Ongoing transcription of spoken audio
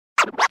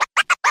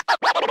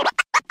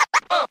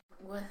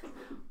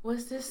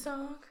What's this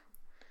song?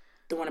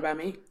 The one about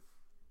me.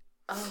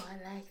 Oh, I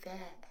like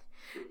that.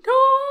 Don't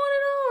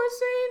know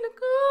what's in the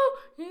go.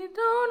 You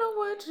don't know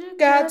what you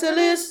Got to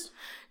list.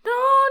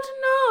 Don't you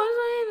know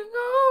what's in the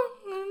go.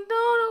 You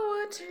don't know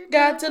what you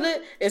Got to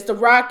list. It's the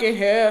rockin'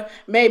 hair.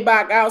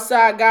 Maybach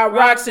outside, got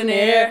rocks in the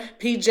air.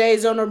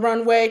 PJs on the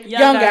runway,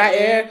 young got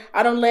air.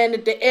 I don't land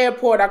at the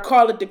airport, I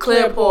call it the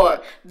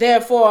Clearport.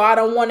 Therefore, I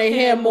don't want to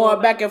hear more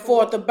back and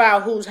forth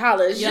about who's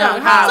holla is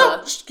young holla.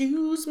 So,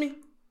 excuse me.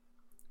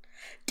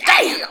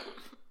 Damn.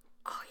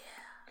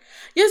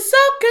 You're so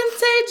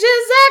contagious,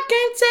 I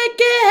can't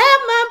take it.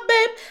 Have my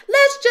babe,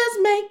 let's just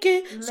make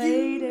it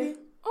Lady.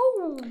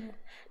 Oh.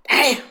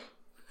 Damn.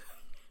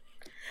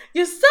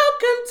 You're so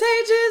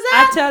contagious.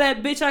 I tell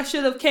that bitch I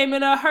should have came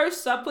in a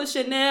hearse. I put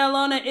Chanel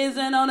on her,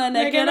 isn't on her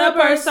neck and her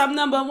purse. I'm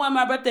number one.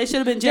 My birthday should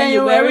have been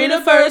January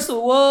the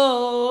 1st.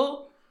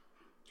 Whoa.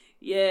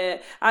 Yeah.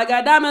 I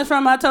got diamonds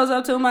from my toes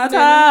up to my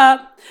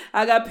top.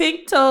 I got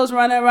pink toes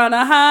running around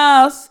the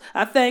house.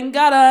 I thank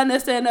God I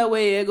understand the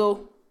way it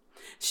go.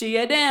 She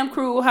a damn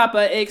crew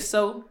hopper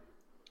XO.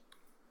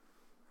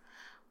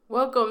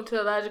 Welcome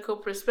to Illogical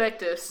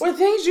Perspectives. Where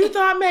things you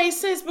thought made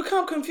sense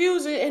become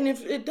confusing, and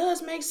if it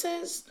does make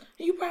sense,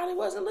 you probably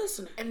wasn't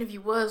listening. And if you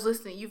was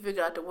listening, you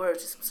figured out the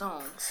words to some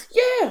songs.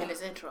 Yeah. In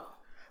his intro.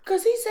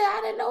 Cause he said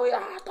I didn't know.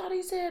 I thought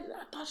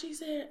she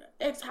said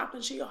X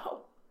hopping. She a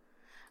hoe.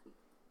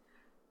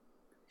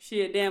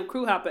 She a damn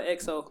crew hopper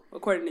XO,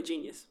 according to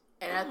Genius.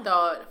 And I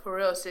thought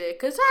Pharrell said,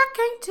 "Cause I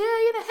can't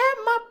tell you to have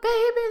my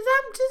babies.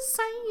 I'm just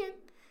saying."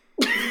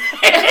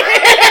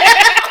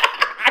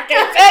 I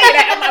can't tell you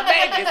that, my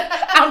babies.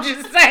 I'm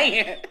just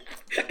saying.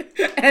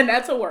 And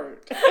that's a word.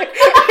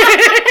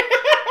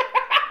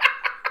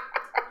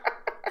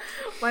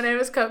 My name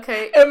is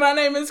Cupcake. And my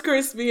name is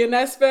Crispy, and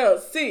that's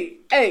spelled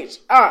CHRISP.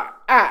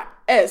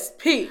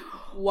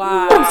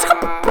 Wow.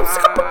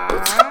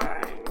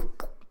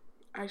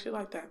 I actually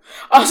like that.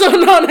 Also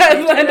known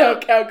as Lando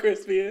Cal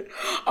Crispy.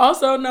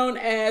 Also known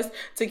as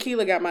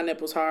Tequila Got My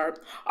Nipples Hard.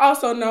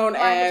 Also known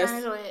as...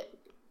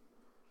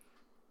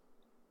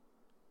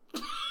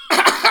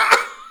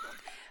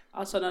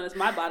 Also known as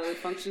my bodily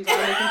functions are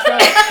under control.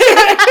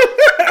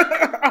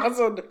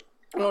 Also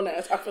known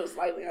as I feel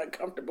slightly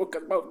uncomfortable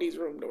because both these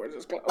room doors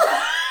is closed.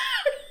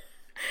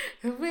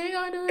 If we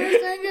gonna do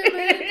anything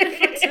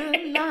different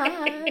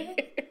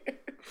tonight.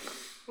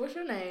 What's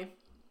your name?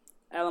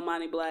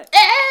 Elamani Black.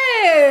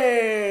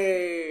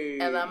 Hey!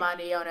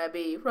 Elamani on that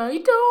beat. Right,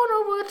 you don't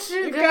know what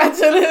you got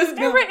to this.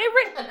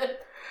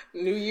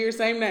 New Year,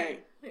 same name.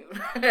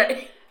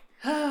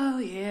 Oh,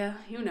 yeah.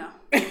 You know.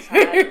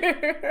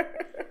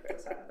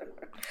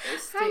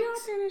 How y'all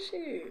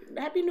finishing?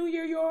 Happy New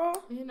Year,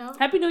 y'all. You know.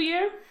 Happy New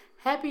Year.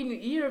 Happy New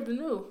Year of the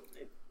New.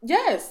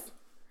 Yes.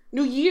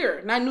 New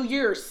Year, not New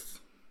Year's.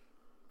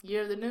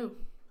 Year of the New.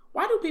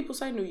 Why do people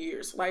say New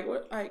Year's? Like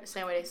what? Like the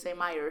same way they say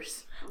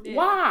Myers. Yeah.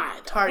 Why?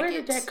 Targets.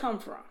 Where did that come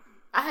from?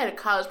 I had a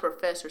college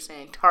professor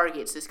saying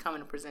Targets is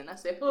coming to present. I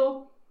said,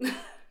 who?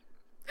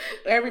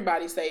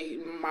 Everybody say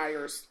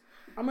Myers.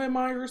 I'm at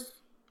Myers.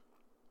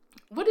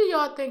 What do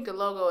y'all think the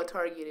logo of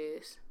Target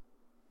is?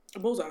 A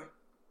bullseye.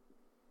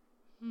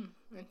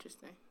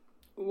 Interesting.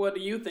 What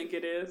do you think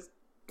it is?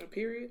 A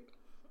period?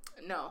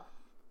 No.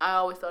 I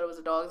always thought it was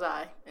a dog's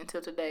eye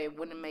until today. It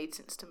wouldn't have made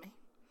sense to me.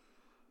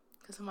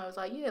 Because somebody was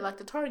like, yeah, like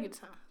the Target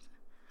sign.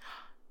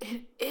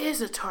 It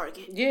is a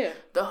target. Yeah.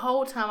 The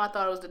whole time I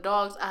thought it was the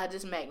dog's eye,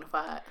 just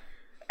magnified.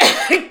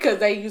 Because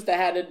they used to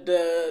have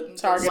the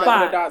target spot.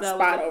 Over the dog,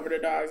 spot over the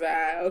dog's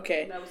eye.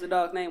 Okay. That was the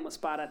dog's name was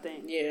Spot, I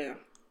think. Yeah.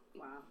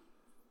 Wow.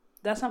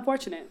 That's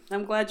unfortunate.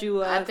 I'm glad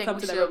you I think come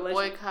we to that should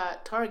revelation.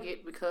 boycott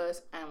Target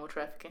because animal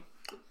trafficking.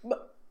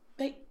 But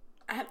they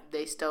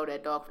stole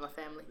that dog from a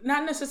family.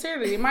 Not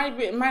necessarily. It might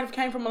have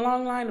came from a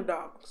long line of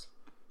dogs.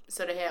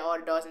 So they had all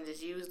the dogs and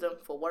just used them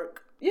for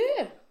work.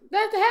 Yeah,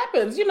 that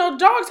happens. You know,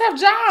 dogs have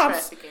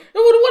jobs. Trafficking.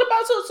 What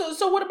about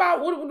so? What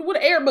about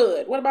what Air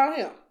Bud? What about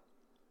him?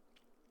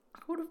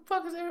 Who the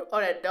fuck is there?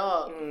 Oh, that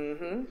dog.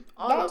 Mm-hmm.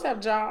 All Dogs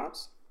have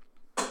jobs.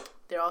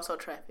 They're also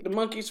trafficked. The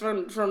monkeys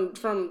from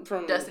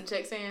Dustin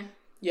checks in.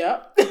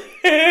 Yep.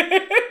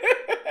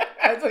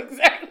 That's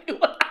exactly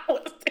what I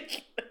was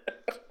thinking.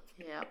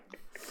 Yep,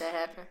 that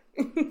happened.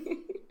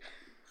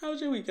 How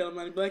was your week,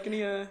 Elamani Black?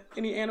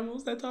 Any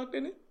animals that talked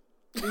in it?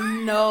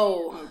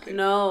 No. Okay.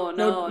 No.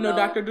 No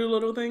Dr.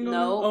 Doolittle thing going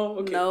on? Oh,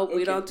 okay. No, Okay.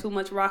 We don't too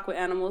much rock with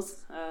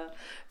animals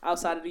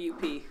outside of the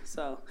UP.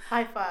 So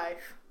high five.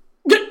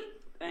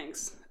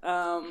 Thanks.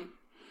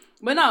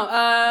 But no,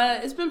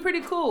 it's been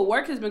pretty cool.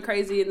 Work has been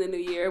crazy in the new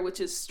year, which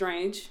is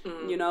strange,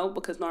 you know,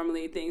 because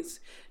normally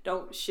things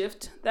don't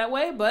shift that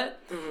way.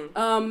 But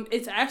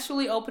it's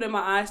actually opening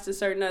my eyes to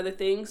certain other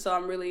things. So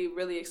I'm really,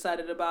 really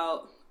excited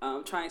about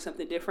trying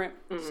something different.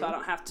 So I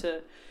don't have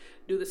to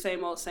do the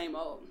same old. So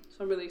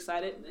I'm really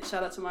excited. And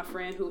shout out to my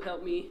friend who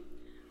helped me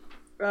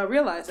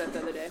realize that the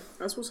other day.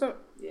 That's what's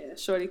up. Yeah,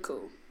 shorty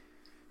cool.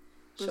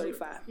 Shorty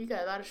 5. You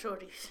got a lot of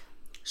shorties.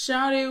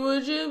 Shawty,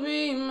 would you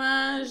be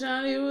mine?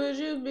 Shawty, would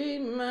you be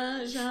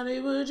mine?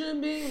 Shawty, would you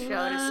be mine?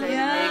 Shawty say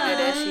nigga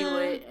that she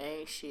with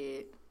ain't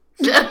shit.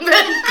 Yeah,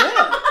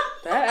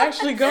 that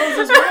actually goes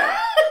as well.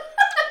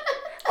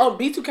 Oh,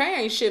 B2K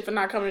ain't shit for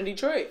not coming to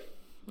Detroit.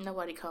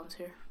 Nobody comes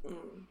here.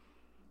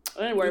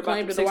 I didn't worry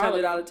about the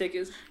 $600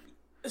 tickets.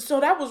 So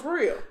that was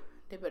real.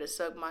 They better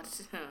suck my.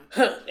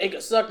 They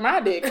could suck my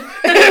dick. But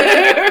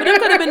it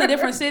could have been in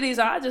different cities.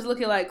 I just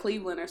look at like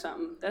Cleveland or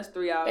something. That's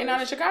 3 hours. They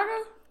not in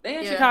Chicago? They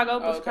in Chicago,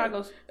 but okay.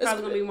 Chicago's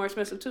probably gonna be more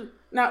expensive too.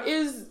 Now,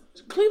 is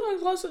Cleveland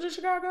closer to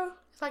Chicago?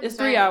 It's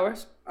 3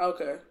 hours.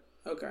 Okay.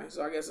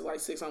 So I guess it's like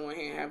 6 on one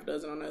hand, half a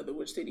dozen on the other.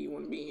 Which city you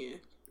want to be in?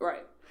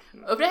 Right.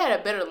 If they had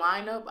a better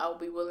lineup, I would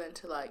be willing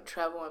to like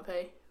travel and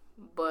pay.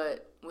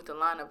 But with the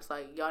lineup, it's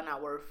like y'all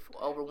not worth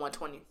over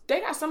 120.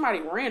 They got somebody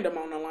random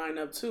on the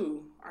lineup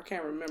too. I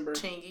can't remember.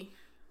 Chingy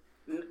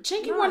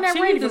wasn't that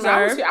random.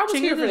 I was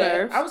here for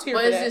that.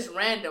 But it's just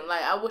random.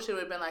 Like I wish it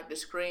would have been like the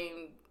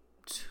Scream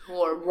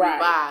tour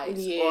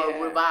revised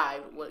or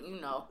revived. Well, you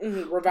know,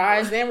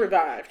 revised and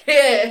revived.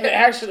 Yeah,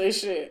 actually,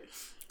 shit.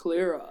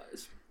 Clear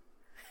eyes.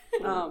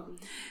 But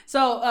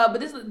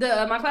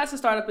my classes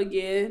start up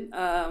again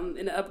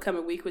in the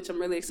upcoming week, which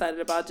I'm really excited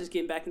about. Just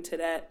getting back into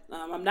that.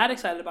 I'm not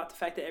excited about the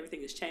fact that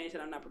everything has changed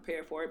and I'm not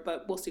prepared for it,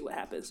 but we'll see what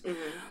happens.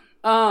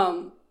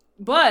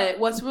 But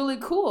what's really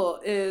cool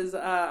is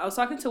I was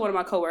talking to one of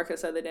my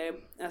coworkers the other day. And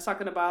I was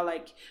talking about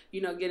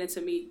getting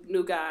to meet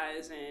new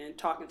guys and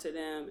talking to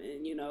them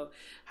and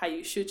how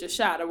you shoot your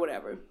shot or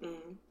whatever.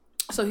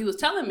 So he was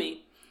telling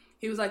me.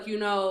 He was like,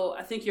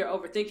 I think you're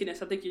overthinking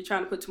this. I think you're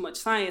trying to put too much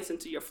science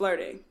into your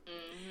flirting.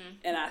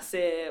 And I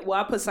said, well,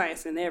 I put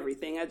science in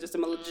everything. I just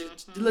am a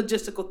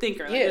logistical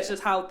thinker. Like, it's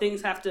just how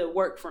things have to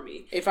work for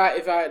me. If I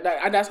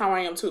that's how I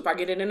am too. If I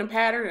get it in a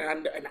pattern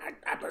and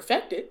I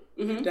perfect it,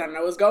 then I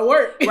know it's gonna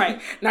work. Right.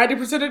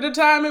 90% of the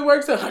time it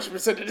works.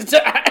 100% of the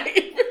time.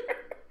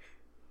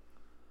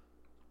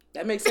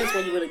 That makes sense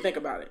when you really think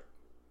about it.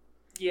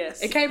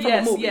 Yes. It came from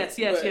a movie. Yes.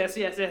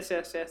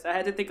 I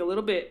had to think a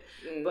little bit,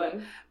 but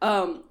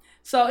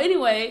so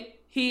anyway,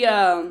 he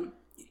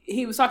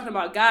was talking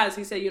about guys.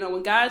 He said,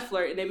 when guys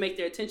flirt and they make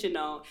their attention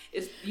known,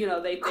 it's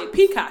they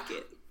peacock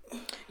it.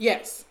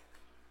 Yes.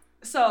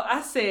 So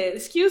I said,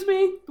 "Excuse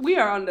me, we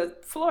are on the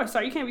floor,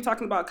 sir. You can't be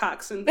talking about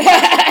cocks." And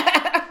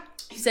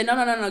he said, "No,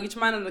 get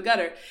your mind out of the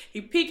gutter."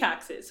 He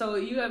peacocks it. So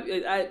you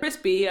have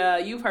Crispy.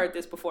 You've heard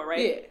this before,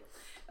 right?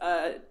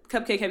 Yeah.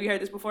 Cupcake, have you heard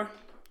this before?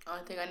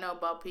 Only thing I know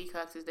about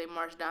peacocks is they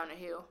march down the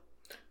hill.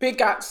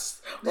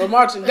 Peacocks were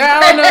marching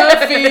down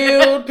the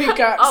field.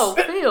 Peacocks. Oh,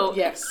 field.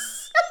 Yes.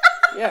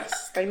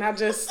 They not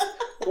just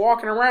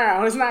walking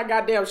around. It's not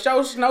goddamn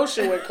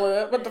snowshoeing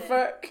club. What the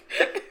fuck?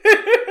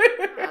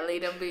 I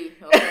leave them be.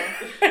 Okay.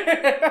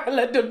 I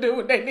let them do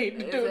what they need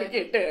to do to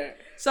get there.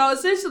 So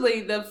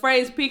essentially, the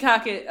phrase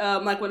peacock it,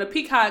 like when a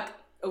peacock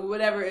or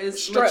whatever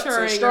is Struts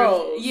maturing, and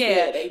strolls.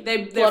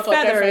 their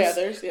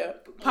feathers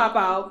pop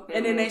out,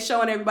 and then they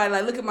showing everybody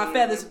like, look at my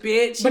feathers,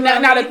 bitch. But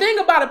now the thing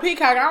about a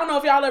peacock, I don't know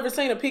if y'all ever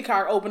seen a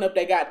peacock open up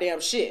their goddamn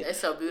shit. It's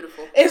so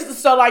beautiful. It's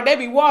so like they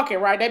be walking,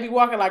 right? They be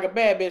walking like a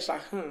bad bitch,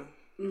 like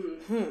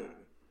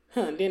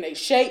Then they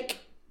shake.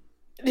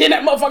 Then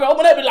that motherfucker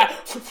open up and like,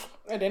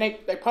 and then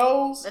they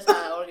pose. That's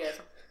how I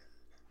orgasm.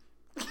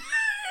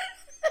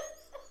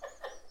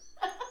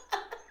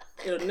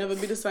 It'll never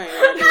be the same.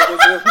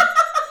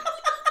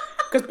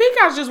 Because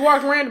peacocks just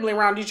walk randomly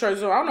around Detroit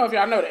Zoo. I don't know if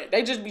y'all know that.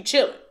 They just be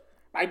chilling.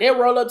 Like, they'll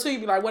roll up to you,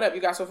 be like, what up,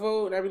 you got some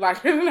food? And they'll be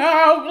like,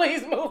 no,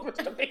 please move,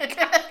 Mr.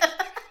 Peacock.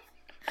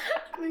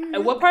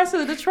 And what parts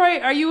of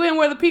Detroit are you in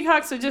where the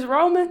peacocks are just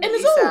roaming? In the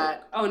zoo.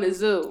 Oh, in the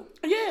zoo.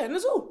 Yeah, in the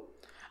zoo.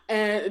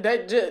 And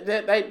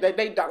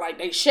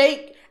they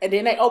shake, and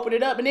then they open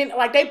it up, and then,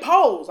 like, they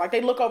pose. Like,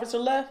 they look over to the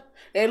left,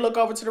 they look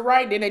over to the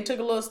right, then they took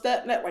a little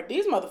step, and that, like,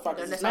 these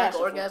motherfuckers is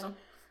masterful. Orgasm?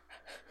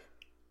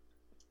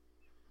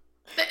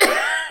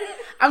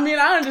 I mean,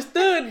 I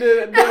understood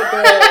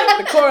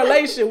the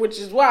correlation, which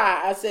is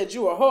why I said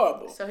you were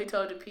horrible. So he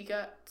told you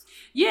peacocks?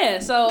 Yeah,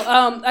 so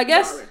I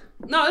guess... Sorry.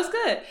 No, it's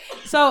good.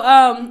 So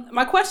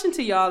my question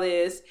to y'all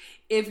is,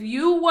 if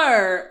you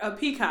were a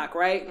peacock,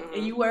 right,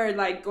 and you were,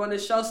 like, going to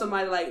show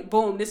somebody, like,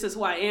 boom, this is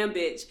who I am,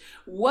 bitch,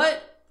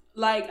 what,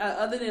 like,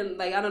 other than,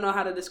 like, I don't know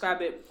how to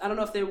describe it. I don't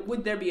know if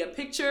would there be a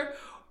picture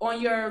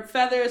on your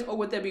feathers, or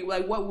would there be,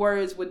 like, what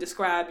words would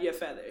describe your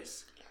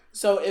feathers?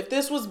 So if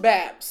this was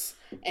Baps,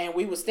 and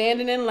we were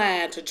standing in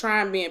line to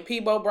try and be in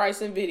Peebo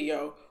Bryson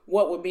video,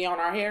 what would be on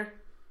our hair?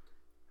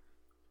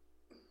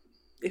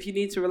 If you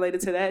need to relate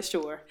it to that,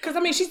 sure. Because, I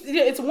mean,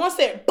 it's one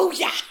set,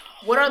 booyah!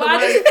 What are the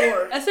words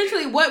for?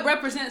 Essentially, what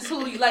represents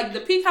who you, like,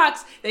 the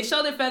peacocks, they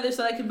show their feathers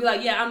so they can be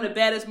like, yeah, I'm the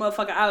baddest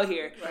motherfucker out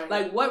here. Right.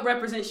 Like, what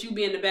represents you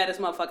being the baddest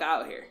motherfucker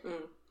out here?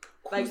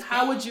 Like,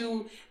 how would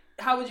you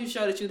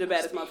show that you're the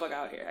baddest motherfucker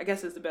out here? I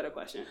guess it's the better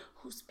question.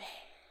 Who's bad?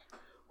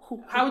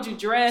 How would you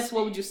dress?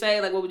 What would you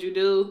say? Like, what would you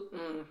do?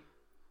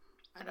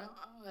 I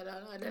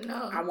don't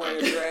know. I'm wearing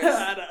a dress.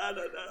 I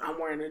don't know. I'm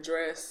wearing a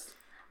dress.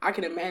 I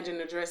can imagine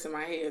the dress in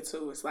my head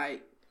too. It's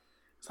like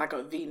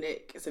a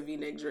V-neck. It's a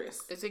V-neck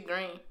dress. Is it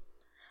green?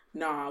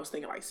 No, I was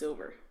thinking like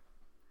silver.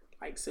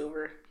 Like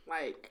silver.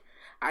 Like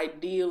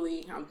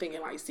ideally, I'm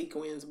thinking like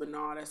sequins, but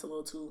no, that's a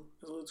little too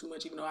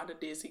much. Even though I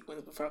did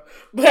sequins before,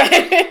 but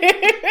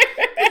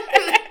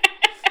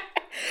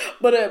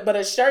but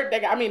a shirt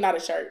that got, I mean not a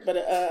shirt, but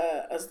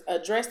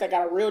a dress that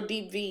got a real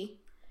deep V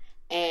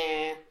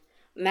and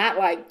not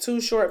like too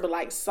short, but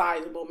like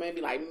sizable,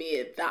 maybe like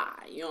mid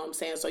thigh. You know what I'm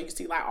saying? So you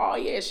see like, oh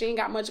yeah, she ain't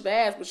got much of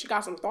ass, but she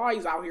got some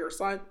thighs out here,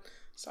 son.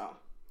 So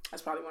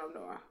that's probably what I'm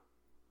doing.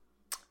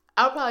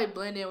 I'll probably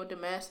blend in with the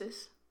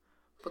masses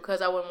because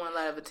I wouldn't want a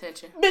lot of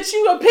attention. Bitch,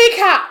 you a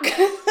peacock.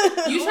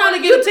 You trying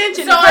to get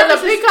attention? So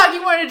as a peacock,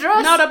 you wearing a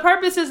dress? No, the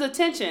purpose is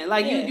attention.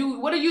 Like you,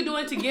 what are you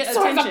doing to get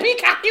so attention? as a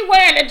peacock, you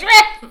wearing a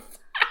dress.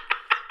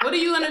 What are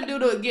you gonna do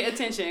to get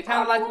attention?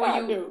 Kind of like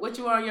what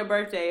you want on your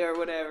birthday or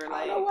whatever.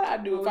 Like, I don't know what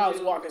I'd do if I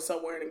was walking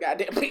somewhere and a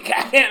goddamn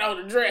peacock had on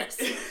a dress.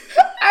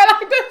 I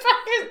like the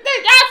fucking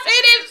thing. Y'all see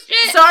this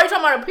shit? So are you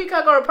talking about a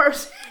peacock or a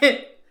person?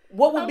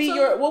 What would be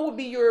your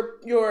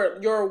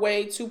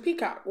way to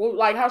peacock?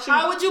 Like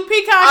how would you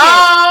peacock it?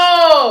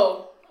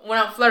 Oh, when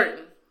I'm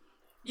flirting.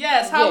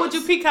 Yes. How would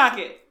you peacock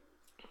it?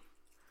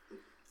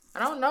 I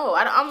don't know.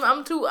 I don't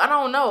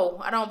know.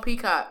 I don't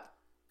peacock.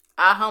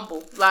 I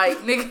humble. Like,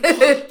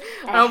 nigga,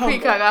 I don't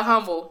peacock. I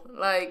humble.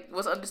 Like,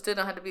 what's understood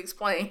don't have to be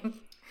explained.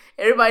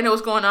 Everybody knows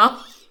what's going on.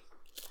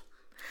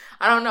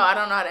 I don't know. I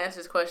don't know how to answer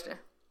this question.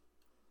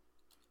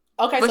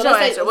 Okay, what's so your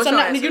let's answer? say,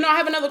 Answer? You know, I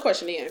have another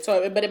question then.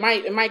 So, but it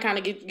might kind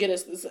of get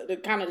us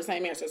kind of the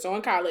same answer. So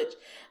in college,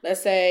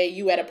 let's say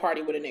you at a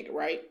party with a nigga,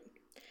 right?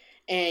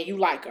 And you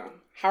like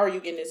him. How are you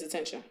getting his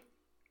attention?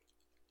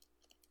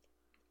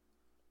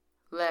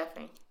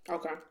 Laughing.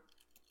 Okay.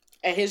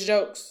 At his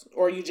jokes,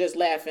 or you just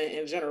laughing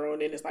in general,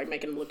 and then it's like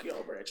making him look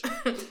over at you?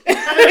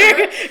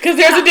 Because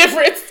there's a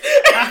difference.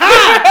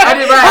 I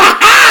did right.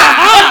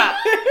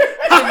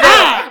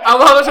 I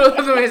walk up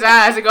to him in his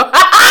eyes and go,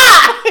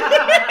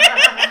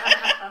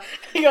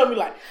 He gonna be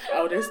like,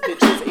 oh, this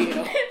bitch is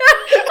ill.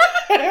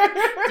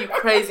 You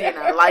crazy, and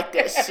I like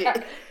that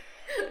shit.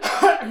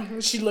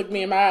 She looked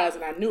me in my eyes,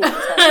 and I knew it was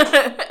her.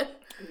 I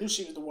knew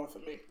she was the one for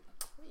me.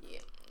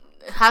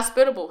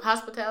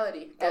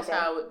 Hospitality. That's okay.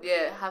 how I would,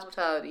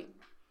 hospitality.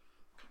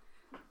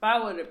 If I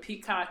were to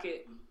peacock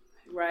it,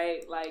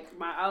 right, like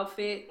my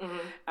outfit,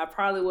 I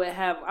probably would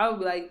have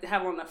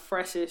on the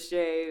freshest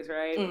J's,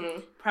 right? Mm-hmm.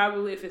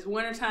 Probably if it's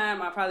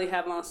wintertime, I probably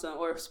have on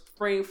or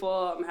spring,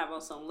 fall, I'm gonna have on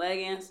some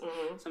leggings,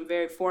 some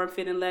very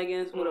form-fitting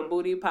leggings with a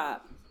booty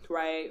pop,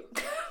 right?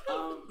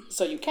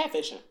 So you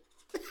catfishing?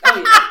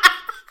 Oh yeah.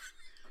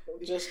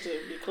 Just to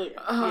be clear.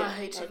 I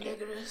hate you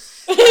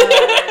niggas.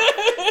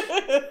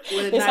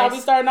 That's how we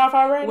starting off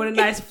already? With a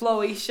nice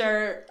flowy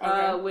shirt,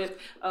 with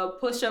a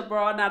push-up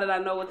bra, now that I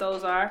know what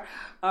those are.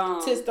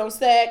 Tits don't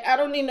sag. I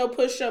don't need no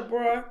push-up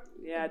bra.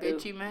 Yeah, I do.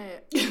 Bitch, you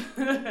mad.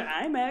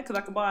 I ain't mad because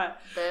I can buy it.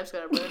 Babs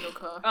got a brand new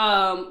car.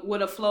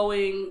 With a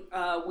flowing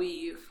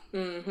weave.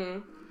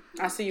 Mm-hmm.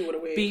 I see you with a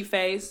wig. Beat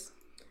face.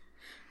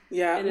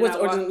 Yeah, with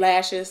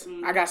lashes.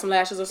 I got some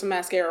lashes or some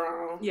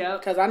mascara on. Yep.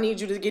 Because I need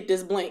you to get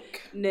this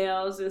blink.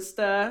 Nails and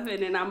stuff.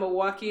 And then I'm going to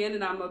walk in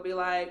and I'm going to be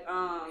like,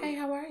 hey,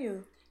 how are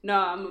you? No,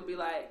 I'm going to be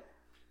like,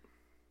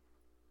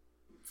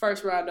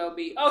 first round will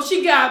be, oh,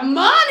 she got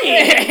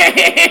money.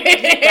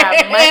 She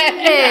got money.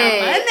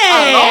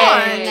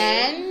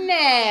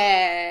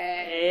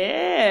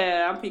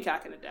 Yeah, I'm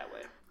peacocking it that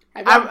way.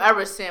 I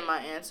rescind my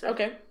answer.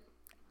 Okay.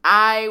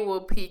 I will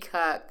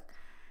peacock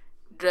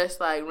dressed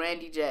like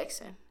Randy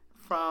Jackson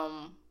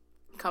from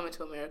Coming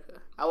to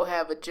America. I will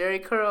have a Jerry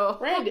curl.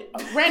 Randy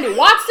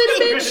Watson,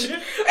 bitch.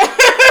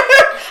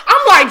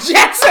 I'm like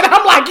Jackson.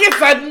 I'm like,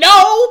 it's a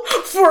no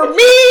for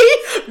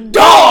me,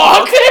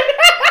 dog.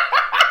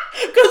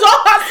 Because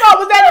all I saw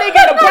was that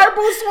nigga in a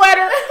purple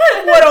sweater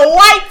with a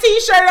white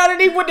t-shirt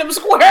underneath with them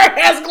square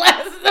ass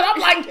glasses. And I'm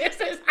like,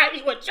 this is how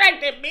you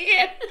attracted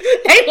men.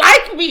 They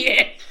like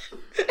me.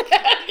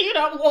 You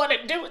don't want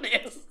to do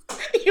this.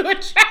 You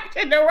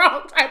attracted the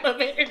wrong type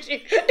of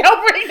energy.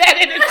 Don't bring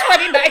that into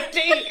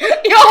 2019.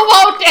 You don't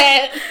want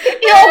that.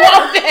 You don't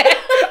want that.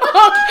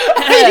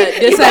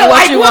 This ain't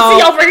what you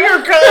want. Over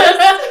here, cuz.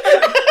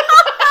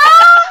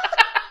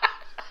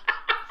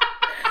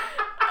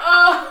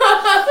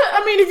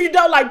 I mean, if you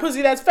don't like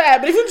pussy, that's fine.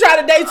 But if you try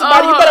to date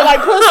somebody, you better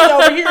like pussy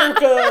over here,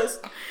 cuz.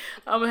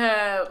 I'm gonna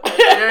have a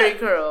Jerry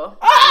curl,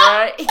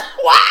 right?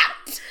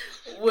 What?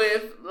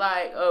 With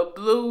like a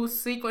blue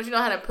sequence. You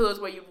know how the pillows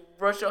where you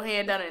brush your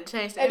hand down and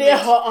change the And image?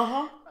 then,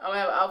 I'm gonna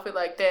have an outfit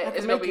like that.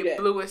 It's gonna be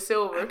blue and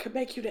silver. I could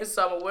make you that.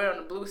 So I'm gonna wear it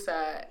on the blue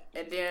side,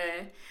 and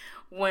then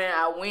when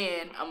I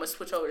win, I'm gonna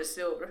switch over to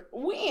silver.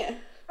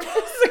 Win.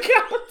 It's a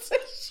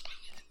competition.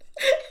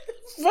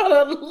 For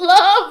the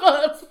love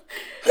of.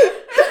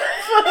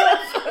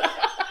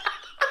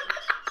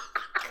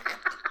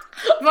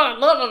 For the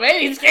love of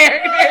 80s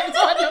characters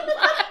on the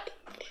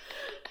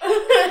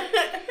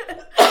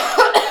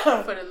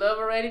For the love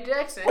of Randy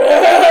Jackson.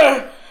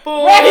 Randy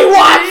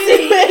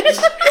Watson, bitch.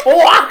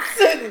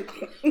 Watson.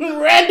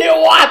 Randy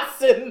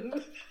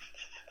Watson.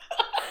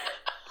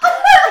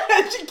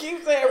 She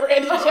keeps saying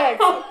Randy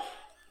Jackson.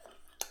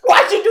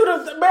 Why'd you do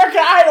the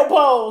American Idol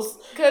pose?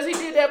 Because he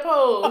did that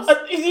pose.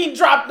 He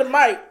dropped the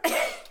mic.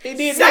 He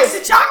did Sexy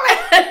this.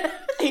 chocolate.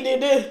 He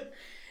did this.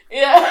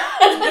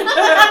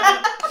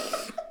 Yeah.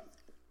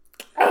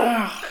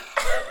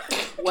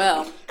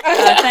 Well,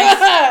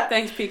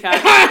 thanks, Peacock.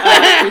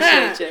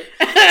 I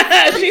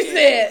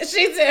appreciate you.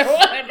 She said,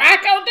 what am I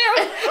gonna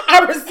do? I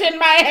rescind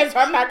my answer.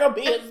 I'm not gonna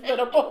be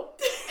hospitable.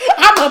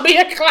 I'm gonna be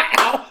a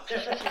clown.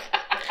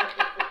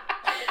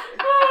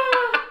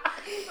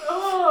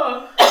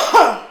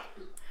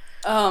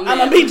 Oh, man. I'm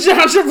gonna be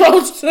John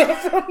Travolta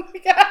from the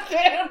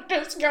goddamn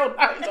Disco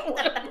Nights or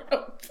whatever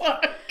the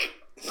fuck.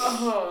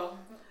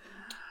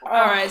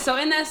 All right, so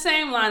in that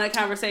same line of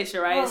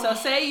conversation, right? So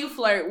say you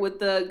flirt with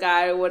the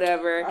guy or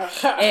whatever,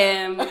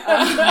 and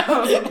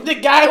the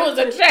guy was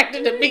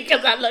attracted to me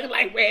because I look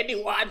like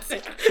Randy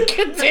Watson.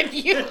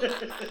 Continue.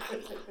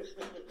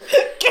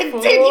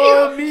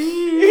 For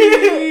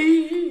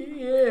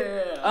me.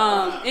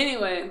 Yeah.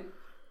 Anyway,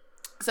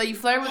 so you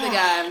flirt with the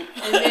guy,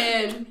 and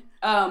then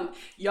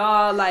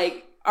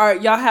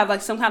y'all have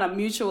like some kind of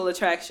mutual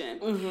attraction.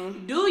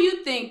 Mm-hmm. Do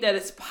you think that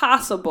it's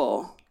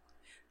possible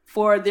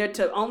for there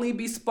to only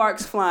be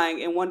sparks flying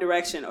in one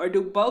direction, or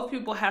do both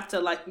people have to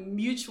like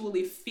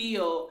mutually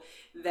feel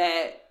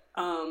that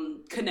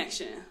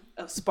connection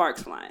of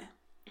sparks flying?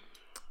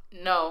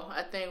 No,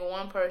 I think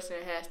one person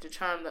has to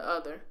charm the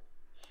other.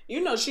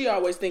 You know, she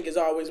always think it's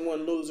always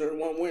one loser and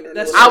one winner.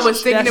 I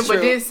was thinking it,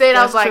 but didn't say it.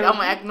 I was like, I'm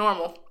gonna act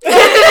normal.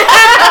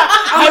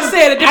 I'm gonna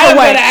say it a different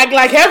way. I'm gonna act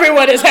like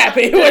everyone is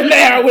happy when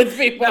they are with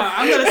people. No,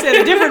 I'm gonna say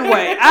it a different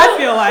way. I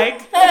feel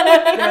like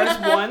there's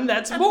one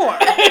that's more.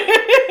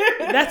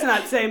 That's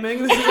not saying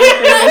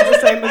it's the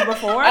same as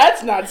before.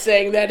 That's not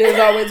saying that there's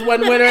always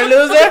one winner and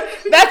loser.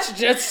 That's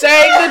just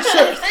saying the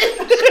truth.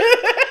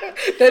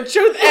 The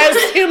truth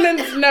as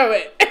humans know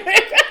it.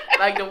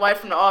 Like the wife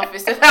from The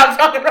Office. That's how I'm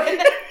talking right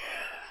now.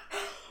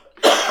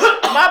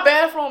 My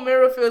bathroom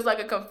mirror feels like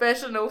a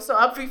confessional, so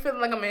I be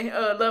feeling like I'm in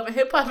Love and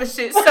Hip Hop and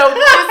shit. So this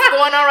is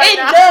going on right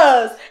now.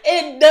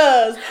 It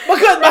does.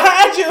 Because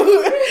behind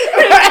you,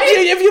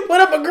 if you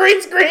put up a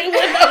green screen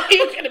window,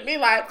 you're gonna be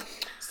like,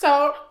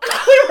 so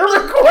we were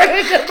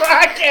recording the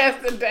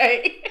podcast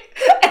today,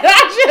 and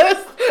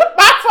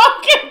my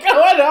phone kept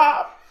going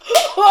off.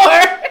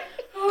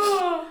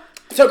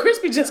 So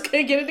Crispy just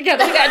couldn't get it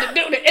together. We had to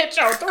do the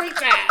intro 3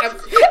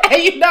 times.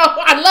 And you know,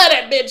 I love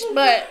that bitch,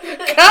 but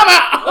come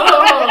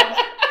on.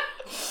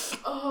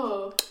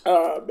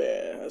 Oh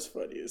man, that's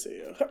funny as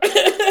hell.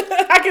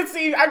 I can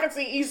see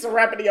Issa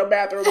rapping in your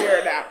bathroom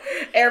mirror now.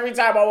 Every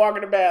time I walk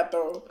in the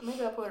bathroom.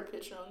 Maybe I'll put her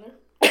picture on there.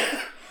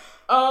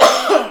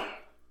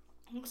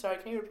 I'm sorry,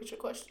 can you repeat your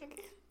question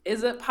again?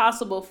 Is it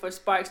possible for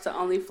sparks to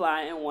only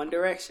fly in one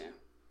direction?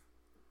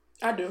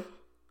 I do.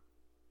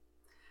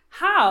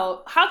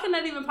 How can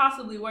that even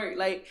possibly work?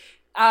 Like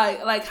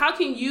how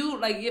can you,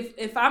 like,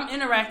 if I'm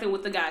interacting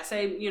with the guy,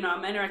 say, you know,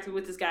 I'm interacting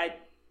with this guy,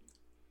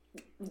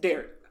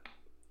 Derek.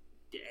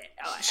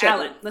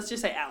 Alan. Let's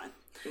just say Alan,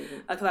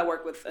 because I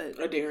work with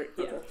Derek.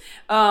 Yeah.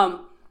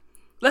 Okay.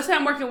 Let's say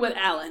I'm working with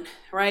Alan,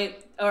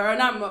 right? Or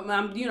not?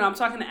 I'm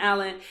talking to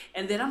Alan,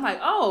 and then I'm like,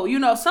 oh, you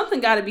know, something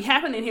got to be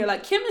happening here.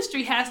 Like,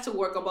 chemistry has to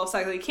work on both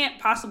sides. It can't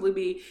possibly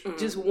be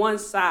just one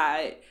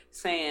side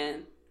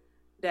saying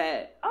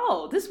that,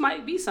 oh, this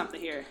might be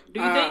something here.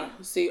 Do you think?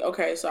 See,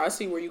 okay, so I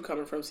see where you're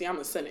coming from. See, I'm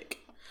a cynic.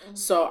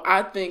 So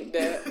I think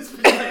that...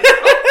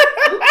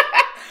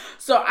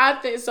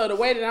 So the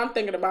way that I'm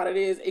thinking about it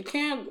is, it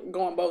can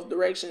go in both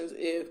directions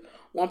if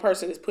one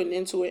person is putting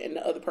into it and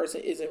the other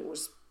person isn't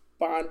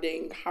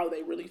responding how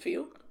they really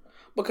feel.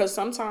 Because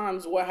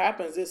sometimes what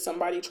happens is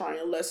somebody trying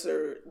to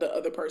lesser the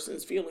other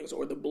person's feelings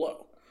or the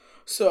blow.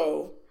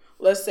 So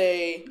let's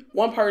say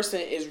one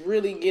person is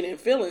really getting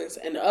feelings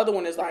and the other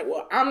one is like,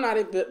 well, I'm not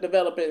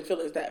developing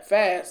feelings that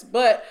fast,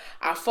 but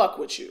I fuck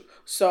with you.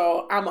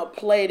 So I'm going to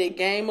play the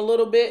game a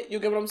little bit. You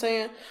get what I'm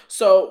saying?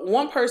 So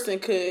one person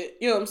could,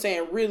 you know what I'm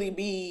saying, really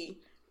be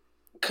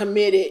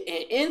committed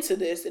and into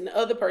this, and the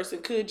other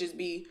person could just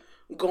be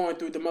going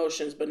through the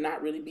motions but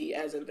not really be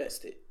as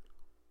invested.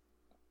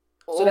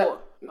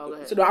 So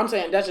I'm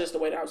saying that's just the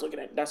way that I was looking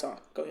at it. That's all.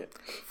 Go ahead.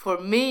 For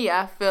me,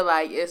 I feel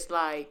like it's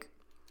like,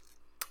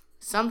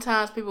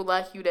 sometimes people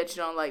like you that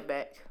you don't like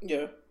back.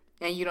 Yeah.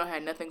 And you don't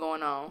have nothing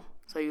going on.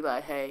 So you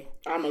like, hey,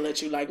 I'm going to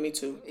let you like me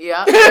too.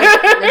 Yeah.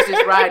 Let's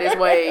just ride this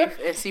wave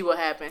and see what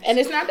happens. And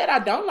it's not that I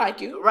don't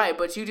like you. Right,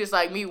 but you just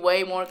like me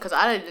way more because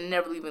I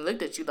never even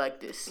looked at you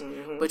like this.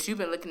 Mm-hmm. But you've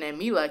been looking at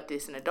me like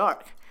this in the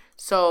dark.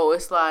 So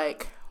it's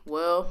like,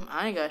 well,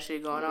 I ain't got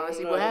shit going on. Let's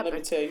see what happens. Let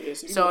me tell you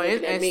this. So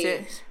in this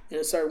instance, in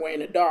a certain way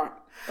in the dark,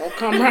 don't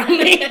come around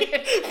me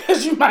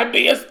because you might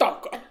be a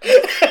stalker.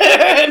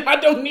 And I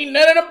don't need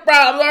none of the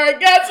problems. I already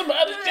got some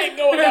other shit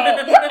going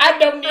on. I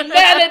don't need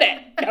none of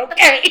that.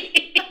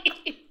 Okay.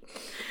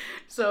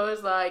 So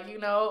it's like, you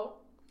know,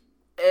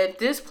 at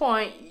this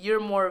point, you're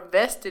more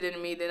vested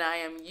in me than I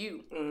am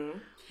you. Mm-hmm.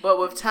 But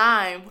with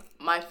time,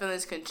 my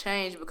feelings can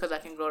change because I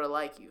can grow to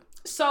like you.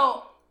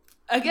 So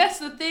I guess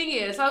the thing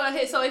is,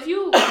 so if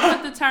you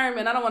put the term,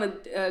 and I don't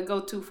want to go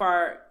too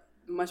far,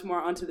 much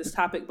more onto this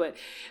topic, but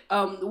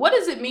what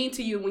does it mean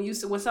to you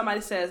when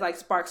somebody says like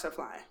sparks are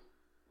flying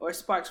or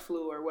sparks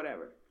flew or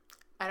whatever?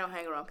 I don't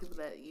hang around people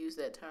that use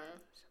that term.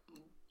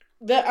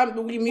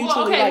 That we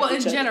mutually liked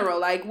each other. General,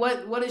 like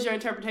what is your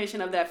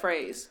interpretation of that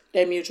phrase?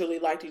 They mutually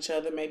liked each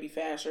other maybe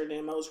faster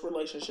than most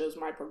relationships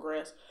might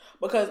progress.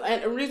 Because,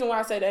 and the reason why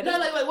I say that is...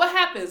 like what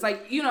happens?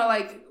 Like, you know,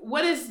 like,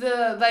 what is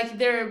the, like,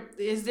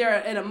 is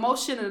there an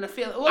emotion and a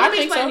feeling? Well, let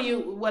me explain to you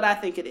what I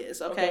think it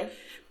is, okay?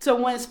 So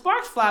when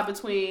sparks fly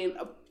between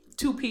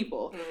two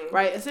people,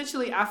 right,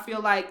 essentially I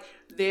feel like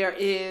there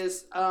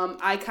is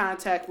eye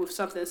contact with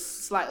something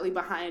slightly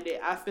behind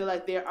it. I feel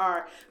like there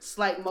are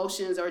slight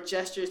motions or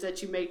gestures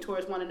that you make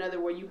towards one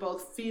another where you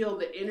both feel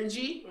the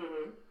energy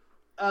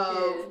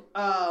of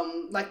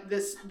like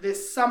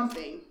this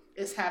something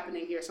is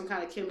happening here. Some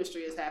kind of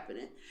chemistry is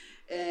happening.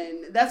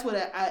 And that's what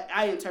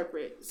I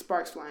interpret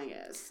sparks flying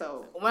as.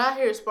 So when I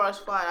hear sparks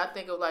flying, I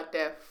think of like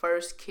that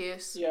first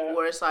kiss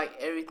where it's like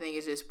everything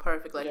is just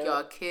perfect. Like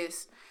y'all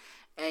kiss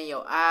and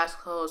your eyes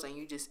closed and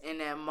you just in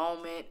that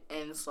moment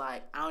and it's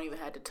like I don't even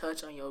have to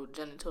touch on your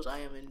genitals. I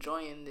am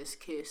enjoying this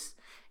kiss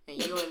and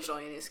you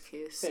enjoying this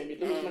kiss. Damn, you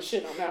lose my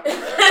shit on that one.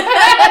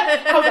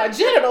 I was like,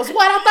 genitals?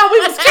 What? I thought we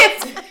was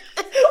kissing.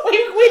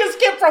 we just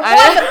skipped from 1 to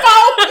 4.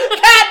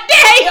 God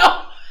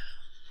damn.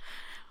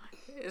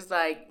 It's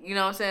like, you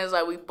know what I'm saying? It's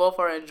like we both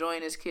are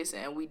enjoying this kiss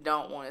and we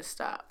don't want to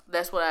stop.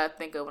 That's what I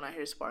think of when I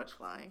hear sparks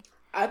flying.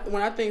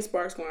 When I think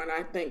sparks flying,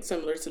 I think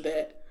similar to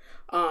that.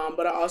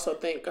 But I also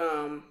think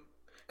kind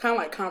of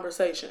like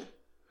conversation.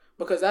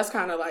 Because that's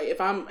kind of like,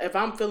 if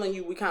I'm feeling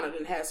you, we kind of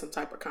didn't have some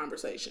type of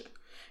conversation.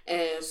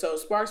 And so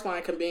sparks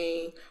flying can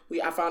be,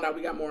 I found out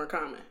we got more in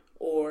common.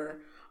 Or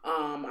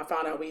I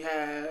found out we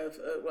have,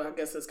 well, I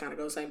guess this kind of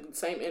goes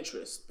same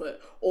interests.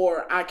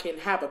 Or I can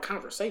have a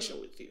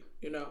conversation with you,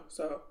 you know,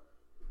 so...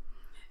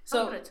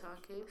 I want a tongue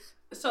kiss.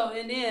 So,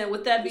 and then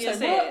with that being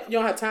said... What? You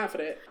don't have time for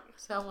that.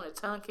 So I want a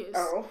tongue kiss.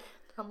 Oh.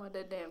 Talking about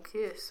that damn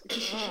kiss.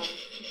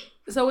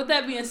 So with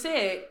that being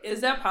said,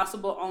 is that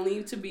possible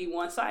only to be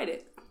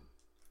one-sided?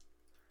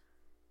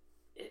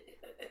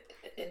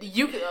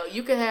 You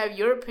can have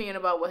your opinion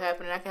about what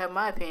happened and I can have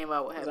my opinion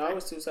about what happened. There's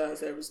always two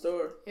sides to every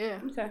story. Yeah.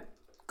 Okay.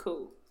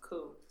 Cool.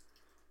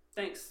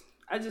 Thanks.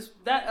 I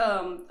just... That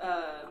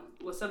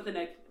was something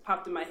that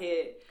popped in my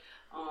head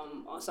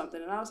on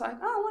something. And I was like,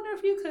 oh, I wonder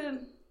if you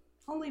could...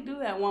 only do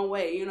that one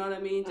way, you know what I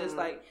mean? Just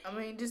like, I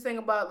mean, just think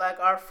about like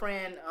our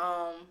friend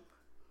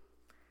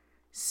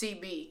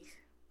CB,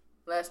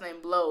 last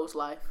name Blows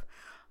life.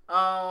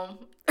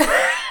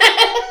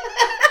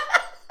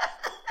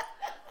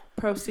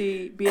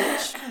 Proceed,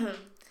 bitch.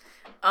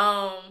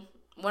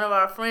 One of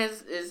our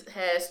friends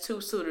has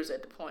 2 suitors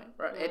at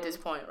this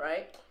point,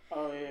 right?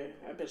 Oh yeah,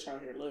 that bitch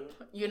out here living.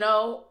 You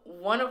know,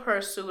 one of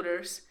her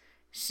suitors,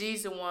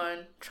 she's the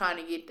one trying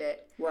to get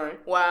that. Right.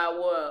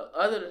 While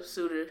other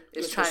suitor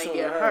is trying to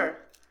get her.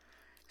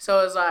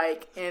 So it's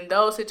like, in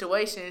those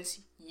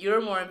situations,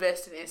 you're more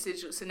invested in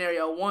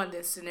scenario 1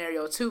 than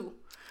scenario 2.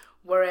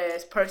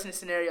 Whereas person in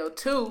scenario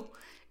 2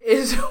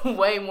 is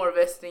way more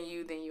invested in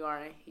you than you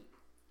are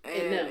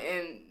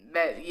in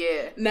that,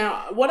 yeah.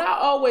 Now, what I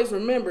always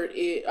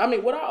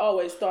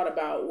thought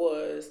about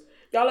was,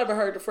 y'all ever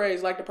heard the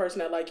phrase, like the person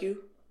that like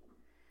you?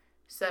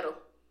 Settle.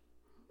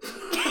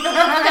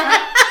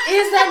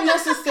 Is that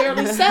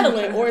necessarily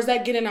settling, or is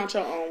that getting out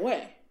your own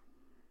way?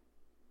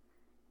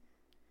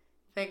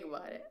 Think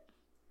about it,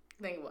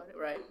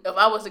 right? If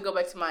I was to go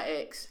back to my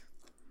ex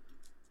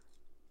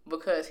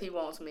because he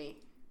wants me,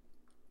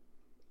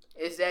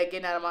 is that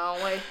getting out of my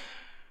own way?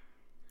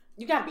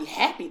 You gotta be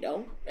happy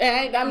though.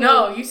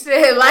 No, you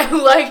said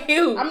like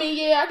you. I mean,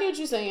 yeah, I get what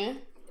you're saying.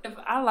 If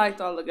I liked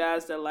all the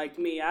guys that liked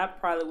me, I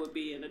probably would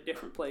be in a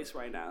different place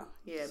right now.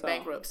 Yeah, so.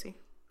 Bankruptcy.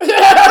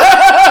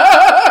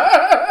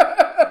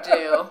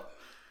 Jail.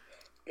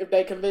 If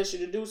they convince you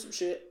to do some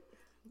shit.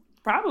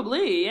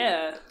 Probably,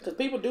 yeah. Because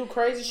people do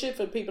crazy shit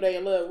for the people they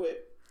in love with.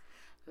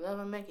 Love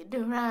and make you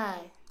do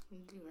right.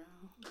 Do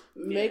wrong.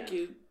 Make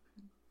you.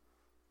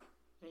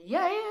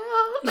 Yeah.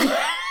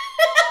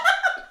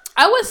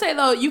 I would say,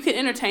 though, you can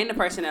entertain the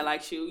person that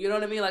likes you. You know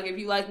what I mean? Like, if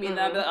you like me, then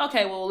I'd be like,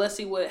 okay, well, let's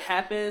see what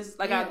happens.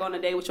 Like, I'll go on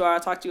a date with you or I'll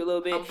talk to you a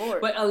little bit. I'm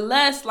bored. But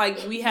unless,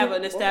 like, we have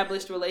an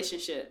established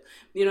relationship.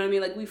 You know what I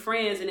mean? Like, we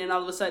friends, and then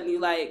all of a sudden you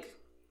like,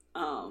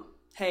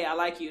 hey, I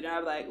like you. Then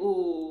I'd be like,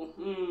 ooh,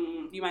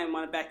 you might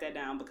want to back that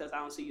down because I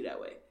don't see you that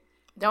way.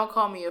 Don't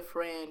call me a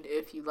friend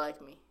if you like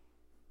me.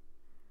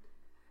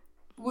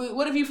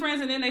 What if you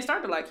friends and then they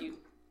start to like you?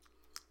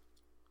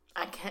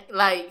 I can't,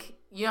 like...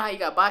 You know how you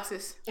got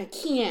boxes? I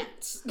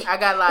can't. I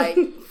got,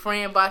 like,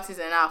 friend boxes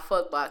and I'll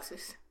fuck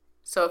boxes.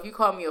 So if you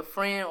call me a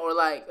friend or,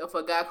 like, if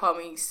a guy call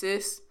me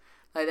sis,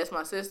 like, that's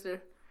my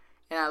sister,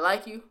 and I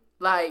like you,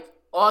 like,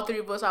 all 3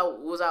 of us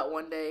was out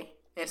one day,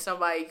 and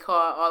somebody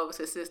called all of us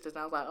his sisters,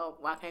 and I was like, oh,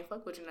 well, I can't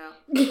fuck with you now.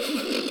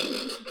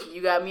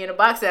 You got me in a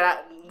box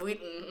that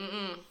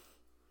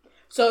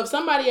So if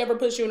somebody ever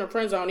puts you in a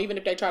friend zone, even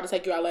if they try to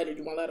take you out later,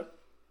 you won't let them?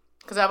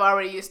 Because I've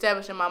already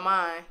established in my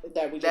mind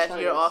that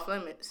you're off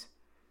limits.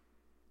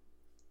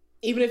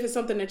 Even if it's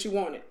something that you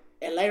wanted.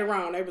 And later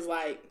on, they was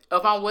like...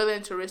 If I'm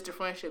willing to risk the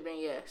friendship, then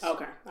yes.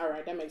 Okay. All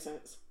right. That makes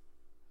sense.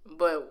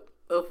 But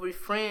if we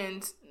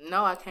friends,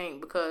 no, I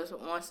can't, because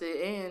once it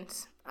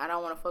ends, I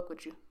don't want to fuck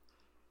with you.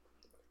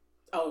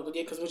 Oh,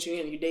 yeah, because once you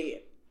in, you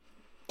dead.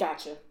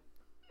 Gotcha.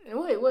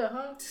 Wait, what,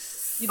 huh?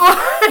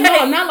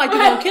 No, not like you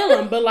gonna kill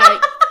him, but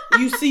like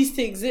you cease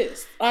to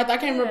exist. I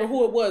can't remember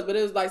who it was, but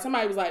it was like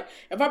somebody was like,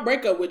 if I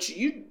break up with you,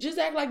 you just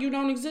act like you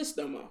don't exist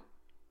no more.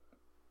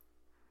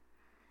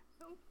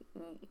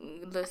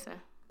 Listen,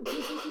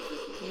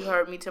 you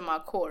hurt me to my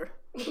core.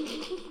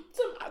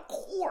 To my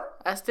core.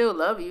 I still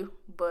love you,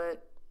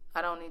 but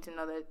I don't need to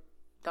know that.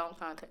 Don't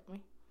contact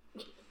me.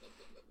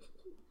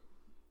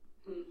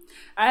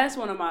 I asked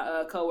one of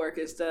my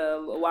coworkers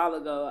a while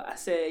ago. I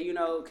said,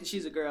 because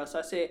she's a girl, so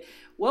I said,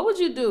 what would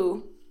you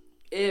do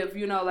if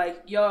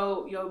like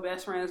your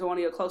best friends or one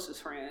of your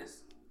closest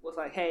friends was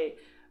like, hey,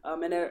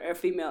 and they're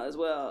female as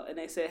well, and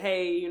they said,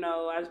 hey,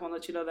 I just want to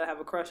let you know that I have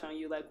a crush on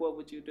you. Like, what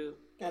would you do?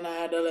 And I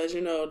had to let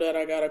you know that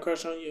I got a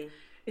crush on you.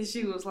 And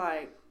she was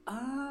like,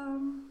 I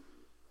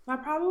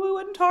probably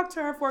wouldn't talk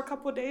to her for a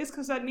couple of days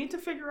because I need to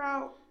figure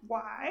out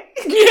why.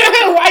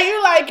 Why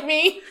you like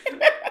me?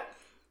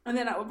 And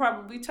then I would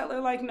probably tell her,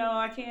 like, no,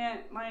 I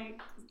can't,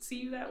 like, see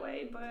you that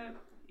way, but,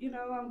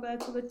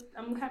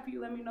 I'm happy you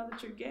let me know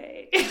that you're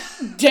gay.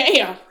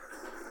 Damn.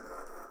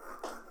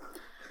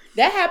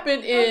 That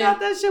happened I thought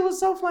that shit was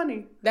so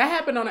funny. That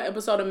happened on an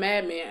episode of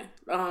Mad Men.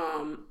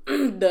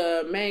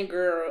 The main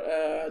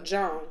girl,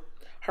 Joan,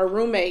 her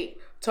roommate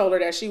told her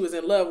that she was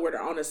in love with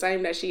her on the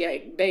same day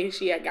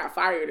she had got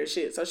fired and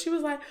shit. So she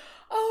was like,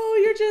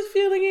 oh, you're just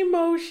feeling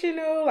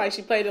emotional. Like,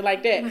 she played it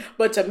like that.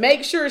 But to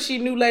make sure she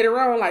knew later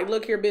on, like,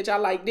 look here, bitch, I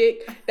like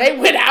dick, they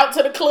went out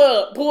to the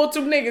club, pulled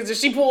 2 niggas, and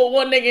she pulled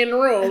 1 nigga in the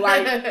room.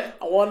 Like, I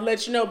want to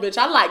let you know, bitch,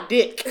 I like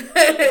dick.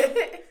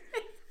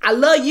 I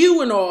love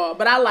you and all,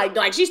 but I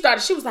like she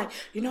was like,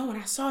 when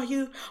I saw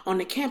you on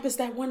the campus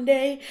that one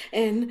day,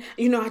 and,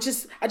 I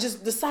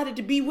just decided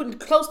to be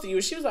close to you.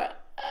 And she was like,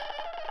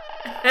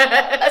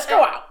 let's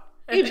go out.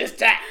 You just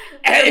died.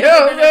 You know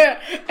what I'm saying?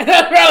 And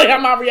that's probably how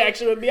my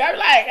reaction would be. I'd be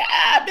like,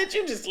 bitch,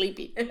 you just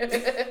sleepy.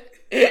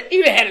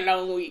 You had a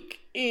long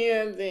week. You know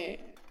what I'm saying?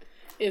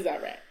 It's all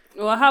right.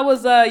 Well, how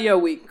was your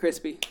week,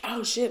 Crispy?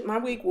 Oh, shit. My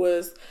week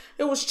was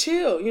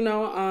chill,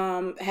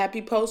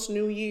 happy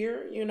post-New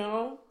Year,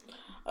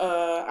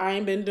 I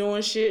ain't been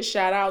doing shit.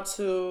 Shout out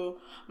to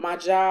my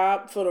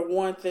job for the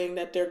one thing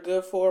that they're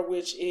good for,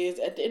 which is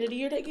at the end of the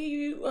year, they give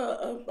you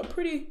a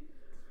pretty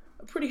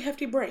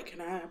hefty break,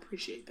 and I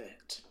appreciate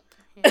that.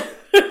 Yeah.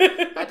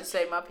 I had to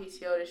save my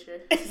PTO this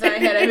year since I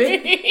ain't had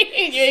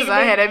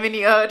that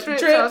many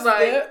trips. I was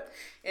like,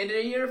 end of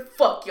the year,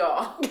 fuck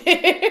y'all.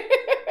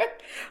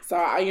 So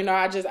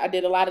I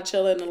did a lot of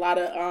chilling, a lot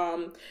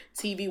of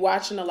TV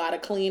watching, a lot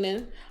of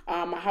cleaning.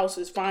 My house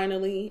is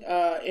finally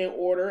in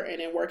order and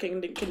in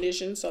working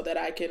condition so that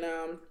I can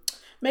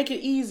make it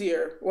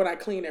easier when I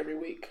clean every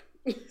week.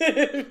 You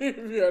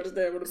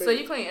understand what I mean? So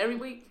you clean every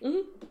week?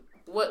 Mm-hmm.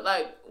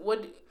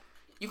 What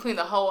you clean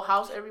the whole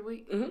house every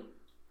week? Mm-hmm.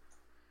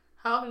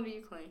 How often do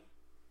you clean?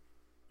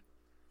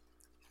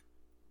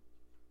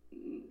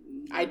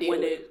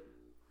 Ideally.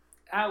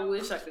 I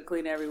wish I could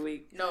clean every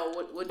week. No,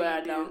 what do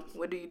you do?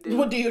 What do you do?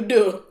 What do you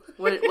do?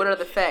 What are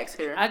the facts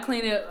here? I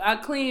clean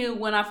it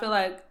when I feel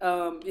like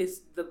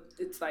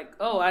it's like,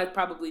 oh, I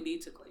probably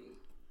need to clean.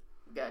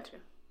 Gotcha.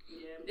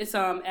 Yeah, it's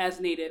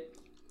as needed.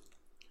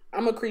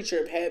 I'm a creature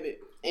of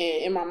habit,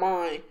 and in my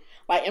mind,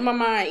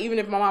 even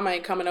if my mama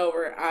ain't coming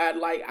over,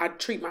 I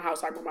treat my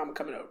house like my mama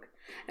coming over.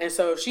 And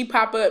so if she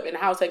pop up and the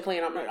house ain't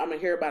clean, I'm gonna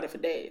hear about it for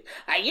days.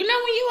 Like, when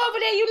you over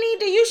there,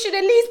 you should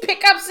at least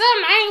pick up something.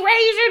 I ain't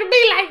raised you to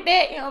be like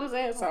that. You know what I'm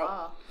saying? So,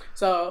 wow.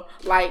 So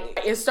like,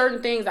 it's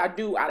certain things I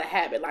do out of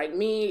habit. Like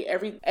me,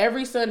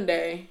 every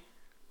Sunday,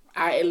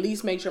 I at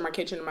least make sure my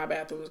kitchen and my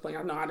bathroom is clean.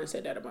 I know I done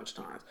said that a bunch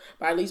of times,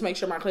 but I at least make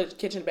sure my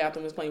kitchen and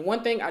bathroom is clean.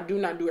 One thing I do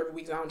not do every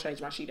week is I don't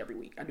change my sheet every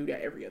week. I do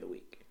that every other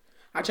week.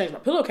 I change my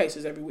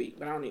pillowcases every week,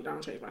 but I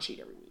don't change my sheet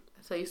every week.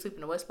 So you sleep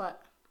in the wet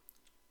spot?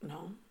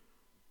 No.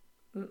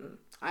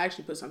 I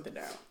actually put something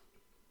down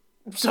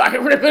so I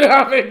can rip it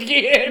off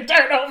again,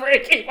 turn over,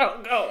 and keep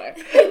on going.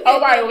 Oh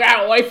my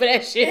God, wait for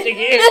that shit to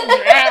get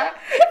dry.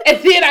 And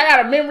then I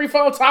got a memory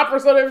foam topper,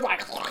 so it was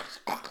like,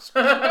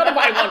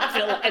 nobody want to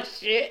feel that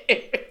shit.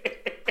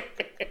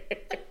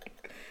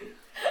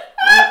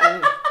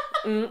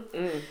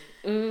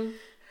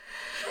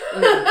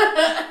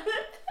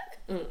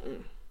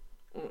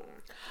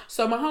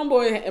 So my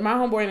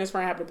homeboy and his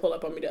friend happened to pull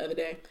up on me the other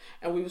day,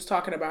 and we was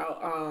talking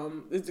about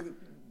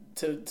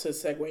to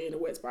segue into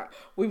wet spot.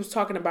 We was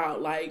talking about,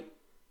 like,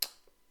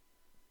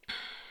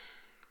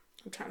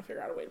 I'm trying to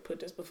figure out a way to put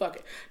this, but fuck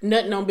it.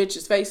 Nothing on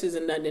bitches' faces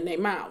and nothing in their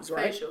mouths,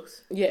 right?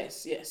 Facials.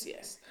 Yes.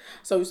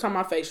 So we was talking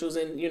about facials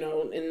and,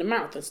 in the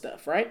mouth and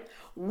stuff, right?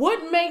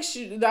 What makes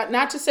you,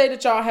 not to say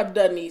that y'all have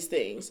done these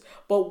things,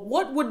 but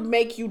what would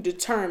make you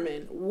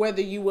determine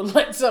whether you would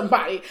let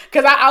somebody,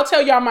 because I'll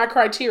tell y'all my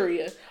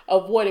criteria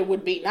of what it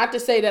would be. Not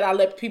to say that I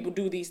let people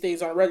do these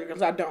things on a regular,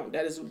 because I don't.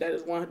 That is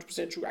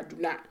 100% true. I do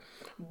not.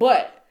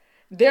 But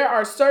there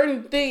are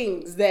certain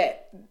things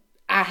that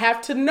I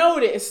have to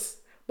notice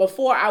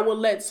before I will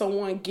let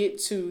someone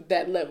get to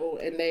that level,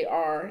 and they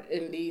are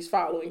in these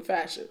following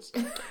fashions.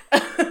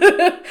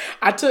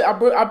 I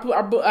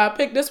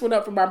picked this one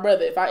up for my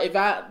brother. If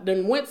I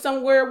done went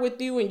somewhere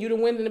with you and you done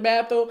went in the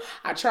bathroom,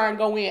 I try and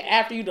go in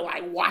after you to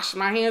like wash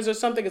my hands or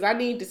something, because I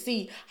need to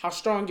see how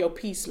strong your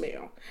pee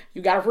smell.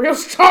 You got a real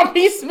strong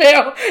pee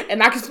smell,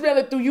 and I can smell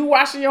it through you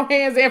washing your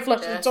hands and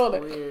flushing the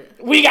toilet. Weird.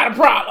 We got a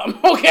problem,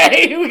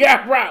 okay? We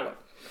got a problem.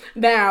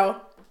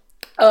 Now,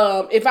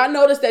 if I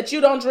notice that you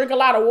don't drink a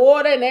lot of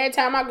water, and every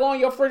time I go in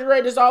your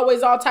refrigerator, there's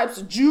always all types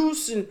of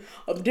juice and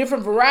of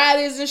different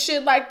varieties and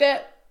shit like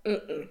that.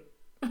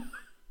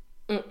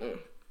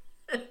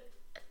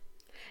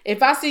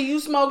 If I see you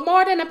smoke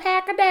more than a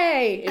pack a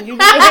day, and you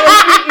no.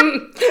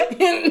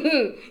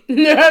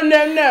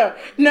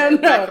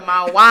 Like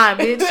my wine,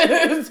 bitch.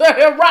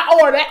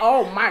 Or that.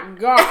 Oh my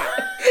God!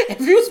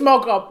 If you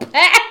smoke a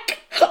pack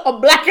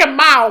of Black and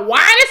Mild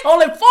wine, it's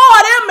only 4 of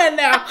them in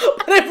there.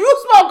 But if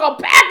you smoke a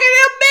pack of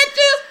them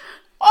bitches,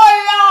 oh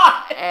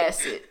Lord,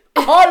 acid.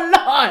 Oh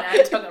Lord,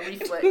 I took a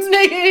reflex.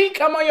 Nigga, he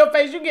come on your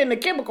face, you getting a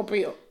chemical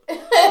pill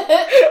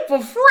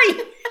for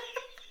free.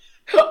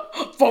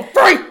 For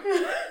free.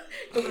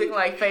 Looking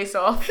like Face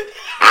Off.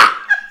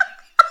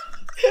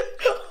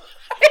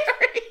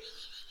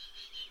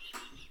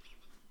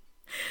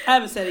 I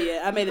haven't said it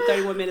yet. I made it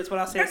 31 minutes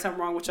without saying something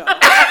wrong with y'all.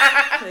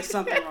 There's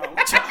something wrong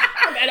with y'all.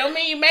 That don't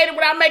mean you made it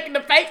without making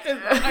the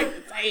faces. I like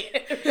to say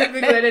it. That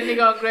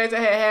nigga on Grace, I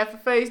had half a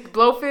face. The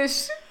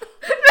blowfish.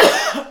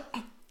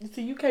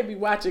 See, you can't be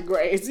watching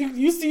Grace.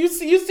 You see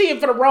it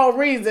for the wrong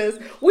reasons.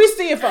 We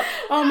see it for,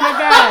 oh my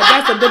God,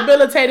 that's a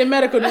debilitating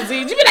medical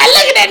disease. You be like,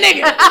 look at that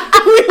nigga.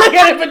 We look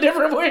at it for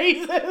different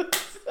reasons.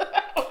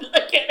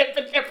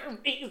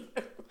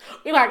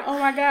 We like, oh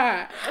my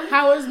God,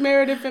 how is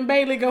Meredith and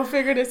Bailey gonna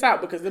figure this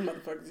out? Because them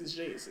motherfuckers is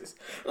Jesus.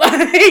 Like,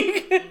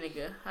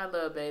 nigga, I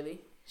love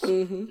Bailey.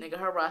 Nigga,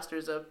 her roster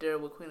is up there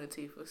with Queen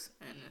Latifah's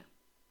and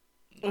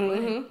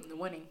the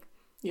winning.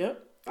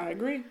 Yep, I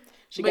agree.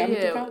 She but got me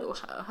to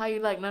college. How you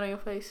like nut on your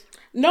face?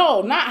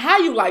 No, not how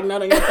you like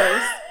nut on your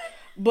face.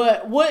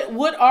 But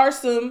what are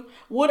some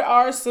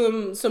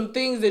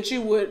things that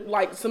you would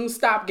like, some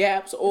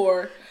stopgaps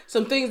or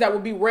some things that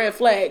would be red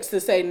flags to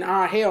say,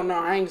 nah, hell no,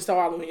 I ain't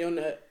swallowing your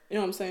nut. You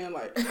know what I'm saying?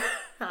 Like,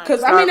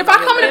 because I mean, if I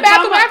come in the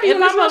bathroom after you, I'm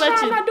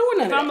not doing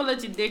that. If I'm gonna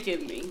let you dick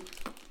in me.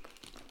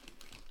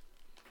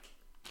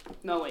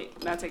 No,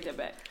 wait, now take that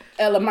back.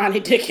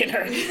 Elamani dick in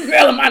her.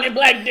 Elamani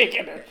black dick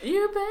in her.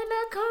 You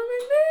better come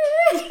in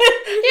me.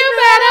 You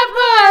better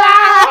pull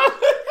out.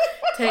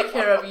 Take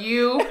care of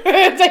you.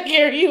 Take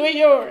care of you and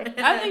yours.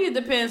 I think it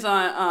depends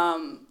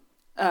on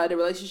the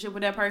relationship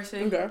with that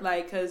person. Okay.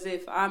 Like, cause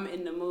if I'm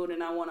in the mood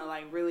and I want to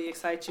like really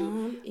excite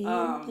you,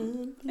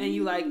 and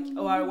you like,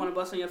 oh, I want to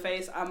bust on your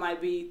face, I might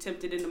be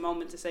tempted in the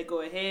moment to say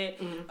go ahead.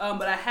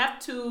 But I have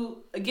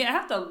to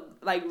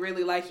like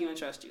really like you and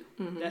trust you.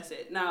 That's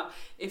it. Now,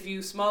 if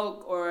you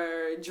smoke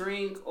or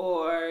drink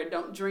or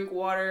don't drink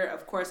water,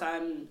 of course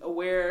I'm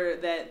aware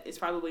that it's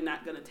probably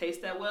not gonna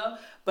taste that well.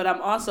 But I'm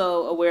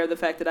also aware of the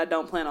fact that I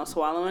don't plan on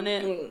swallowing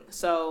it.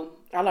 So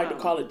I like to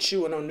call it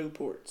chewing on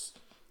Newports.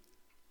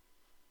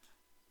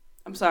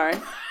 I'm sorry.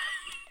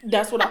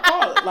 That's what I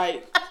call it.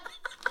 Like,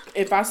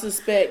 if I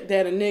suspect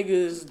that a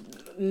nigga's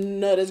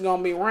nut is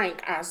gonna be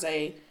rank, I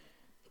say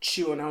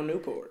chewing on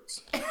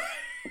Newports.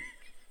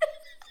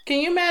 Can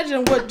you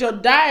imagine what your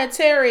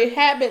dietary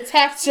habits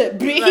have to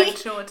be? Like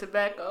chewing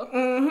tobacco.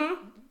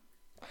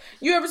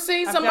 You ever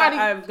seen somebody?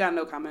 I've got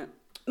no comment.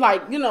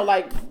 Like, you know,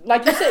 like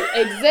you said,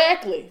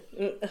 exactly.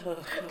 You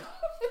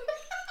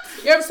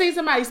ever seen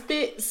somebody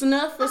spit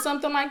snuff or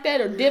something like that,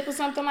 or dip or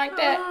something like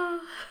that?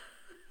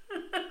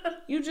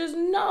 You just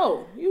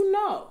know. You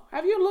know.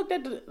 Have you looked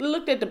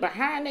at the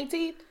behind their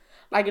teeth?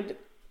 Like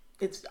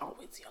it's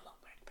always yellow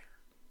back there.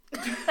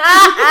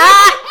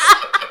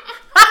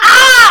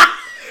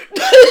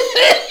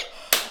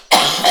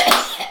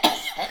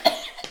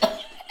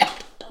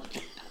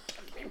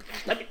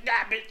 Let me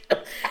die, bitch.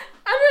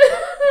 I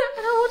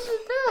don't want you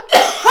to die.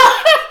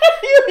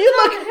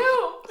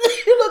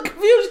 You look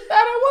confused. I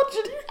don't want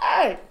you to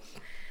die.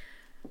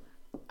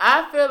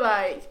 I feel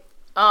like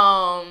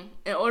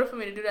in order for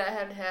me to do that, I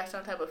have to have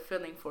some type of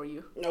feeling for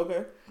you.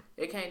 Okay.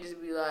 It can't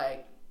just be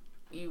like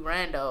you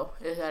rando.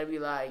 It got to be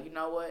like, you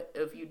know what?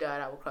 If you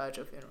died, I would cry at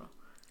your funeral.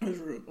 That's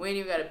real. We ain't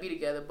even got to be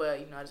together, but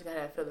you know, I just got to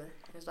have a feeling.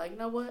 It's like, you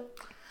know what?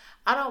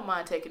 I don't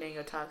mind taking in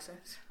your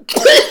toxins.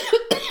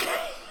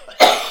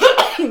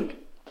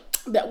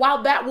 That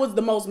while that was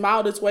the most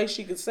mildest way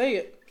she could say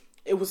it,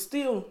 it was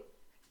still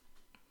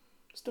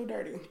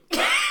dirty.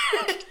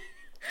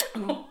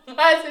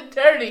 Why is it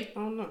dirty? I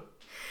don't know.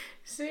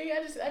 See,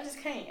 I just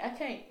can't. I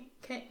can't.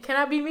 Can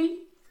I be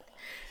me?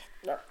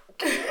 All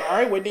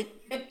right, Whitney.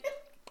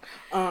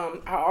 I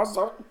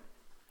also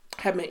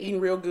have been eating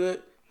real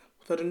good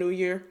for the new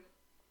year.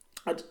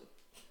 I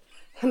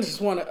just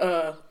want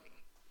to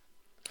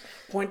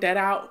point that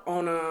out.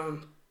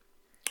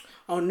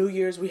 On New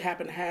Year's, we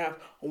happen to have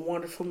a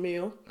wonderful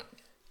meal.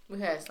 We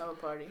had a summer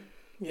party.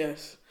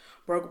 Yes.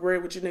 Broke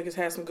bread with you niggas,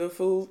 had some good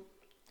food.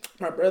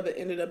 My brother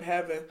ended up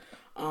having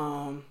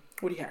What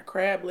do you have?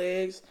 Crab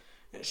legs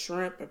and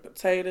shrimp and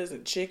potatoes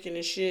and chicken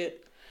and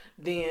shit.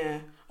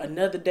 Then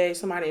another day,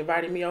 somebody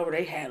invited me over.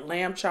 They had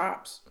lamb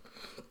chops.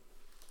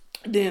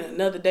 Then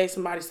another day,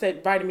 somebody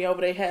invited me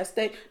over. They had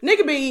steak.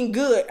 Nigga be eating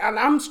good. And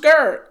I'm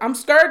scared. I'm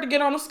scared to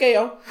get on a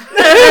scale.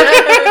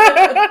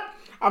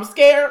 I'm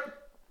scared.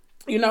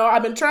 You know,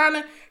 I've been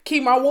trying to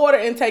keep my water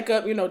intake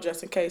up, you know,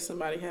 just in case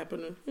somebody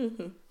happen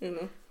to,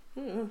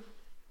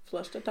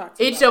 flush the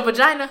toxins. Eat your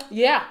vagina.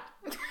 Yeah.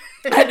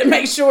 I had to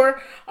make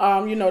sure,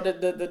 you know,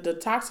 the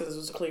toxins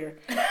was clear.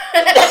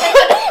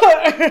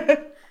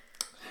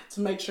 To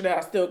make sure that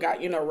I still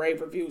got, you know, rave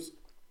reviews.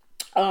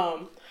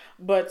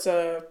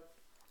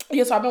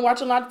 Yeah, so I've been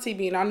watching a lot of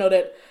TV, and I know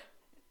that,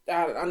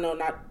 I know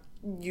not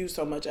you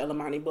so much,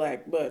 Elamani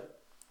Black, but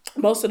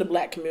most of the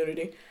black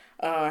community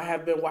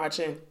have been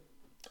watching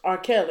R.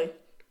 Kelly,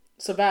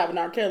 Surviving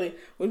R. Kelly.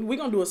 We're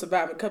going to do a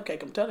Surviving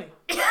Cupcake, I'm telling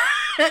you.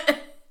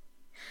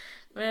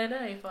 Man,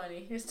 that ain't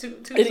funny. It's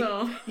too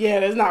soon. Yeah,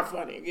 that's not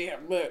funny. Yeah,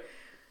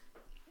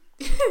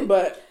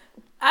 but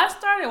I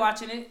started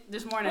watching it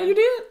this morning. Oh, you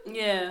did?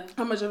 Yeah.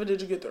 How much of it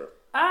did you get through?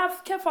 I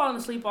kept falling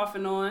asleep off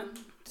and on.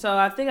 So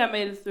I think I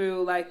made it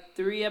through like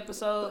 3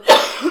 episodes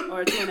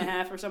or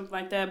 2.5 or something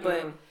like that.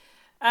 But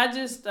I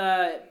just,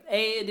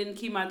 it didn't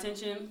keep my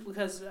attention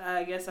because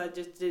I guess I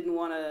just didn't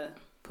want to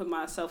put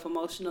myself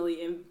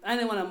emotionally in. I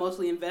didn't want to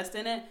emotionally invest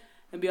in it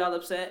and be all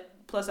upset.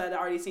 Plus, I'd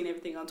already seen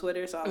everything on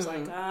Twitter. So I was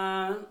like,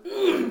 I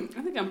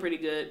think I'm pretty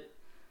good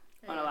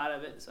on a lot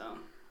of it. So,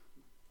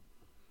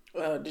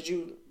 did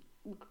you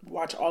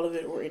watch all of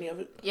it or any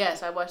of it?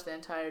 Yes, I watched the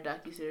entire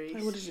docuseries.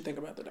 Hey, what did you think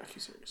about the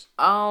docuseries?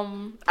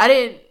 I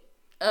didn't.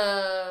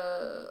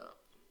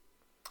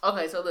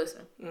 Okay, so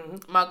listen.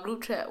 My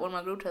group chat, one of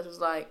my group chats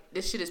was like,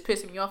 "This shit is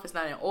pissing me off. It's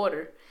not in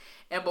order."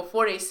 And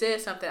before they said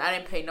something, I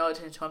didn't pay no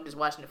attention to. I'm just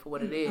watching it for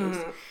what it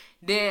is.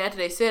 Then after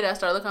they said it, I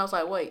started looking. I was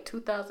like, "Wait,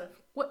 2000?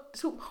 What?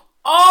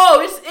 Oh,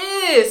 this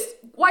is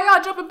why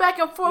y'all jumping back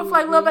and forth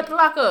like Love at the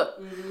Lockup."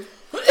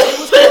 It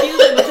was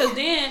confusing because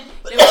then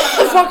they were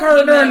talking about fuck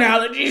her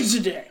analogies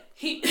today.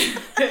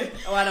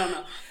 I don't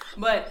know,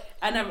 but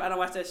I don't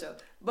watch that show.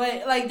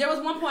 But like there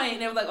was one point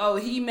they were like, "Oh,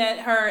 he met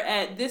her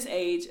at this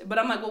age," but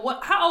I'm like, "Well,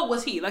 what? How old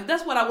was he?" Like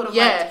that's what I would have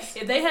liked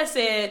if they had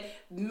said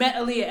met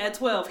Aaliyah at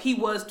 12. He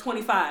was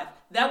 25.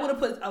 That would have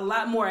put a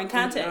lot more in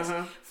context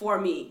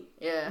for me.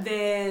 Yeah.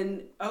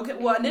 Then okay,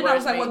 well, and then I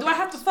was like, well, do I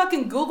have to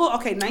fucking Google?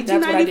 Okay, 1994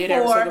 That's what I did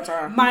every single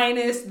time.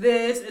 Minus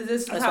this. Is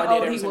this how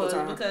old he was?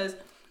 Time. Because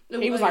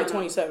he was like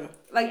 27.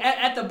 Like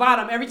at the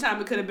bottom, every time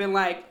it could have been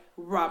like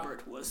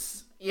Robert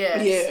was.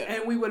 Yes. Yeah.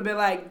 And we would have been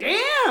like,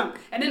 damn.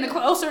 And then the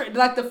closer,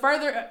 like the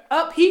further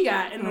up he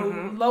got and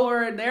the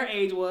lower their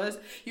age was,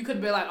 you could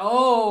have been like,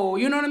 oh,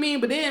 you know what I mean?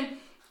 But then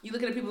you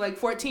look at people like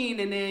 14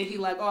 and then he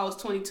like, oh, I was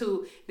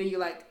 22. Then you're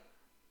like,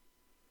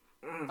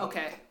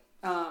 okay,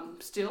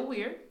 still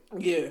weird.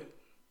 Yeah.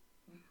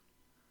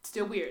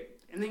 Still weird.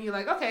 And then you're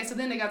like, okay, so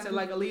then they got to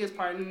like Aaliyah's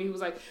part and he was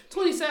like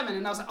 27.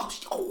 And I was like,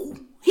 oh,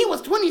 he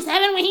was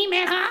 27 when he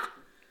met her?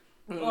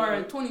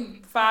 Or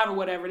 25 or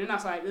whatever. Then I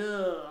was like,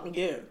 ugh.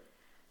 Yeah.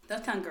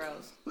 That's kind of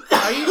gross.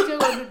 Are you still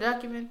gonna do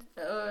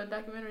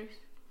documentaries?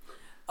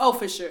 Oh,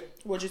 for sure.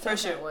 What'd you For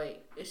think? sure. Wait,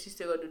 is she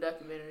still gonna do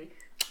documentaries?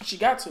 She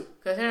got to.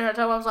 Because hearing her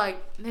talk, I was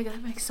like, nigga,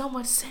 that makes so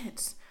much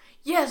sense.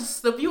 Yes,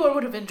 the viewer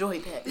would have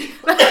enjoyed that.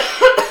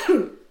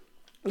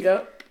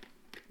 Yep.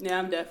 Yeah,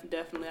 I'm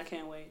definitely. I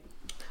can't wait.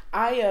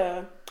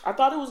 I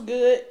thought it was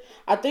good.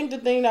 I think the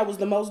thing that was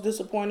the most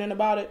disappointing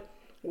about it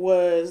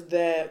was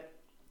that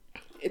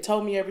it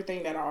told me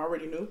everything that I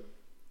already knew.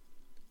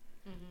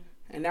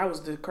 And that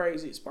was the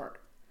craziest part.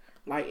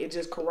 Like, it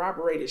just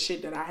corroborated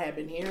shit that I had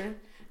been hearing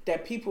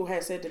that people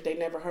had said that they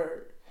never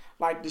heard.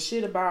 Like, the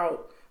shit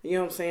about, you know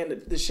what I'm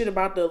saying, the shit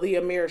about the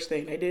Aaliyah marriage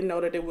thing. They didn't know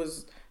that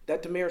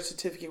that the marriage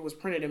certificate was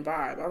printed in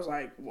Vibe. I was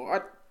like,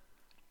 what?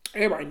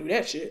 Everybody knew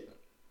that shit.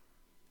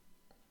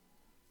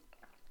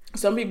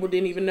 Some people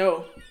didn't even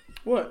know.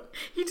 What?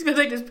 You just gonna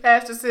take this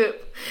past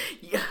sip.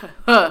 Yeah.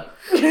 Huh.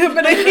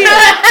 But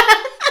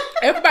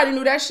everybody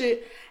knew that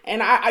shit.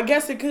 And I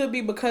guess it could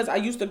be because I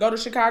used to go to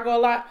Chicago a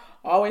lot.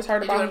 I always heard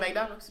Did about you go to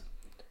McDonald's?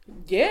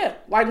 Yeah.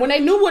 Like when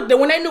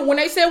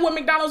they said what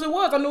McDonald's it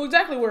was, I knew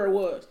exactly where it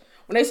was.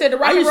 When they said the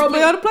rock I and used roll to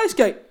play on the play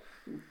skate.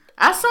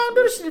 I saw him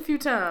do this shit a few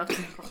times.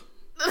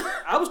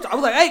 I was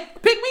like, hey,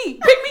 pick me.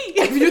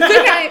 If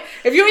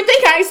you ain't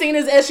think I ain't seen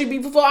his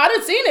SUV before, I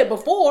done seen it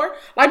before.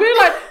 Like they be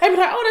like,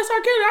 oh, that's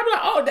our kid. I be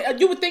like, oh,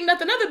 you would think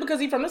nothing of it because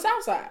he's from the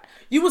South Side.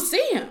 You would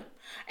see him,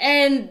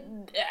 and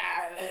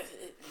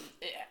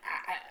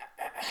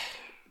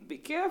Be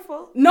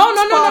careful. no,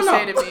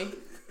 Say to me.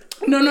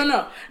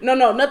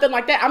 no, nothing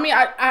like that. I mean,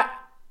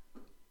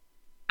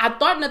 I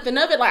thought nothing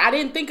of it. Like I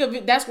didn't think of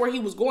it. That's where he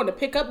was going to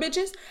pick up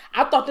bitches.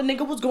 I thought the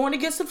nigga was going to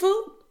get some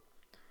food.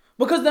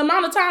 Because the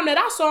amount of time that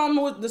I saw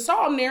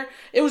him there,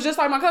 it was just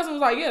like my cousin was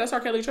like, yeah, that's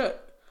R. Kelly truck.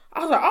 I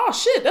was like, oh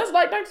shit, that's you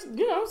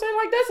know what I'm saying?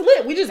 Like that's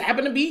lit. We just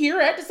happened to be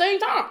here at the same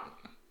time.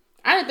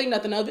 I didn't think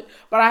nothing of it.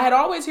 But I had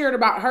always heard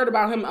about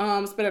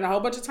him spending a whole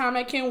bunch of time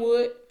at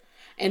Kenwood.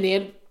 And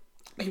then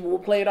people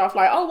would play it off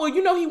like, oh, well,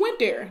 you know, he went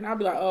there. And I'd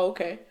be like, oh,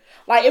 okay.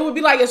 Like, it would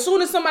be like, as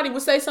soon as somebody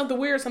would say something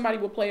weird, somebody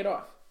would play it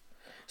off.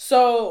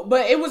 So,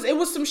 but it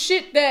was some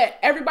shit that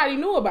everybody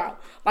knew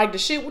about. Like, the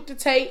shit with the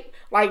tape.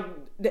 Like,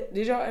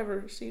 did y'all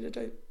ever see the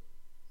tape?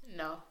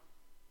 No.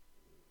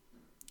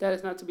 That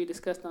is not to be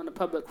discussed on the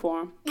public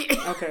forum.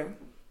 Okay.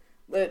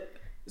 But,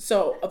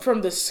 so,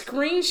 from the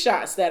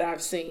screenshots that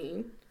I've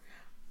seen,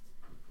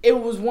 it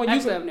was one...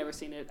 Actually, I've never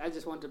seen it. I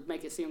just wanted to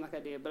make it seem like I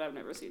did, but I've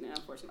never seen it,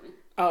 unfortunately.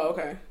 Oh,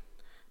 okay.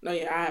 No,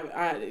 yeah,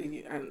 I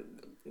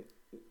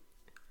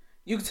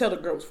you could tell the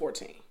girl was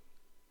 14.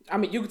 I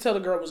mean, you could tell the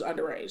girl was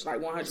underage,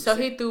 like 100%. So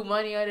he threw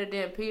money at her,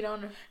 then peed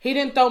on her? He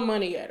didn't throw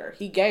money at her.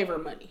 He gave her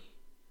money.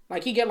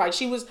 Like,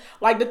 she was,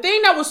 like, the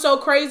thing that was so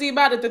crazy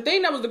about it, the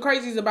thing that was the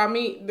craziest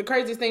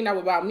thing that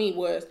was about me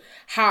was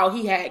how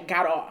he had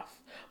got off.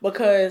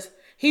 Because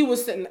he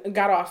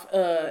got off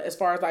as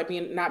far as, like,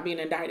 not being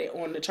indicted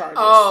on the charges.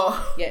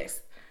 Oh.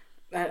 Yes.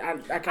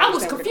 I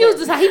was confused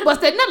as how he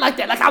busted nothing like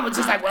that. Like, I was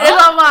just like, well, and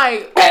I'm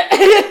like,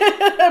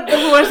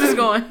 where's this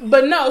going?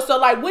 But no, so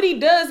like what he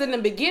does in the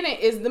beginning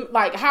is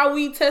like how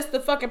we test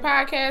the fucking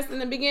podcast in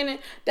the beginning.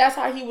 That's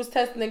how he was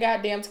testing the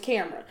goddamn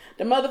camera.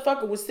 The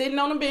motherfucker was sitting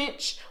on a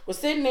bench, was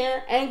sitting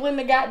there angling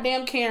the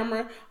goddamn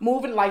camera,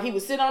 moving like he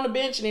would sit on the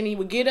bench and then he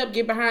would get up,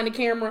 get behind the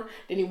camera,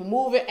 then he would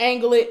move it,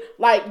 angle it,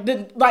 like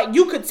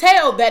you could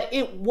tell that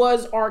it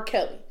was R.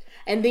 Kelly.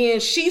 And then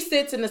she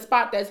sits in the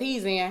spot that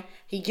he's in.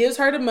 He gives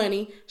her the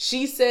money.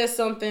 She says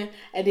something,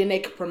 and then they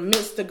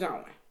permits to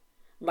going.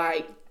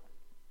 Like,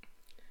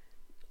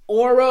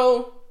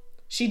 Oro,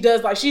 she's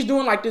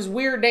doing like this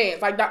weird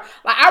dance. Like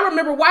I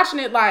remember watching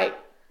it like,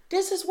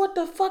 this is what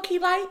the fuck he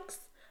likes.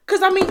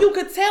 Cause I mean, you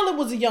could tell it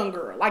was a young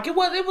girl. Like it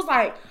was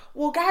like,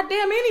 well,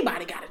 goddamn,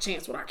 anybody got a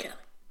chance with R. Kelly.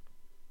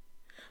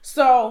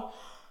 So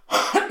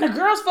the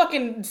girl's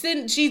fucking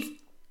sitting. She's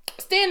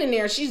standing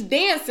there. She's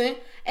dancing.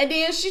 And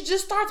then she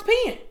just starts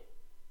peeing.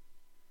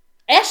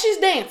 As she's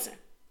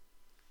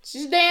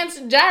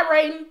dancing,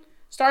 gyrating,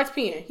 starts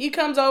peeing. He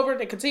comes over,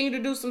 they continue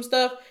to do some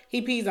stuff.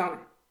 He pees on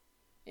her.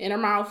 In her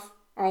mouth,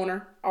 on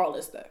her, all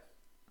this stuff.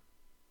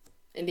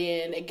 And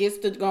then it gets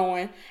to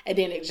going, and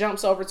then it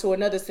jumps over to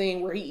another scene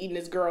where he eating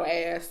this girl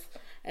ass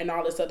and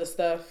all this other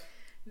stuff.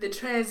 The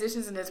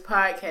transitions in this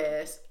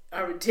podcast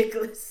are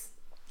ridiculous.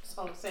 That's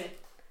all I'm saying.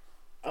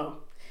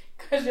 Oh.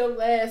 Because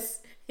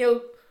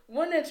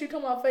one that you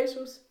talking about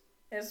facials?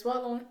 And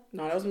swallowing?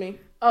 No, that was me.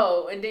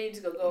 Oh, and then you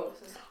just go.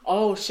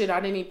 Oh, shit.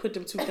 I didn't even put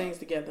them two things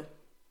together.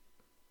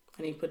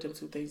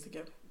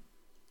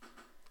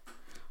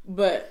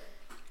 But,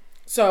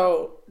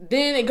 so,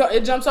 then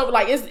it jumps over.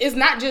 Like, it's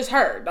not just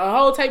her. The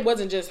whole tape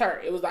wasn't just her.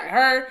 It was like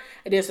her,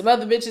 and then some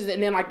other bitches.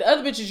 And then, like, the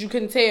other bitches, you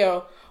couldn't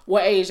tell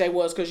what age they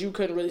was because you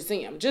couldn't really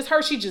see them. Just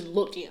her, she just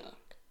looked young.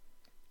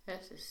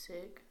 That's just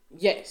sick.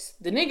 Yes.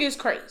 The nigga is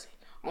crazy.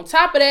 On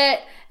top of that,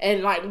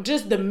 and like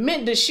just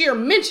the sheer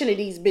mention of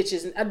these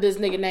bitches and this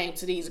nigga name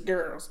to these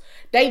girls,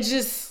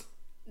 this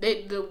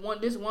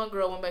one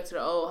girl went back to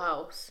the old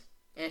house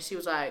and she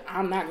was like,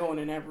 I'm not going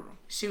in that room.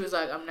 She was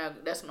like,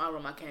 that's my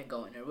room, I can't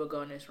go in there. We'll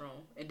go in this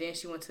room. And then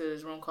she went to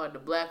this room called the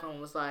Black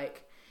Room, was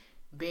like,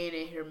 being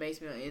in here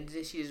makes me, and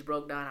then she just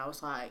broke down. I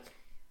was like,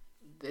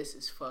 this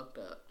is fucked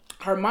up.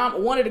 Her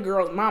mom, one of the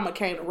girls' mama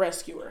came to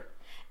rescue her.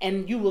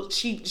 And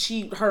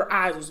her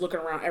eyes was looking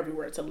around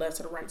everywhere, to the left,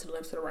 to the right, to the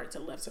left, to the right, to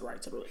the left, to the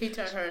right, to the left. He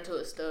turned her into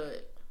a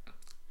stud.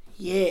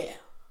 Yeah.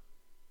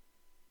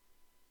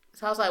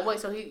 So I was like, wait,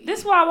 so This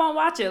is why I won't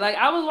watch it. Like,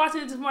 I was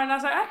watching it this morning, and I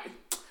was like,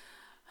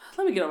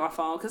 let me get on my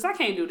phone, because I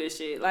can't do this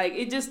shit. Like,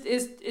 it just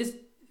is,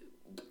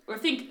 I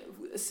think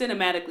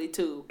cinematically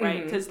too,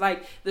 right? Because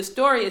like the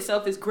story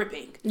itself is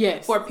gripping,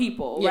 for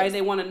people, right?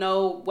 They want to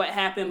know what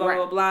happened, blah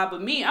blah blah.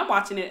 But me, I'm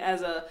watching it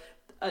as a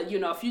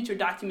future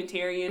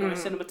documentarian or a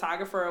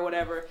cinematographer or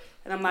whatever,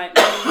 and I'm like,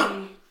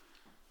 I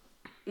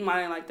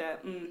didn't like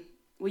that.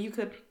 Well, you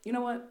could, you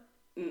know what?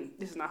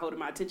 This is not holding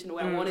my attention the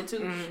way I wanted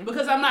to,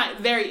 because I'm not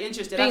very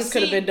interested. Things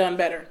could have been done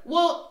better.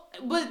 Well,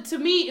 but to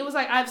me, it was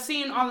like I've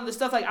seen all of the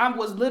stuff. Like I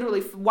was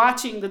literally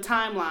watching the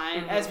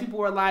timeline as people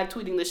were live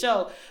tweeting the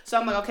show. So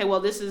I'm like, okay,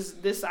 well, this.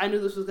 I knew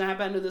this was gonna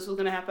happen. I knew this was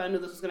gonna happen. I knew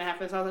this was gonna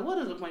happen. So I was like, what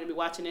is the point of me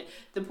watching it?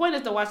 The point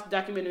is to watch the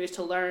documentary is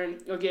to learn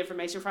or get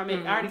information from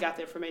it. I already got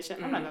the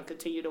information. I'm not gonna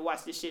continue to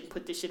watch this shit and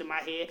put this shit in my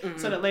head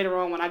so that later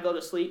on when I go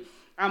to sleep,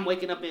 I'm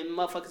waking up and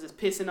motherfuckers is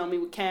pissing on me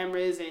with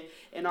cameras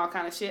and all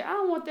kind of shit. I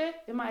don't want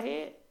that in my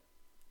head.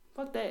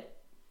 Fuck that.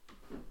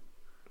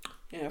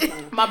 Yeah,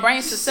 my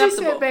brain's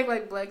susceptible. She said back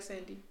like Black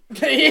Sandy.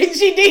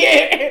 She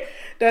did.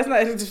 That's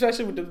not,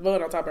 especially with the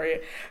blood on top of her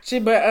head.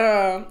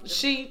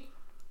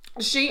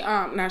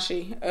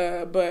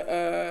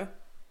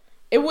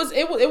 It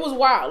was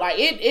wild. Like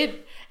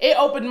it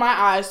opened my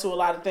eyes to a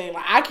lot of things.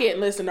 Like I can't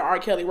listen to R.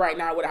 Kelly right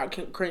now without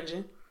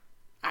cringing.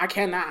 I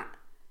cannot.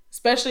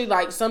 Especially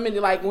like some of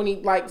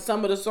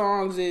the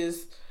songs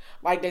is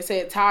like they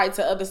said tied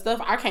to other stuff.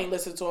 I can't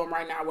listen to them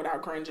right now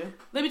without cringing.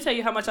 Let me tell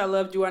you how much I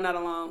loved You Are Not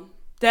Alone.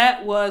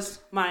 That was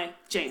my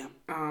jam.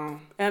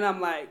 And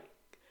I'm like,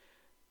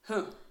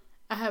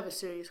 I have a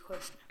serious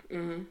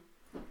question.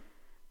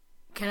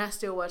 Can I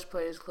still watch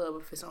Players Club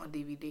if it's on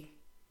DVD?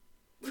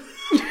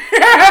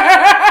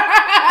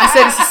 I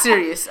said this is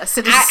serious. I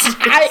said this is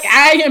serious.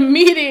 I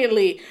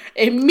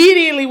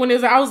immediately when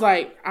I was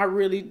like, I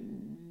really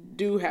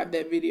do have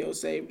that video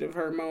saved of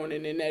her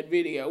moaning in that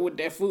video with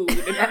that food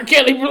and R.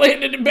 Kelly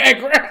playing in the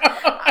background.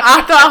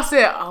 I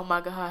said, oh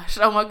my gosh,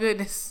 oh my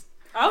goodness.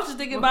 I was just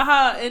thinking about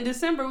how in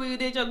December we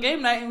did your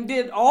game night and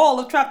did all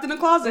of Trapped in the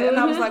Closet, and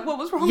I was like, what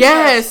was wrong with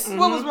us?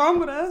 What was wrong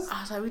with us?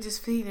 I was like, we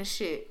just feeding this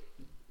shit.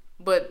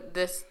 But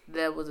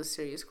that was a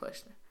serious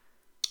question.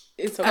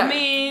 It's okay. I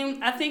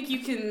mean, I think you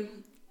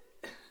can.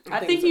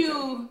 I think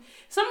you.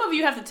 Some of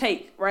you have to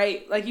take,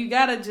 right? Like you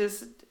gotta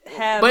just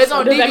have. But it's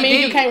on DVD. That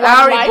mean you can't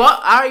watch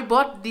I already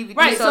bought the DVD,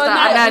 right? So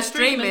I'm not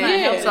streaming.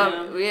 Yeah.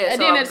 So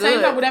and then at the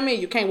same time, what that mean?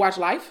 You can't watch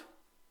Life.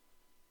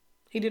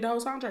 He did the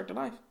whole soundtrack to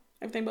Life.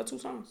 Everything but 2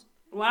 songs.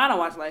 Well, I don't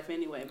watch Life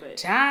anyway, but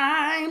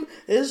time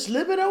is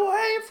slipping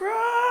away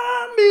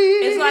from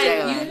me. It's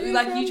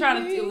like you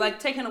trying to like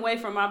taken away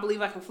from I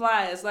Believe I Can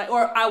Fly. It's like,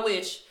 or I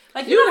Wish.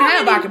 Like you don't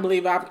have I Can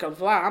Believe I Can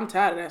Fly. I'm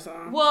tired of that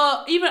song.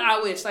 Well, even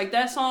I Wish, like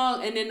that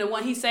song, and then the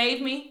one He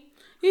Saved Me.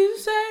 You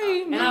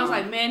saved me. And I was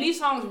like, man, these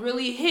songs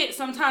really hit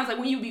sometimes. Like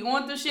when you be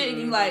going through shit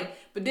and you like,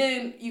 but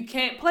then you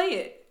can't play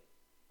it,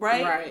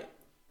 right? Right.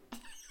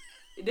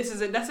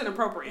 That's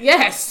inappropriate.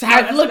 Yes,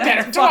 I've looked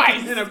at her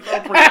twice.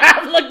 Inappropriate.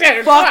 I've looked at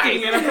her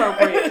fucking twice.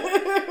 Inappropriate.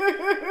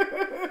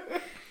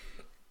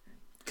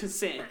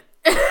 Consent.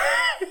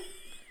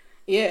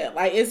 Yeah,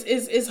 like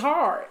it's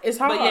hard. It's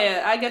hard. But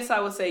yeah, I guess I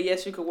would say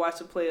yes. You could watch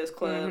the Players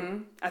Club.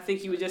 Mm-hmm. I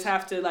think you would just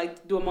have to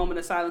like do a moment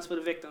of silence for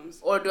the victims.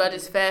 Or do I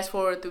just fast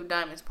forward through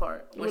Diamond's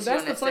part? Well,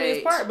 that's the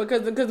funniest part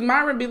because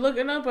Myron be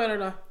looking up at her.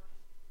 Though.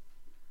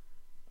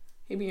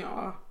 He be in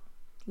awe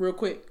real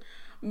quick.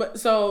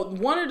 But so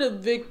one of the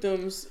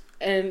victims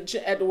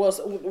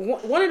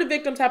one of the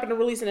victims happened to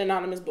release an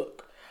anonymous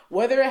book.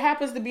 Whether it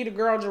happens to be the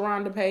girl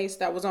Geronda Pace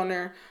that was on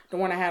there, the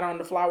one that had on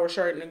the flower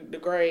shirt and the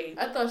gray.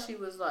 I thought she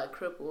was like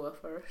crippled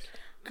at first.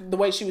 The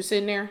way she was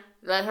sitting there,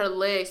 like her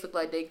legs looked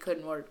like they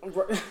couldn't work.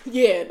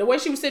 Yeah, the way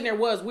she was sitting there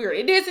was weird.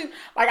 It didn't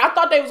like I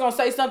thought they was gonna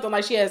say something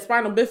like she had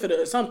spinal bifida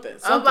or something.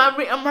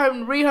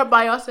 I'm read her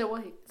bio. I said,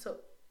 wait, so okay,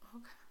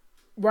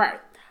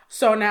 right.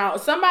 So now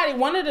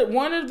one of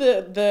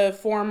the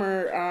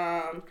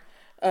former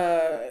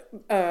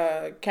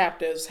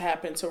captives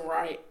happened to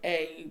write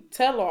a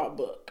tell-all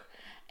book,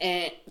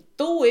 and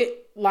through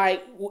it,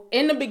 like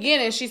in the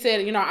beginning, she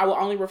said, I will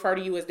only refer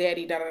to you as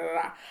daddy. Da da da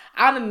da.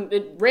 I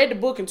read the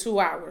book in 2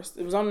 hours.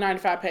 It was only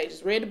 95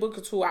 pages. Read the book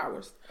in 2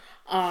 hours,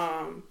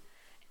 and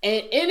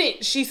in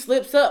it she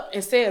slips up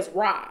and says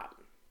Rob.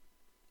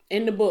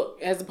 In the book,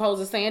 as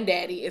opposed to saying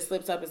daddy, it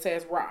slips up and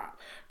says Rob.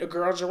 The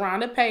girl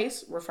Geronda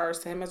Pace refers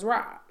to him as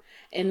Rob.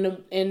 In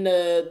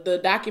the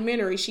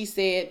documentary, she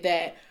said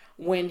that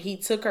when he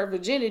took her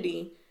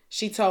virginity,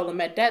 she told him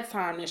at that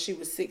time that she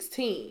was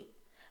 16.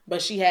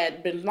 But she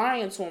had been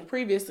lying to him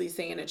previously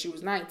saying that she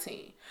was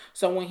 19.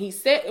 So when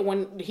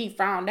he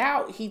found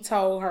out, he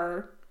told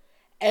her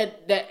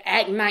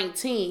at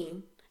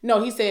 19.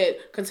 No, he said,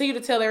 continue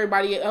to tell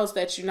everybody else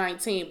that you're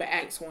 19, but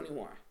act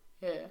 21.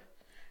 Yeah.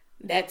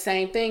 That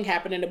same thing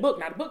happened in the book.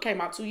 Now, the book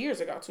came out 2 years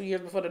ago, 2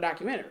 years before the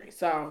documentary.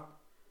 So,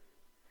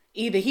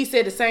 either he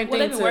said the same thing.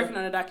 Well, they've been working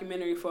on a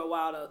documentary for a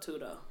while, though, too,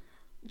 though.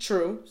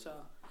 True. So,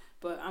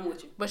 but I'm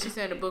with you. But she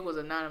said the book was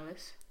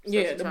anonymous. So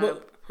yeah, the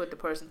book. To put the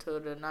person to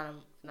the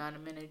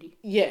anonymity.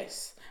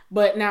 Yes.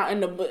 But now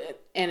in the book,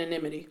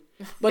 anonymity.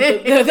 But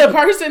the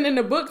person in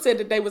the book said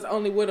that they was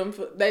only with him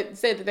they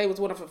said that they was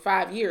with him for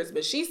 5 years,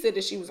 but she said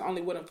that she was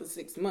only with him for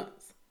 6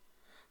 months.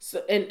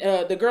 So, and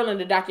the girl in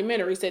the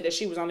documentary said that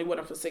she was only with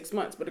him for 6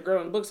 months, but the girl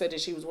in the book said that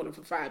she was with him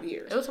for 5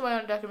 years. It was somebody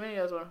on the documentary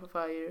that was with him for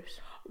 5 years.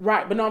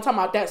 Right, but no, I'm talking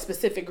about that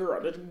specific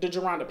girl, the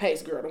Geronda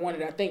Pace girl, the one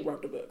that I think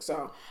wrote the book.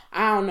 So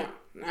I don't know.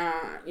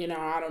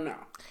 I don't know.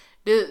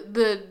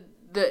 The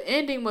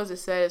ending was the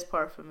saddest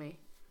part for me,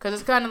 cause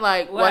it's kind of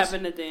like what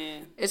happened at the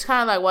end. It's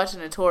kind of like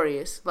watching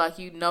Notorious. Like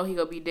he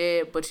gonna be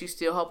dead, but you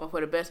still hoping for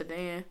the best at the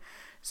end.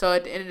 So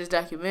at the end of this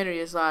documentary,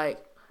 it's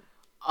like,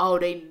 oh,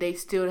 they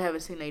still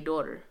haven't seen their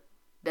daughter.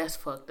 That's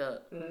fucked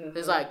up. Mm-hmm.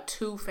 There's like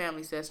 2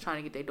 families that's trying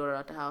to get their daughter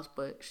out the house,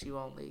 but she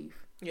won't leave.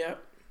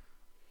 Yep.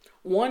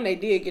 One, they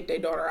did get their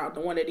daughter out.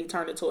 The one that he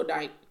turned into a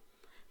dyke.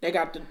 They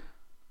got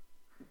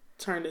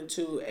turned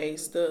into a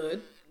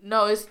stud.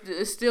 No, it's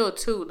still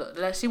 2.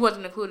 Though. She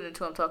wasn't included in the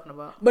 2 I'm talking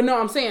about. But no,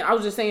 I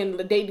was just saying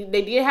they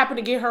did happen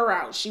to get her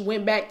out. She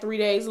went back 3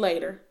 days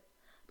later,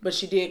 but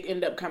she did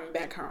end up coming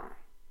back home.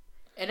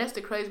 And that's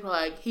the crazy part.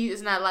 Like,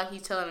 it's not like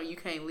he's telling them you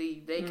can't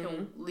leave. They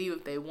can leave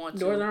if they want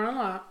to. Doors are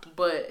unlocked.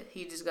 But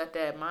he just got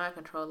that mind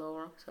control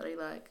over them. So they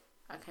like,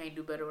 I can't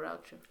do better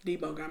without you.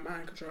 Debo got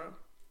mind control.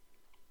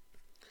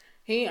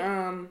 He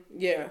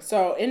yeah.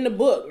 So in the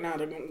book, now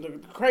the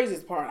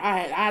craziest part,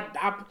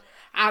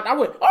 I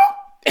went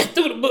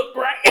through the book,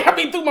 right? I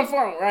mean through my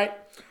phone, right?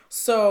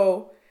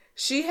 So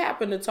she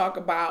happened to talk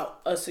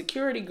about a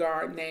security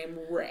guard named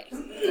Ray,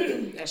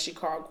 that she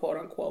called quote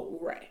unquote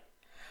Ray.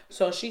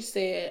 So she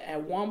said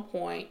at one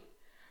point,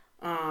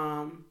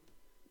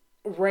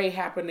 Ray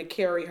happened to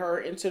carry her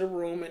into the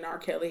room, and R.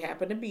 Kelly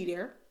happened to be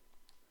there.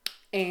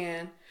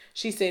 And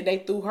she said they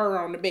threw her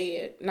on the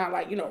bed. Not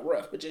like,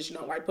 rough, but just,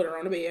 like put her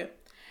on the bed.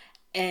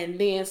 And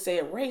then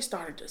said Ray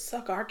started to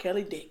suck R.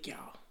 Kelly dick,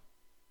 y'all.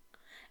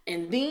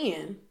 And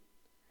then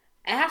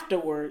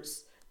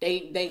afterwards,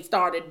 they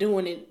started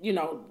doing it,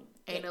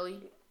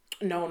 anally.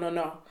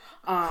 No.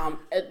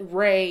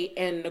 Ray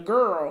and the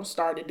girl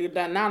started,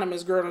 the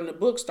anonymous girl in the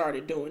book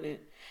started doing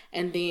it.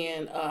 And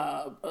then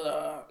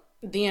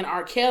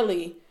R.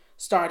 Kelly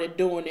started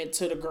doing it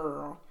to the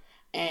girl.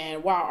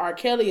 And while R.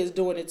 Kelly is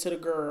doing it to the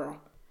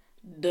girl,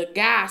 the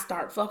guy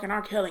start fucking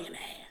R. Kelly in the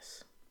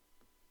ass.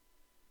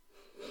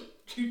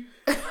 You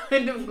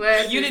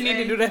didn't need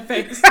to do that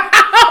face.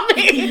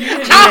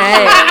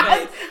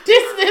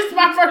 This is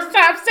my first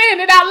time saying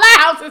it out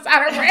loud since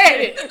I done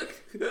read it.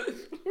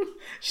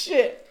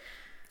 Shit.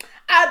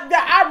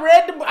 I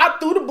read the book. I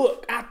threw the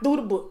book. I threw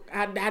the book.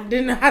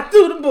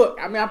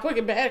 I mean, I put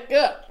it back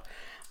up.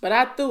 But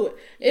I threw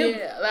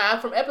it. Like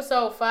from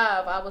episode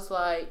 5, I was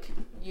like,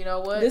 you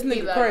know what? This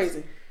nigga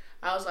crazy.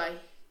 I was like,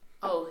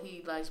 oh,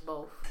 he likes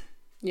both.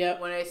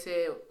 Yep. When they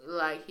said,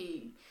 like,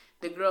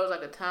 the girl's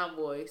like a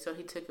tomboy, so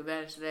he took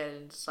advantage of that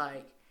and just,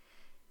 like,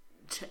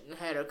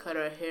 had her cut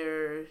her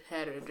hair,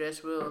 had her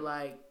dress real,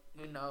 like,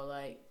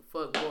 like,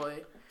 fuck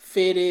boy.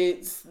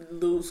 Fitted,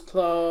 loose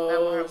clothes.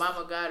 Like, when her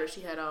mama got her, she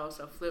had on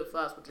some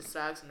flip-flops with the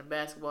socks and the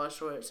basketball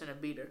shorts and a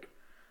beater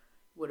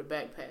with a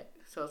backpack.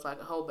 So it's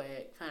like a whole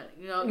bag, kind of.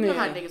 You know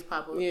how niggas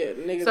pop up. Yeah,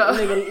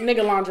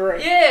 nigga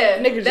lingerie.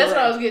 Yeah, nigga that's what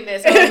I was getting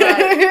at. So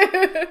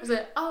I was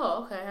like,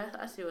 oh, okay,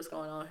 I see what's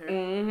going on here.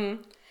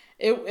 Mm-hmm.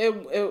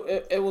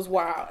 It was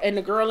wild. And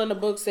the girl in the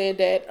book said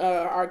that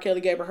R.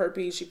 Kelly gave her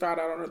herpes. She found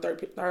out on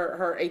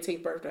her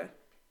 18th birthday.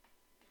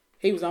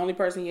 He was the only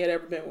person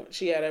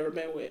she had ever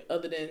been with,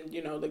 other than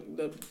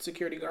the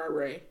security guard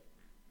Ray.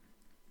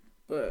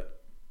 But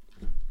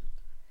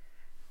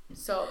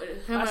so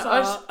I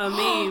saw a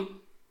meme.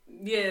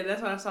 Yeah,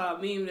 that's why I saw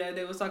a meme that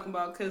they was talking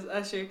about, because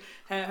Usher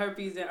had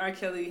herpes and R.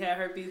 Kelly had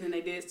herpes and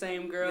they did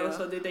same girl. Yeah.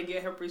 So did they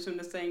get herpes from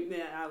the same?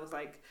 Yeah, I was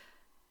like,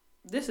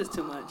 this is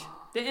too much.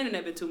 The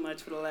internet been too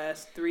much for the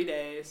last 3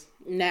 days.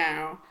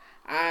 Now,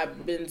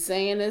 I've been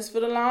saying this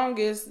for the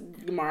longest.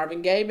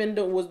 Marvin Gaye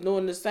was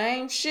doing the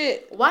same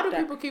shit. Why do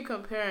people keep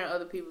comparing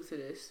other people to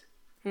this?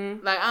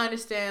 Like, I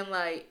understand,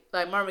 like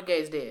Marvin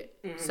Gaye's dead.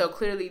 Mm-hmm. So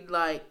clearly,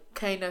 like,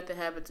 can't nothing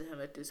happen to him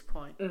at this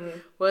point. Mm-hmm.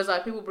 Whereas,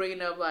 like, people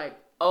bringing up, like,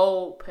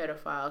 old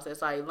pedophiles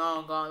that's, like,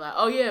 long gone. Like,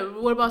 oh, yeah,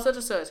 what about such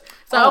and such?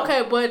 It's like,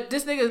 okay, but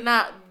this nigga's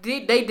not,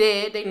 they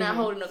dead. They not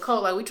holding a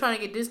coat. Like, we trying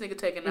to get this nigga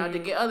taken out to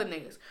get other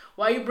niggas.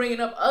 Why you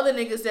bringing up other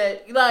niggas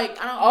that, like,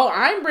 I don't... Oh,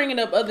 I ain't bringing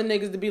up other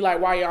niggas to be like,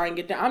 why y'all ain't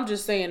get down. I'm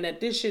just saying that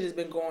this shit has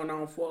been going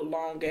on for a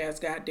long-ass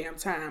goddamn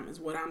time is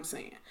what I'm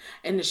saying.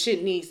 And the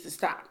shit needs to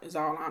stop is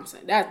all I'm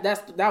saying. That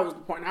was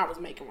the point I was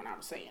making when I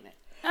was saying it.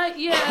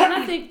 Yeah, and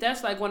I think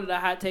that's like one of the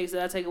hot takes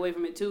that I take away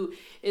from it too,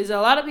 is a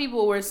lot of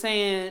people were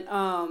saying,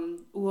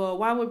 well,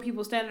 why were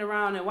people standing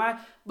around and why?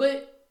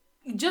 But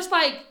just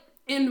like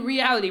in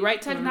reality,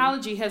 right?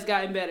 Technology has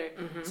gotten better.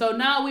 Mm-hmm. So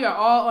now we are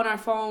all on our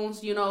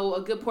phones,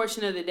 a good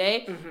portion of the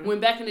day. Mm-hmm. When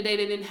back in the day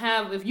they didn't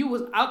have, if you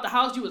was out the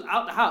house, you was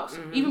out the house.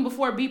 Mm-hmm. Even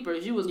before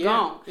beepers, you was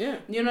gone. Yeah.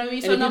 You know what I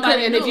mean? So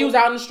nobody knew. If you was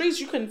out in the streets,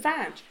 you couldn't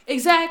find you.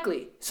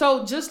 Exactly.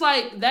 So just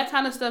like that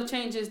kind of stuff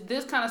changes,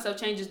 this kind of stuff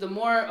changes. The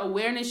more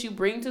awareness you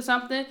bring to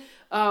something,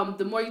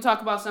 the more you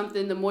talk about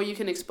something, the more you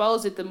can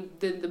expose it,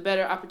 the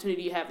better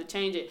opportunity you have to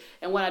change it.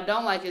 And what I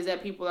don't like is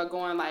that people are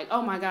going like,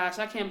 oh my gosh,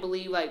 I can't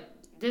believe like,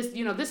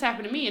 this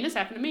happened to me and this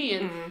happened to me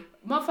and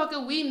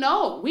motherfucker, we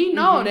know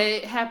that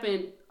it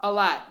happened a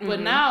lot, but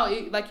now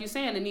like you're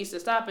saying, it needs to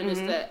stop, and it's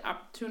the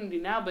opportunity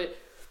now. But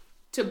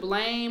to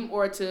blame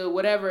or to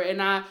whatever, and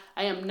I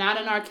am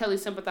not an R. Kelly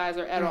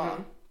sympathizer at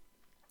all.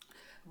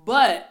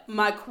 But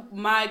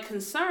my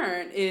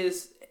concern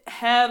is,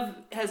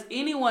 has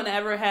anyone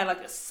ever had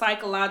like a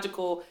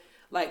psychological,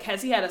 like,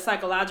 has he had a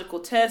psychological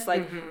test?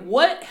 Like,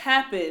 what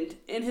happened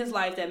in his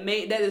life that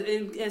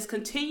has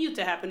continued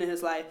to happen in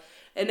his life?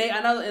 And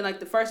I know in like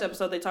the first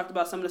episode they talked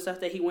about some of the stuff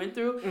that he went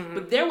through,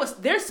 but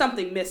there's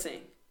something missing,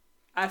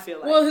 I feel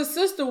like. Well, his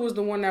sister was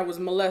the one that was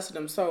molesting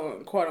him,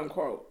 so quote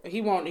unquote.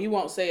 He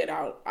won't say it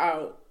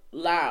out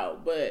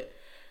loud, but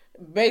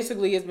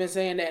basically it's been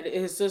saying that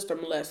his sister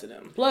molested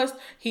him. Plus,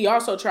 he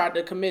also tried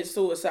to commit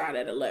suicide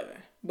at 11,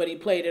 but he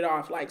played it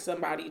off like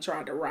somebody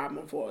tried to rob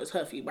him for his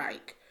Huffy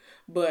bike.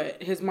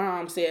 But his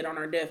mom said on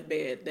her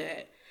deathbed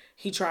that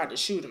he tried to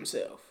shoot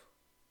himself.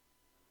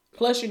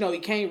 Plus, he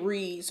can't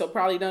read, so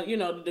probably don't,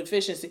 the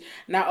deficiency.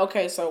 Now,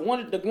 okay, so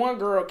one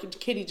girl,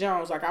 Kitty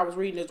Jones, like I was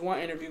reading this one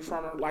interview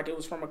from her, like it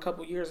was from a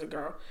couple years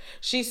ago.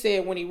 She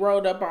said when he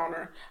rolled up on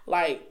her,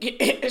 like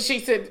she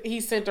said he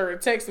sent her a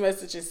text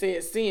message and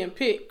said "sin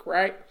pic,"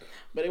 right?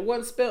 But it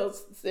wasn't spelled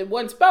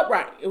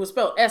right. It was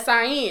spelled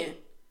SIN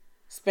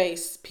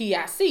space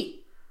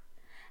PIC.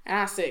 And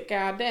I said,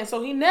 God damn,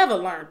 so he never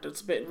learned to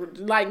spit,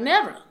 like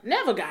never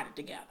got it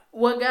together.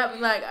 What got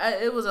me, like,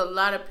 it was a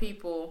lot of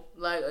people,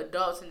 like,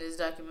 adults in this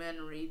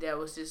documentary that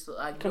was just,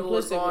 like, knew what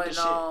was going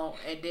on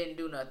and didn't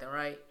do nothing,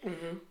 right?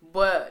 Mm-hmm.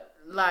 But,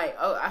 like,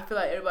 I feel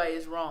like everybody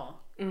is wrong.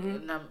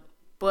 Mm-hmm.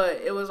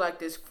 But it was, like,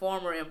 this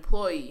former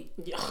employee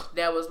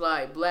that was,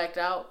 like, blacked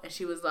out. And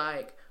she was,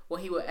 like,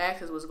 when he would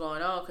ask us what's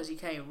going on because he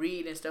can't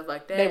read and stuff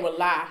like that. They would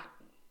lie.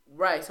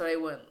 Right, so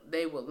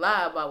they would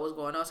lie about what's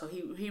going on. So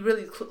he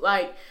really,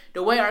 like,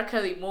 the way R.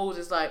 Kelly moves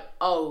is like,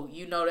 oh,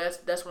 you know,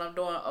 that's what I'm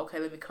doing. Okay,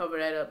 let me cover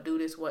that up, do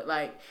this, what,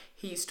 like,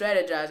 he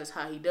strategizes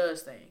how he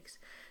does things.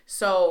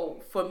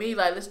 So for me,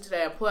 like, listen to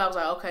that employee, I was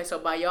like, okay, so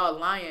by y'all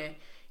lying,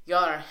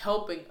 y'all are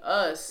helping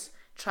us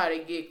try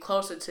to get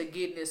closer to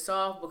getting this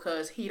solved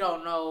because he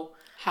don't know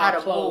how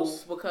to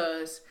move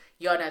because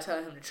y'all not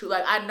telling him the truth.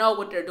 Like, I know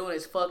what they're doing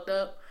is fucked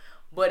up,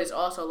 but it's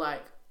also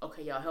like,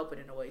 okay, y'all helping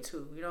in a way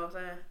too. You know what I'm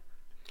saying?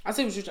 I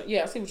see what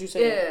you're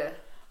saying. Yeah.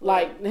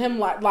 Like him,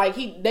 like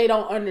they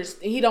don't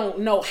understand. He don't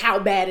know how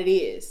bad it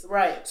is.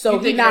 Right. So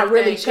he's not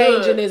really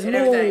changing his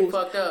moves.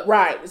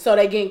 Right. So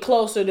they getting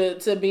closer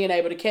to being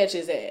able to catch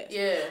his ass.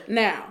 Yeah.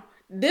 Now,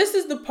 this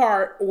is the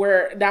part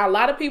where now a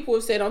lot of people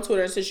have said on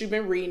Twitter since you've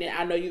been reading it.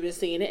 I know you've been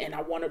seeing it, and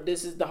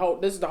this is the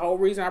whole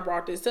reason I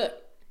brought this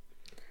up.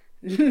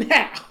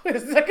 Now,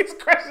 this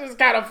question is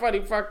kind of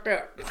funny, fucked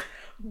up,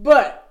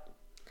 but.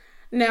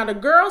 Now, the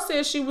girl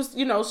said she was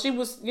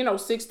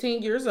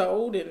 16 years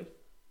old and,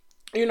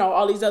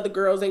 all these other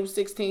girls, they were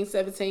 16,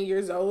 17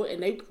 years old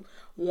and they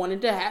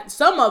wanted to have,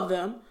 some of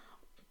them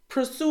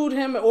pursued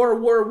him or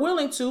were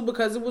willing to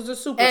because it was a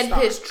superstar. And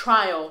his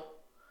trial.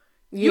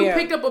 Yeah. You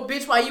picked up a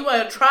bitch while you were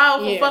at a trial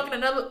for fucking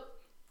another.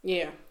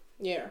 Yeah.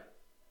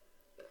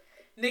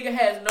 Nigga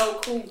has no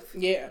clue.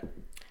 Yeah.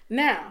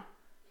 Now,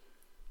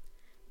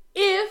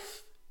 if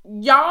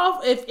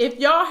y'all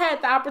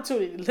had the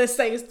opportunity, let's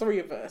say it's three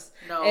of us,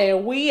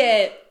 and we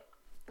at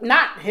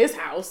not his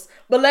house,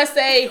 but let's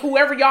say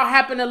whoever y'all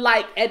happen to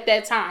like at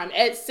that time,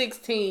 at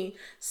 16,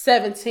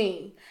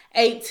 17,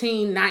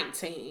 18,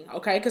 19,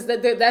 okay? Because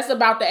that's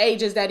about the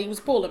ages that he was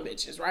pulling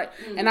bitches, right?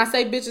 Mm-hmm. And I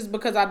say bitches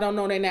because I don't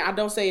know their name. I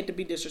don't say it to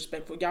be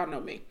disrespectful. Y'all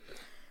know me.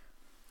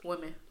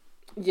 Women.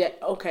 Yeah,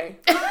 okay.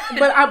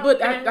 but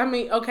I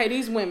mean, okay,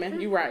 these women,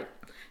 you're right.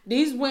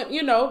 These women,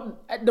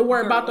 the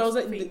word about those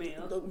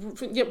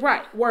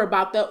worry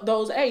about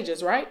those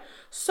ages, right?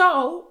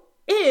 So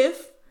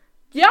if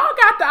y'all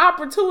got the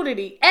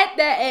opportunity at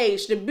that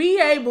age to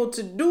be able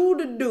to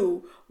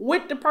do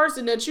with the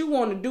person that you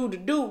want to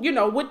do,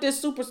 with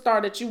this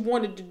superstar that you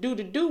wanted to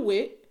do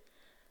with,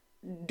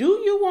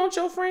 do you want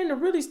your friend to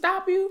really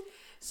stop you?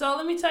 So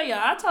let me tell you,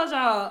 I told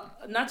y'all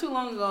not too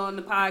long ago on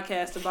the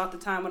podcast about the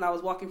time when I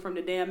was walking from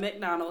the damn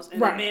McDonald's and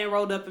the man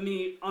rolled up to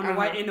me on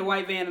in the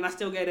white van and I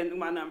still gave him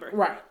my number.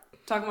 Right.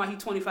 Talking about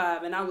he's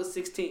 25 and I was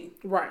 16.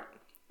 Right.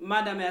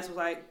 My dumb ass was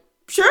like,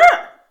 sure.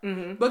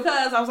 Mm-hmm.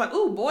 Because I was like,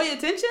 ooh, boy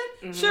attention?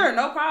 Mm-hmm. Sure,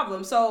 no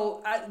problem.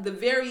 So the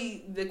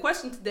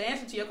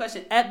answer to your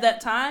question at that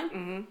time,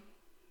 mm-hmm.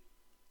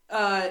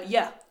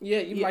 Yeah,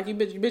 you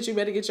bitch, you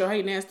better get your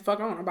hating ass the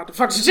fuck on. I'm about to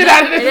fuck the shit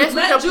out of this.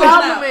 That's what the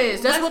problem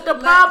is. That's what the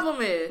problem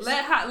is.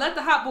 Let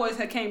the hot boys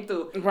that came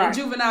through. Right. And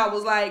Juvenile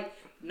was like,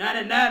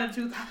 99 and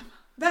 2000.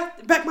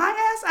 Back my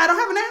ass? I don't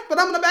have an ass, but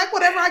I'm gonna back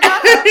whatever I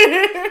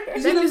got.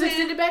 You see what I'm saying?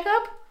 Send it back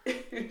up.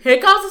 Here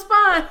comes the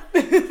spine.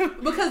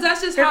 Because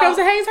that's just Here comes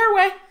the Hayes her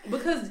way.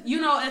 Because,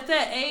 at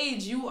that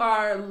age, you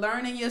are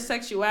learning your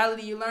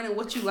sexuality. You're learning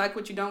what you like,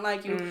 what you don't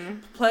like. You're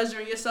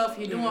pleasuring yourself.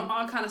 You're doing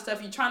all kind of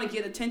stuff. You're trying to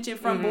get attention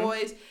from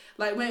boys.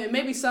 Like,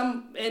 maybe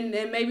and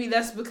maybe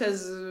that's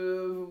because,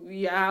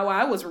 how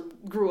I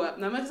grew up.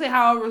 Now, I'm going to say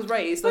how I was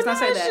raised. Let's not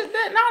say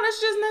that.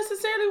 That's just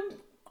necessarily...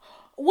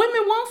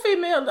 Women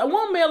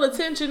want male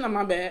attention. Oh,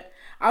 my bad.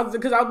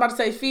 Because I was about to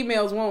say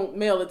females want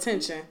male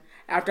attention.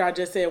 After I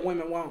just said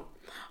women won't.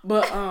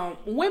 But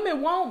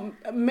women want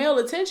male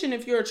attention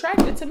if you're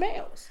attracted to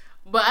males.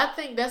 But I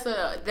think that's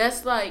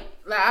like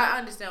I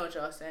understand what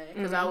y'all saying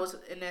because I was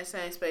in that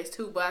same space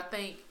too. But I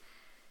think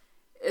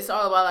it's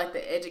all about like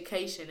the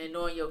education and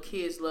knowing your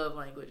kids' love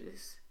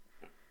languages.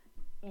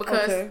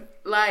 Because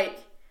like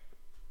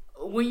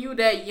when you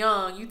that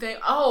young, you think,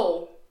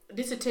 oh,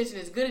 this attention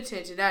is good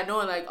attention, not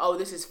knowing like, oh,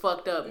 this is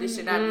fucked up. This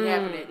should not be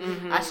happening.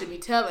 Mm-hmm. I should be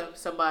telling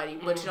somebody,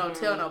 but you don't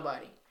tell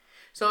nobody.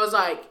 So it's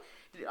like.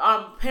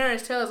 Our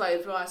parents tell us like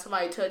if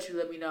somebody touch you,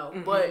 let me know.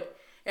 Mm-hmm. But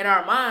in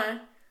our mind,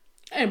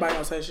 anybody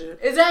else say shit.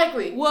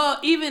 Exactly. Well,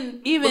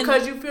 even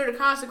because you fear the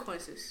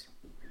consequences.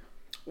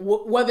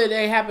 Whether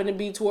they happen to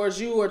be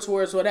towards you or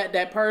towards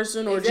that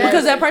person, or just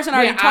because that person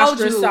already told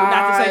you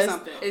not to say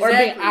something, or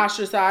being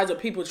ostracized, or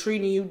people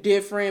treating you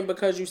different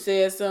because you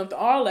said something.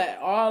 All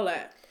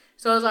that.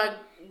 So it's like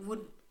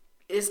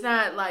it's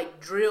not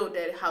like drilled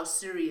that how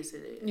serious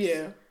it is.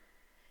 Yeah.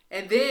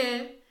 And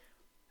then.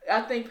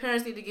 I think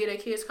parents need to give their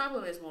kids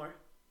compliments more.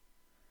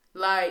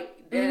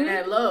 Like,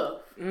 that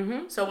love.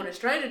 Mm-hmm. So when a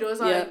stranger does,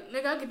 it's like,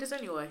 nigga, I get this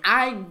anyway.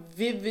 I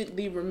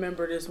vividly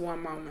remember this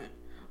one moment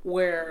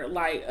where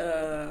like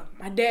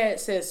my dad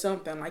said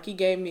something, like he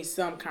gave me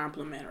some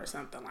compliment or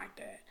something like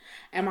that.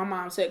 And my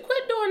mom said,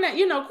 quit doing that,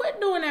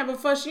 quit doing that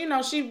before she,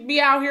 she be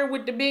out here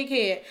with the big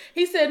head.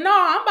 He said, no,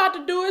 I'm about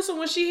to do it. So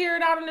when she hear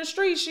it out in the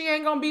street, she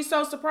ain't going to be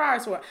so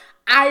surprised for it.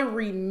 I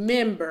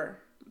remember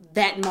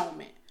that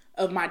moment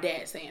of my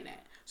dad saying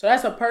that. So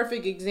that's a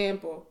perfect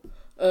example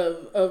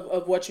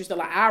of what you said.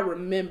 Like, I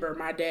remember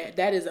my dad.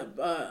 That is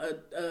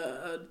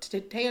a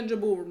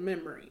tangible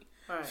memory.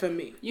 Right. For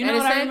me. And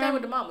the same thing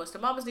with the mamas. The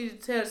mamas need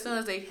to tell the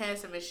sons they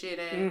handsome and shit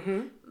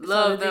and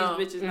love them.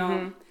 These bitches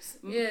know.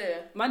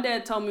 Yeah. My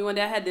dad told me one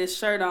day I had this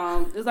shirt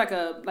on. It was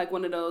like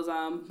one of those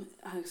I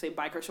would say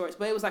biker shorts,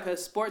 but it was like a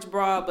sports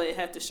bra, but it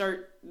had the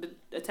shirt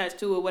attached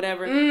to it,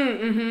 whatever.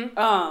 And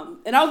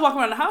I was walking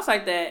around the house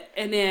like that,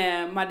 and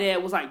then my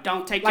dad was like,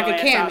 "Don't take your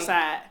ass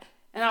outside."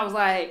 And I was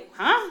like,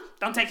 "Huh?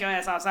 Don't take your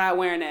ass outside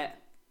wearing that."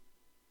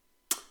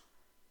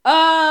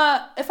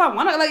 If I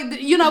want to,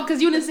 because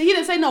he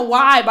didn't say no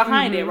why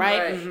behind it,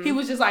 right? He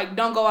was just like,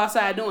 don't go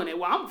outside doing it.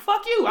 Well,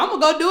 fuck you. I'm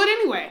gonna go do it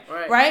anyway,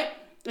 right?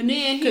 And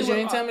then because you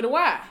didn't tell me the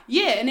why.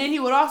 Yeah, and then he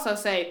would also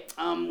say,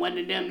 one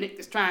of them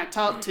niggas trying to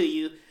talk to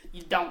you,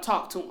 you don't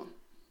talk to him.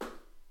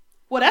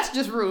 Well, that's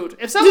just rude.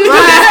 If somebody see,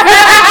 that's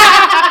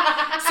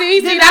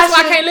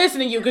why I can't listen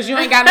to you because you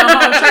ain't got no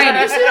home training.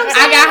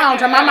 I got home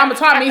training. My mama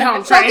taught me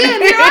home training. So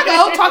then here I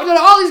go talking to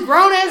all these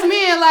grown ass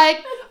men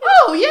like,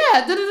 oh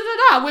yeah,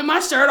 with my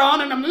shirt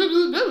on and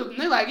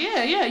they're like,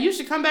 yeah, you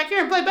should come back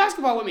here and play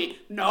basketball with me.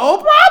 No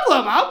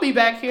problem, I'll be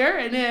back here.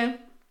 And then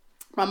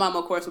my mom,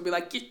 of course, would be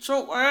like, get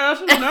your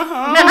ass in the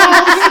house.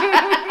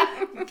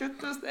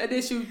 And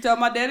then she would tell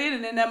my daddy,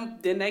 and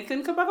then they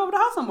couldn't come back over the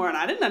house no more. And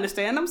I didn't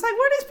understand. I was like,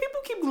 where these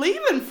people keep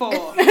leaving for?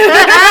 They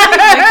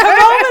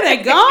come over, they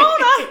gone.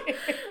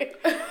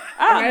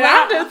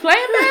 I'm just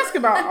playing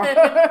basketball.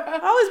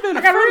 I've always been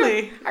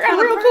friendly. I got a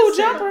real cool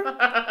jumper.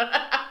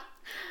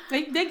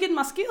 They getting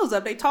my skills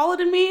up. They taller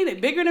than me. They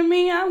bigger than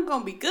me. I'm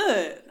gonna be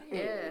good.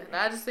 Yeah, and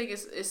I just think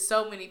it's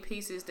so many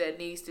pieces that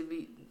needs to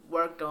be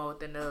worked on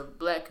within the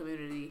black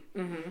community.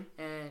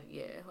 And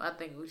yeah, I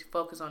think we should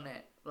focus on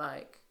that.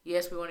 Like,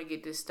 yes, we want to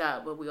get this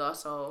stopped, but we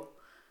also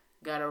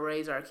gotta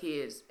raise our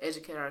kids,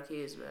 educate our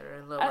kids better,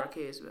 and love our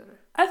kids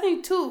better. I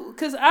think too,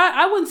 because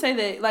I wouldn't say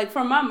that, like,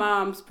 from my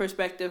mom's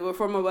perspective or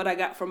from what I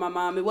got from my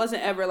mom, it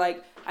wasn't ever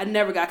like I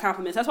never got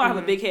compliments. That's why I have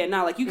a big head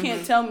now. Like, you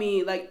can't tell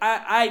me, like,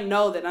 I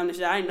know that I'm the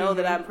shit. I know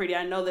that I'm pretty.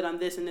 I know that I'm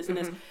this and this and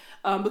this.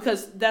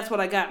 Because that's what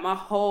I got my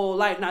whole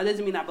life. Now, it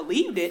doesn't mean I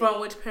believed it.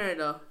 From which parent,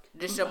 though?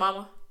 Just your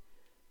mama?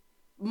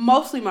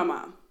 Mostly my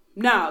mom.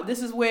 Now,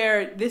 this is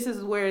where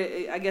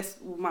I guess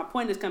my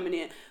point is coming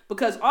in.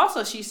 Because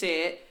also she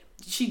said,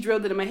 she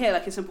drilled it in my head,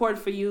 like, it's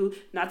important for you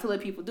not to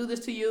let people do this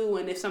to you,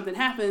 and if something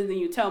happens, then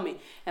you tell me.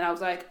 And I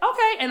was like,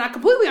 okay, and I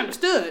completely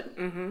understood,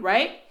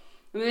 right?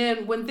 And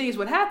then when things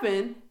would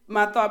happen,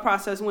 my thought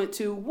process went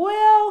to,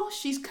 well,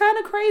 she's kind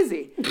of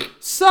crazy.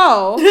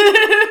 So,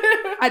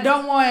 I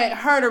don't want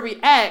her to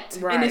react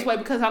in this way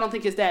because I don't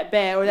think it's that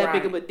bad or that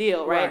big of a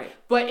deal, right?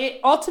 But it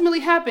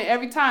ultimately happened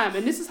every time,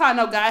 and this is how I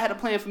know God had a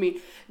plan for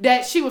me,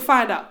 that she would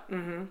find out.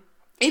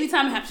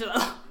 Anytime it happened, she's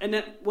like, and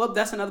then, well,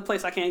 that's another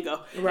place I can't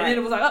go. And then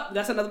it was like,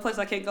 that's another place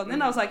I can't go. And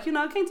then I was like,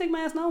 I can't take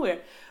my ass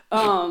nowhere.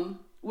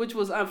 Which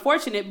was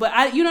unfortunate,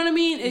 but you know what I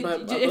mean?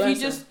 If you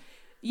just,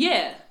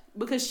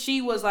 because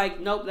she was like,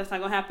 nope, that's not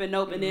going to happen,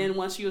 nope. And then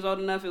once she was old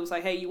enough, it was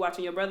like, hey, you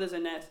watching your brothers,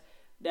 and that's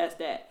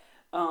that.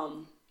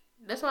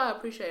 That's why I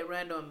appreciate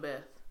Randall and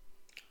Beth.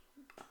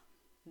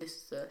 This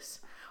is us.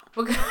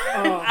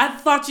 I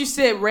thought you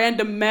said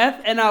random meth,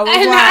 and I was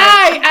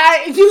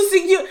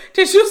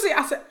did you see?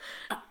 I said,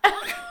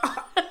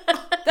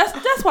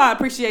 that's why I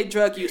appreciate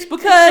drug use,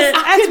 because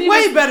that's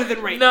way better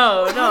than rape.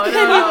 No.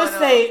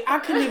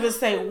 I couldn't even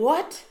say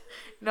what.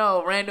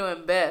 No, Randall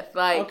and Beth,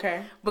 like,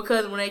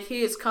 because when their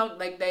kids come,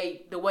 like,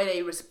 the way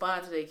they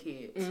respond to their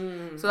kids.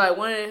 So like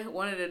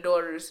one of the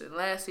daughters in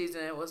last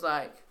season was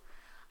like,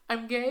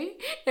 I'm gay,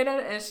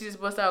 and she just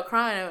bust out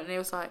crying, and it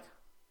was like,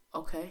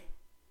 okay.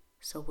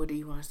 So what do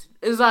you want us to do?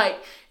 It was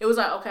like,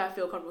 okay, I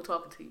feel comfortable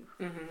talking to you.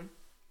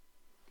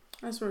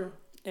 That's real.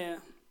 Yeah,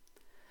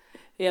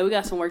 we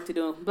got some work to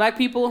do. Black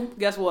people,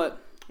 guess what?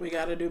 We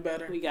got to do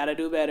better. Go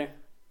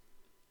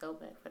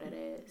back for that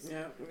ass.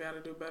 Yeah, we got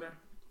to do better.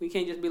 We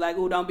can't just be like,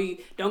 oh, don't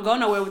go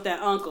nowhere with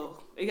that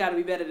uncle. It got to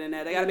be better than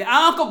that. They got to be,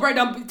 Uncle Bray,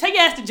 don't take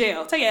your ass to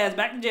jail. Take your ass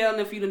back to jail,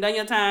 and if you've done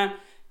your time,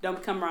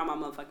 don't come around my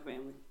motherfucking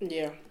family.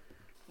 Yeah.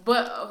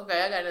 But,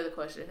 okay, I got another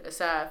question,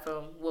 aside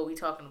from what we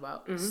talking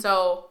about.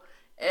 So,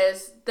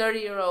 as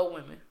 30-year-old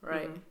women,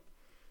 right?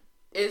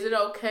 Is it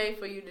okay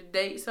for you to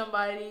date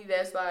somebody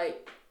that's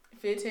like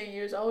 15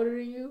 years older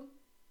than you?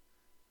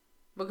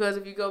 Because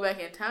if you go back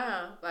in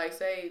time, like,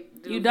 say...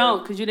 You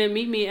don't, because you didn't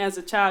meet me as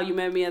a child. You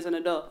met me as an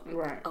adult.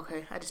 Right.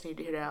 Okay, I just need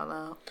to hear that out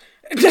loud.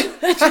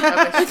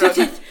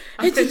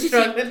 I've been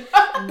struggling.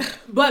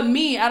 But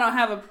me, I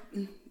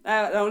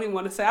don't even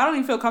want to say... I don't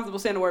even feel comfortable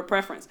saying the word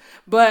preference.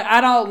 But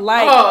I don't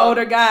like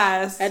older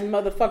guys. And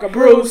motherfucker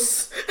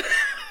Bruce.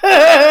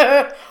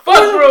 Fuck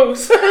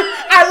Bruce.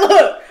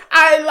 I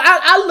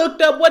I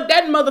looked up what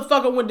that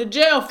motherfucker went to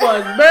jail for.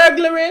 Is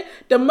burglary.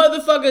 The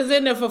motherfucker's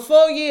in there for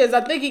 4 years.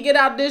 I think he get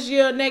out this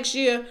year, next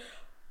year.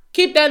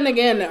 Keep that nigga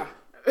in there.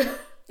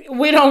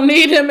 We don't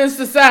need him in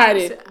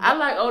society. I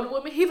like older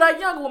women. He like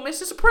younger women. It's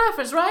just a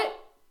preference, right?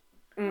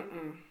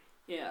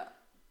 Yeah.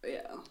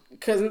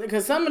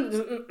 Cause some of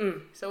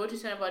the, So what you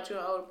saying about you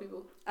and older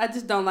people? I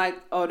just don't like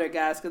older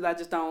guys because I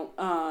just don't.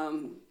 I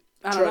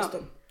don't trust know.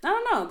 them. I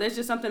don't know. There's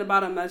just something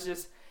about them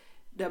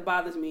that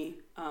bothers me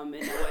in a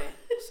way.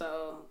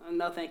 So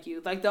no, thank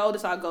you. Like the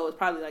oldest I'll go is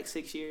probably like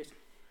 6 years.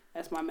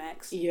 That's my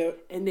max. Yep.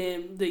 And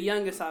then the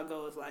youngest I'll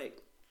go is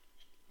like,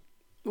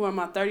 what am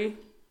I, 30?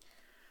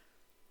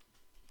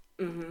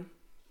 Mm-hmm.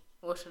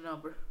 What's your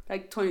number?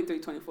 Like 23,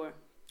 24.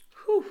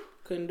 Whew.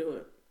 Couldn't do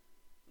it.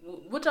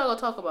 What y'all gonna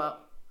talk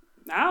about?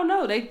 I don't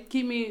know. They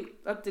keep me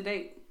up to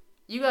date.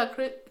 You got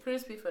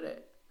crispy for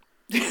that.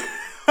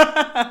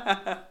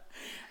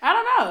 I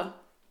don't know.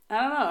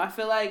 I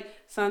feel like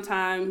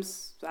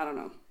sometimes, I don't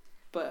know.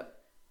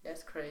 But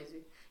That's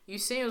crazy. You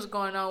seen what's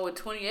going on with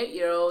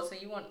 28-year-olds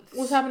and you want...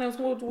 What's happening with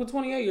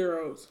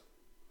 28-year-olds?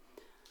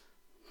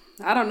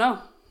 I don't know.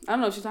 I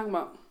don't know what you're talking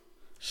about.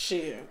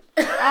 Shit.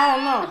 I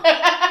don't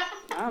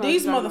know.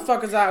 These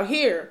motherfuckers out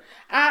here.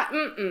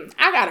 I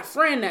got a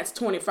friend that's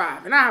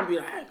 25 and I'll be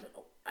like...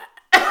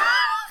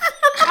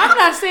 I'm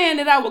not saying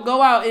that I would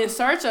go out in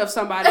search of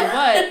somebody,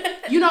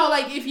 but you know,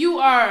 like if you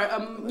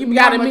are you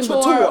gotta be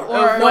mature,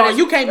 or no,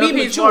 you can't be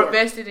he's mature. More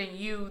invested in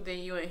you than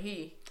you and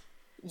he.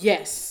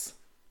 Yes,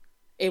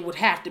 it would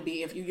have to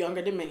be if you're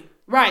younger than me.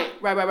 Right.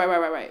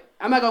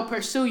 I'm not gonna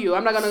pursue you.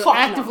 I'm not gonna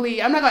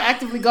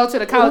actively go to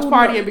the college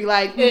party and be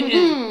like,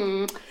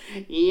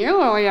 you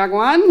little young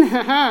one,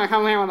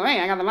 come here with me.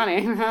 I got the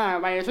money.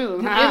 Buy your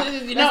shoes. You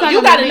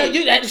gotta know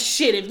you that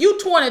shit. If you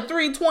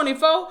 23,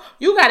 24,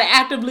 you gotta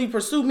actively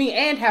pursue me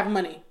and have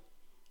money.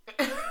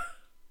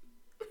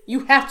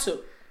 You have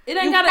to. It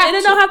don't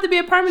have to be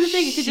a permanent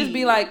thing. It could just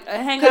be like a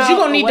hangout. Because you're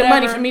gonna need the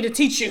money for me to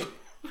teach you,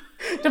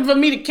 for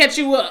me to catch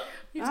you up.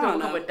 He's gonna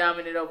become a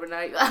dominant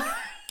overnight.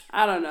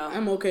 I don't know.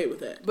 I'm okay with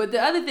that. But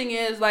the other thing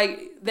is,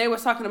 like, they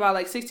was talking about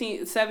like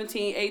 16,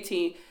 17,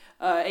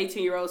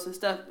 18-year-olds and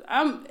stuff.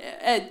 I'm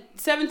at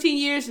 17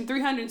 years and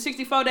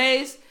 364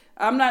 days.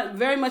 I'm not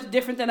very much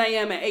different than I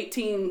am at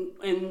 18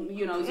 and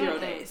 0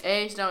 days.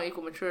 Age don't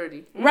equal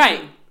maturity.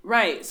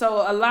 Right.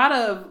 So a lot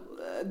of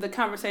the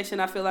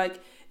conversation I feel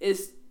like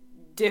is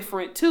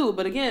different too.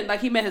 But again, like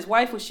he met his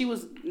wife when she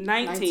was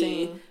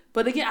 19.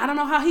 But again, I don't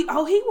know how he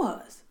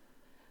was.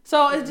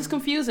 So it's just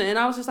confusing, and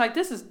I was just like,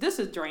 "This is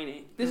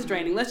draining. This is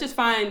draining. Let's just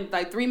find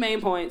like 3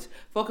 main points,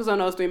 focus on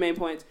those 3 main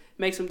points,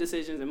 make some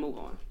decisions, and move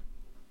on."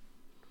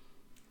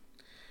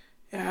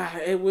 Yeah,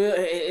 it will.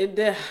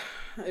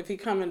 If he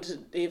come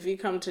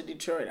to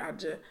Detroit, I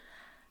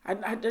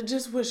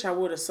just wish I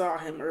would have saw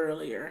him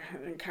earlier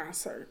in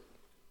concert.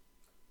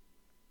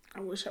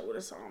 I wish I would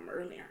have saw him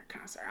earlier in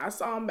concert. I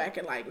saw him back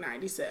in like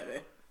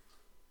 '97.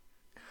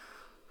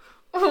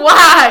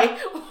 Why?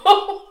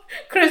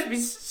 Crispy,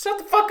 shut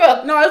the fuck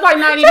up. No, it's like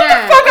 99. Shut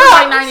the fuck up.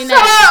 Like 99. Shut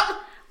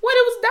up. What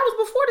that was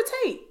before the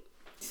tape.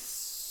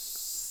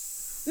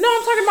 No,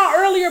 I'm talking about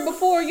earlier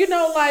before,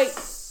 like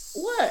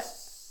what?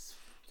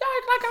 Y'all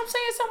act like I'm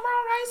saying something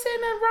wrong. I ain't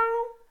saying nothing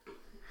wrong.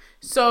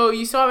 So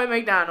you saw him at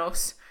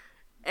McDonald's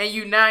and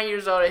you 9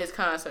 years old at his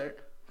concert.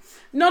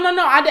 No.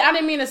 I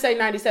didn't mean to say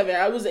 97.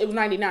 It was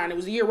 99. It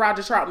was the year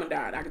Roger Troutman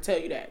died. I can tell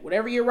you that.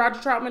 Whatever year Roger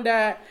Troutman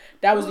died,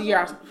 that was the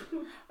year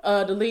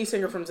the lead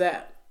singer from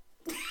Zapp.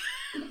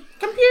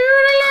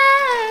 Computer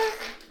love.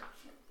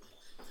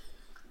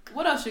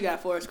 What else you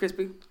got for us,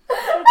 Crispy?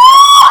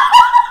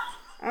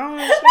 I don't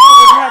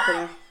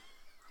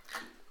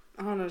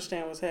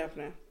understand what's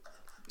happening.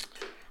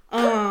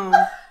 My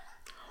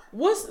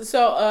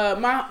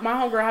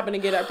homegirl happened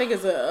to get, I think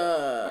it's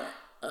a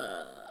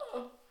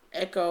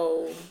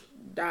Echo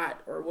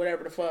Dot or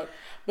whatever the fuck,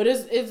 but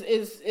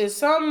it's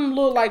some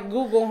little like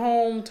Google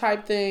Home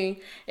type thing.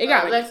 It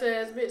got Alexa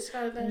ass bitch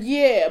kind of thing.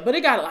 Yeah, but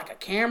it got like a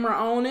camera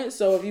on it,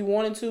 so if you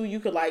wanted to, you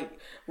could like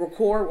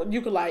record.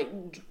 You could like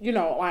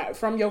like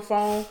from your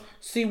phone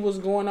see what's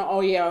going on.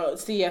 Oh yeah,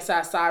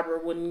 CSI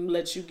Cyber wouldn't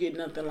let you get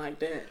nothing like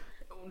that.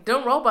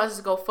 Them robots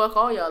is go fuck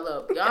all y'all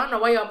up. Y'all don't know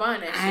why y'all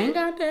buying that shit. I ain't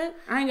got that.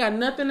 I ain't got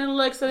nothing in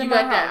Alexa in you my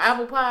got house. that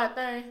Apple Pod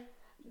thing?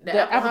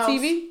 The Apple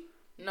TV?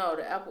 No,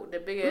 the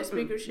big ass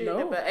speaker shit.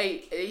 No. But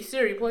hey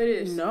Siri, play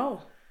this.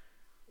 No.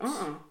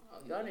 Oh,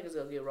 y'all niggas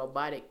gonna get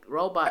robotic.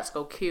 Robots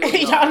go kill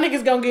y'all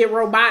niggas gonna get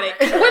robotic.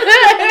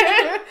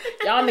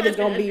 Y'all niggas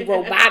gonna be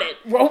robotic.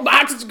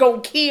 Robots is gonna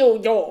kill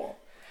y'all.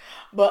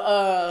 But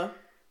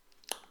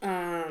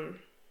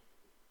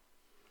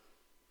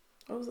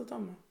what was I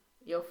talking about?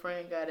 Your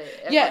friend got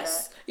it.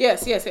 Yes.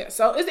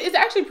 So it's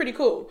actually pretty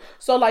cool.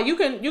 So like you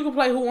can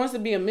play Who Wants to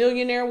Be a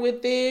Millionaire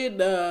with it.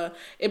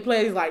 It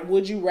plays like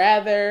Would You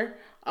Rather.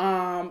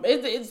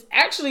 It's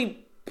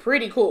actually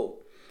pretty cool.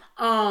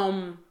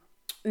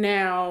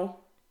 Now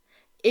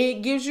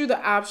it gives you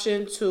the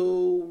option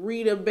to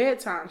read a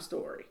bedtime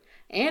story,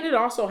 and it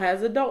also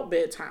has adult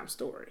bedtime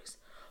stories.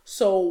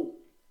 So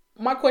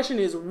my question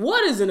is,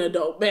 what is an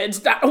adult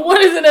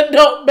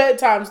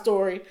bedtime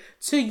story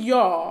to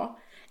y'all?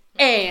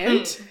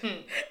 And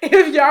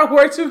if y'all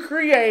were to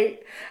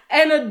create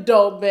an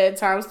adult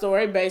bedtime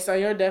story based on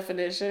your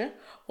definition,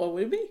 what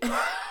would it be?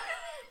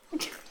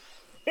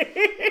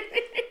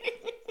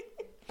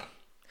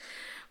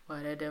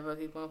 Why that devil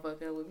keep on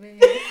fucking with me?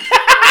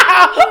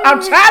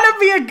 I'm trying to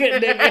be a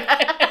good nigga.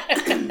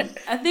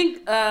 I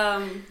think,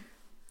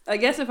 I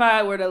guess if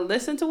I were to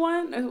listen to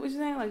one, what you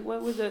saying? Like,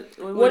 what would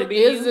it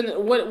be?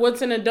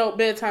 What's an adult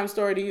bedtime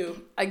story to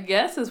you? I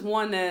guess it's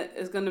one that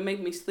is going to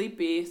make me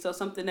sleepy. So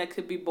something that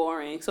could be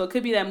boring. So it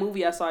could be that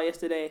movie I saw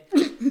yesterday,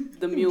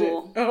 The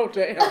Mule. Oh,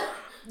 damn.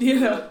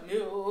 Yeah.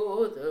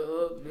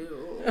 The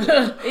mule.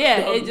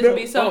 Yeah, it just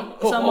be some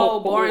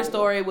old boring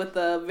story with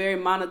a very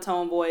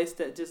monotone voice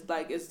that just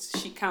like is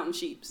she counting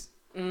sheeps.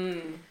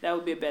 That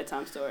would be a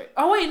bedtime story.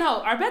 Oh wait,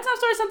 no, are bedtime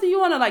stories something you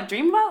want to like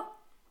dream about?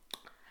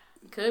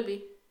 Could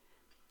be.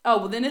 Oh,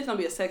 well then it's gonna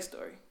be a sex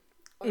story.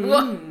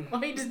 Why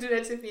you just do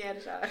that to me at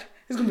a shot?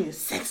 It's gonna be a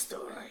sex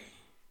story.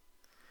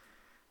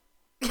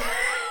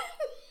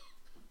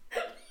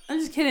 I'm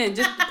just kidding.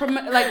 Just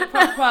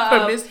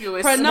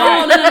promiscuous.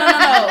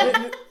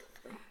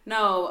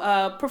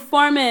 No,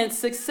 performance,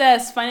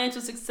 success,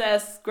 financial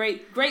success,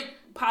 great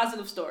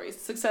positive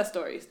stories, success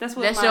stories. That's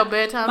your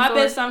bedtime story? My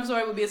bedtime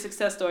story would be a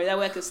success story. That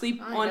way I could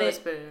sleep on it.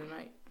 Spend it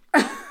tonight.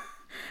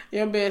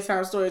 Your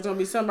bedtime story is gonna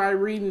be somebody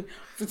reading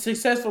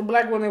successful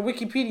black women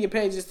Wikipedia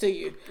pages to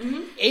you.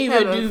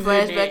 Ava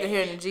flashback of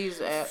hearing the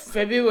Jesus app.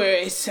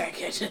 February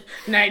 2nd,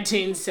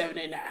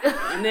 1979.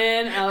 And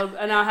then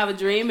I'll have a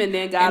dream, and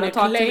then God will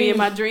talk to me in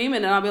my dream,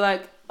 and then I'll be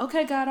like,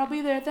 okay, God, I'll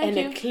be there. Thank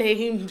you. An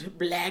acclaimed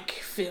black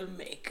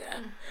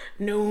filmmaker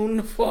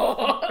known for.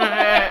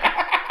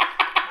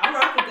 I'm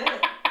rock with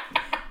that.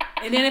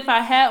 And then if I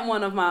had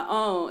one of my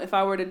own, if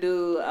I were to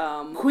do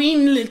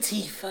Queen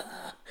Latifah.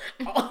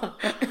 Real name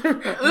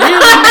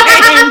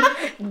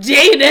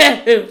Jada.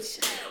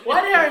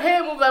 Why did her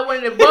head move like one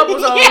of the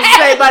bubbles on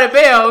Saved by the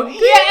Bell?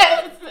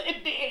 Yes,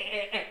 it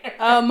did.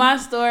 My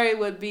story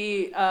would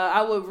be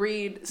I would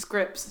read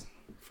scripts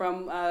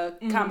from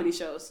comedy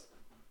shows.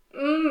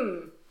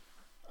 Oh,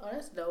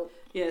 that's dope.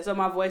 Yeah, so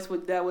my voice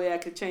would, that way I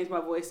could change my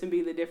voice and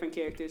be the different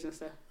characters and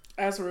stuff.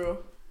 That's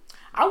real.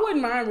 I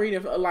wouldn't mind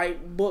reading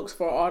like books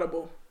for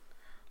Audible.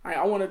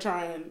 I want to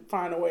try and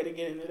find a way to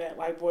get into that,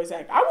 like voice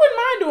acting. I wouldn't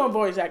mind doing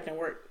voice acting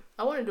work.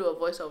 I want to do a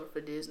voiceover for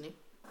Disney.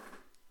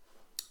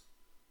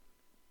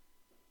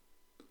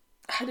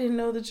 I didn't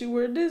know that you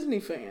were a Disney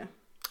fan.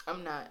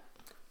 I'm not.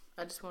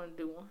 I just want to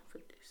do one for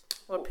Disney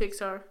or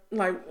Pixar.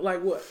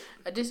 Like what?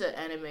 Just an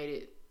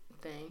animated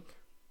thing.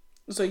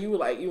 So you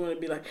want to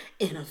be like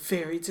in a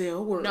fairy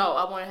tale world? No,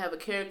 I want to have a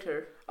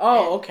character.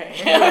 Oh, okay.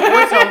 And do a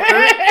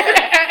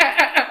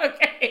voiceover.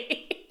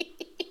 Okay.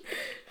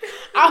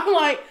 I'm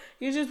like,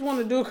 you just want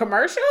to do a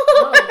commercial?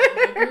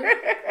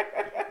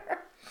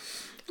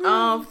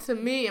 No, to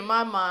me, in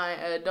my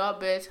mind, an adult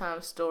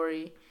bedtime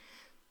story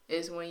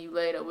is when you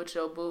laid up with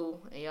your boo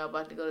and y'all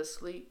about to go to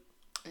sleep,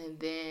 and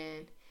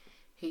then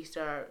he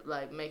start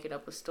like making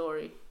up a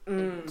story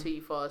until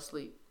you fall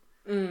asleep.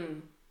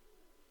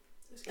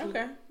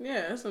 Okay,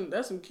 yeah,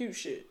 that's some cute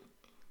shit.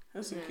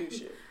 That's some cute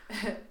shit.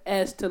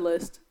 As to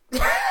list.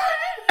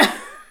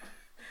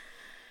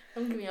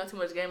 I'm giving y'all too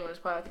much game on this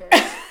podcast.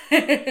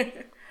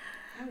 I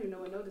don't even know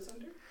what note it's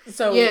under.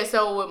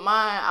 So with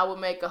mine, I would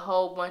make a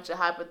whole bunch of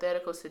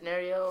hypothetical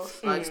scenarios,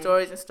 like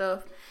stories and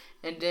stuff,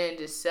 and then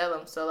just sell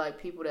them so like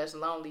people that's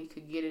lonely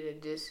could get it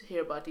and just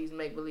hear about these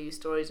make believe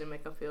stories and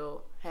make them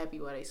feel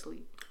happy while they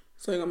sleep.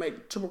 So you're gonna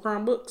make Triple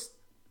Crown books?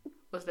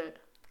 What's that?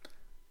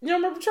 You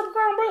don't remember Triple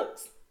Crown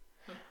books?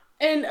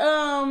 And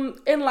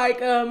in like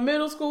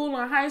middle school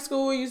and high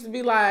school, it used to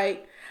be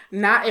like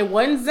it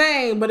wasn't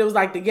Zane, but it was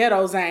like the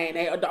ghetto Zane.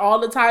 All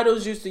the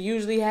titles used to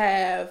usually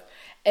have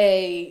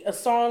a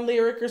song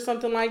lyric or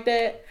something like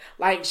that.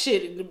 Like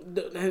shit,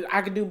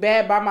 I could do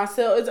Bad by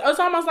Myself. It's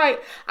almost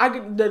like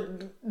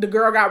the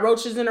girl got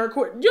roaches in her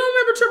court. You don't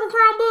remember Triple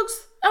Crown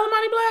books,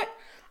 Elamani Black?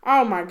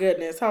 Oh my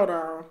goodness, hold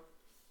on.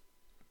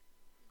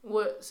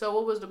 What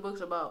was the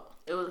books about?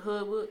 It was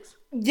hood books?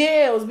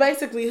 Yeah, it was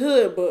basically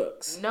hood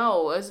books.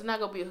 No, it's not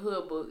gonna be a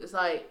hood book. It's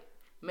like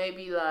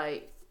maybe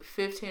like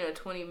 15 or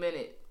 20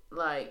 minute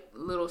like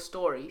little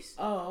stories.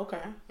 Oh,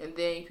 okay. And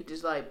then you could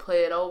just like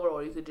play it over,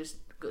 or you could just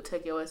go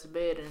take your ass to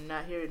bed and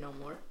not hear it no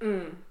more.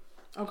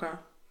 Okay.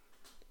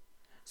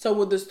 So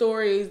would the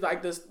stories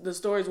like the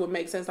stories would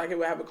make sense? Like it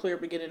would have a clear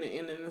beginning and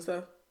ending and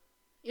stuff.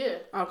 Yeah.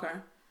 Okay.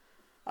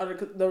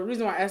 The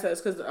reason why I asked that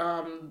is because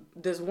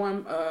this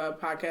one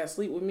podcast,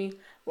 Sleep With Me,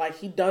 like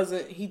he tells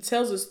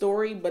a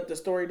story, but the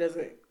story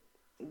doesn't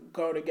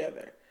go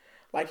together.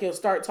 Like he'll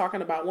start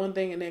talking about one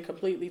thing and then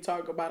completely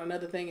talk about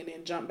another thing and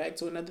then jump back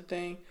to another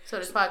thing. So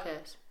this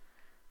podcast.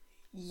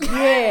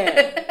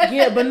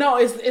 Yeah, but no,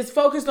 it's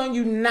focused on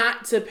you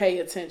not to pay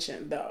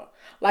attention though.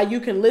 Like you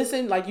can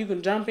listen, like you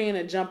can jump in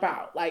and jump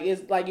out. Like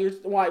it's like you're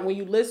like when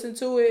you listen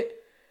to it,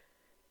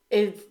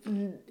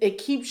 it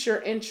keeps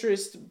your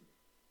interest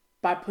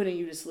by putting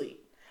you to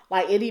sleep.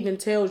 Like it even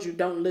tells you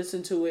don't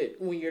listen to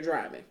it when you're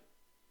driving.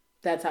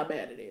 That's how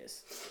bad it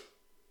is.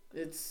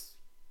 It's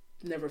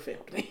never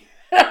failed me.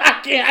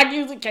 I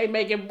usually can't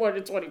make it more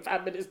than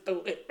 25 minutes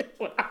through it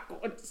when I'm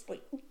going to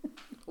sleep.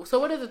 So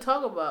what does it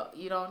talk about?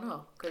 You don't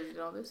know because you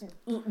don't listen.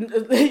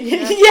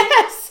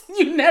 Yes,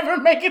 you never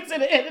make it to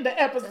the end of the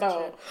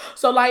episode.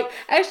 So like,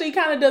 actually, he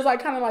kind of does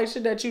like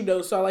shit that you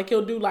do. So like,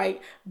 he'll do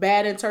like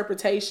bad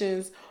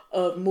interpretations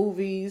of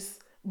movies,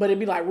 but it'd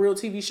be like real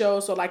TV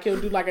shows. So like, he'll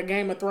do like a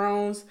Game of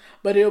Thrones,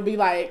 but it'll be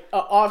like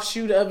an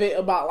offshoot of it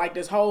about like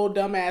this whole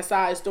dumbass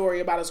side story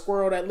about a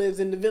squirrel that lives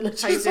in the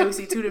village. How you say we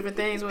see two different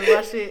things when we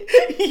watch it?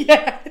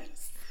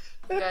 Yes.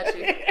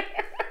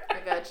 I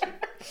got you.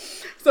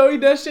 So he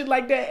does shit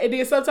like that, and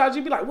then sometimes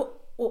you be like,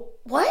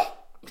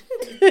 "What?"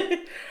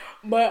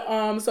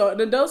 But so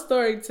the adult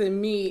story to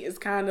me is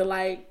kind of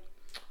like,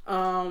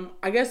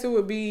 I guess it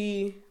would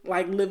be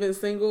like Living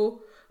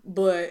Single,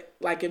 but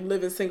like if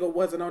Living Single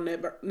wasn't on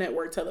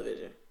network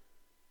television.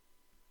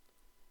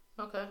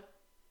 Okay.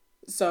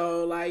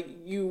 So like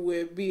you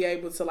would be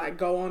able to like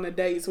go on a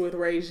dates with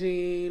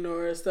Regine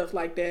or stuff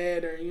like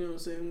that, or you know what I'm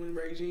saying, when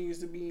Regine used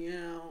to be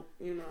out,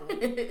 you know.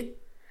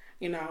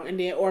 You know, and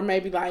then, or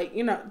maybe like,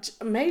 you know,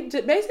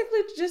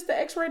 basically just the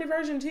X-rated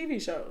version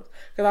TV shows.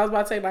 Because I was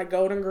about to say like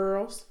Golden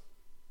Girls.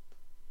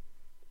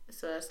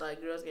 So that's like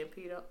girls getting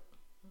peed up.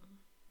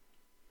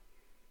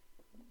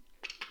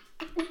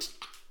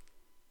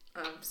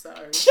 I'm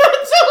sorry.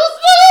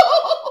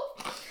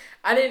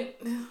 I didn't.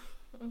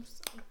 I'm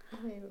sorry.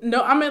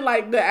 No, I meant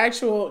like the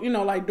actual, you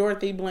know, like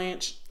Dorothy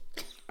Blanche.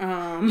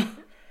 I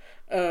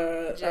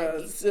want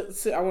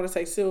to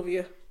say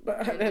Sylvia,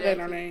 but that ain't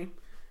her name.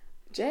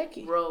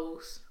 Jackie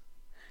Rose.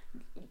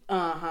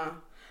 Or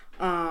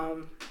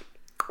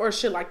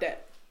shit like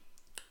that.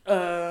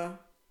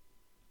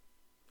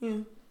 Yeah.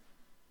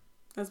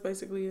 That's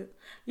basically it.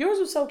 Yours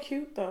was so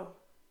cute though.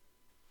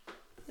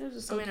 Yours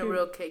was so I'm in a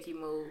real cakey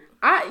mood.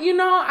 I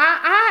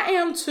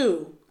am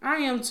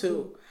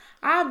too.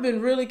 I've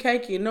been really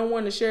cakey and no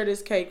one to share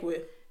this cake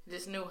with.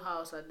 This new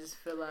house, I just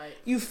feel like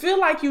you feel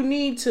like you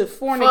need to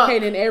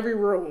fornicate in every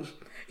room.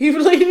 You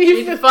feel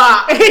you feel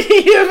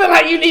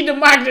like you need to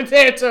mark the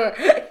territory.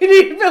 You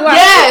need to feel like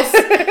yes.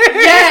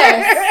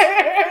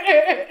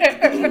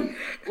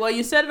 Well,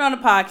 you said it on the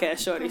podcast,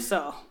 shorty.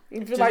 So you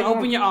feel just like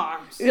open your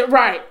arms.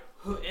 Right.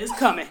 It's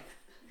coming.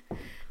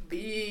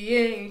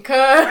 Being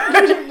cut.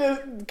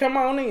 Just come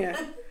on in.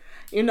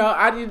 You know,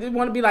 I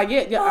want to be like,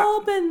 yeah.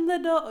 Open the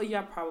door. Oh,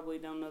 y'all probably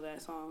don't know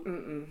that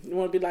song. You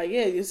want to be like,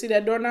 yeah, you see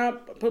that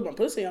doorknob? I put my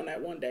pussy on that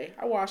one day.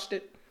 I washed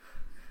it.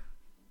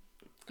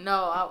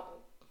 No,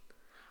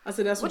 I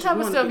said that's what what type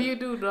you of want stuff to be. you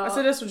do, dog? I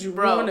said that's what you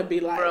want to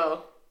be like.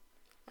 Bro,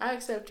 I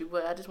accept you,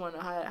 but I just want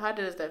to know how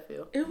does that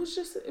feel? It was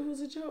a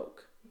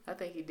joke. I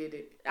think he did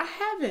it. I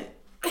haven't.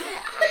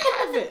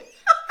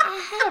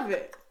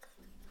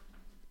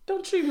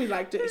 Don't treat me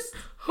like this.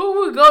 Who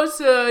would go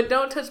to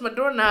Don't Touch My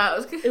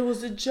Doorknobs? It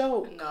was a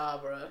joke. Nah,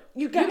 bro.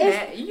 You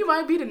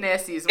might be the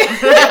nastiest one. You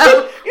see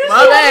how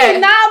many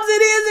knobs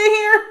it is in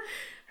here?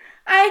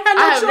 I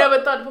have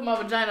never thought to put my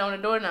vagina on a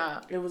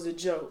doorknob. It was a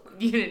joke.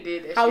 You didn't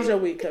did that. How shit. was your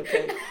week,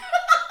 Cupcake?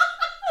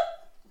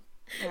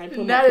 I ain't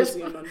put my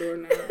pussy on my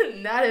doorknob.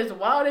 Not as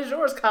wild as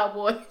yours,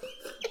 cowboy.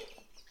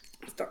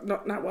 Stop, no,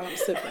 not while I'm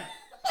sipping.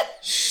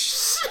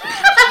 Shh.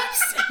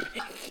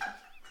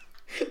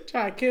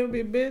 Try to kill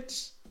me,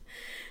 bitch.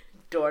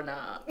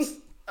 Doorknobs.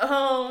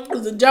 It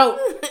was a joke.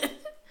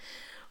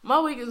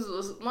 My week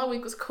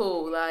was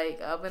cool.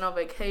 Like, I've been on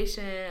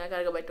vacation. I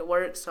gotta go back to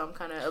work, so I'm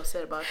kind of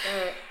upset about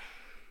that.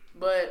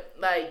 But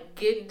like,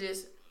 getting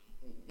just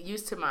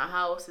used to my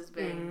house has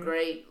been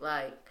great.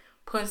 Like,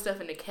 putting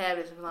stuff in the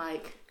cabinets, I'm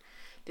like,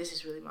 this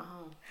is really my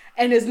home.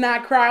 And it's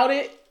not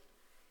crowded.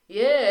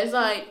 Yeah, it's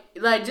like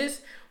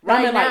just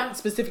right now. Like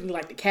specifically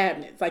like the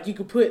cabinets. Like you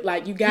could put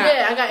like you got.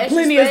 Yeah, I got extra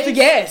plenty space. of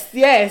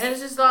yes. And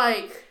it's just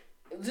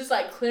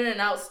like clearing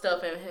out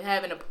stuff and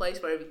having a place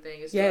for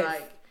everything. It's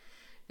like,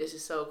 this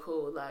is so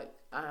cool. Like,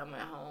 I'm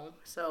at home.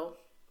 So,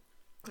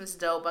 it's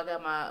dope. I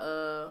got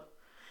my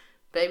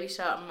baby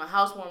shower, my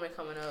housewarming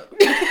coming up.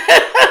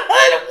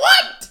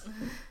 What?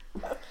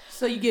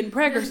 So you getting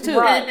preggers too?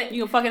 Right.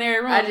 You gonna fucking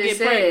every room I and just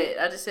get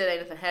pregnant? said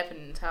ain't nothing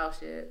happening in this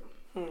house yet.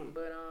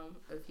 But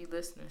if you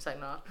listen, it's like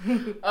nah.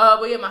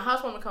 But yeah, my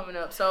housewarming coming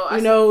up. So I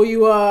know who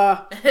you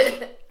are.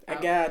 I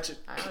got you.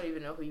 I don't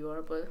even know who you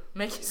are, but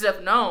make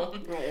yourself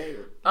known.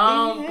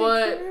 But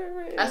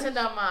But I sent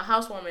out my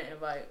housewarming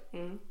invite,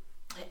 and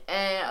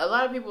a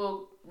lot of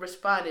people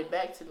responded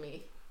back to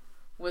me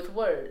with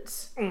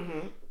words.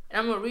 And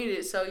I'm gonna read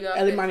it so y'all.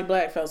 Ellie Monty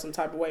Black felt some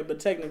type of way, but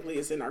technically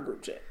it's in our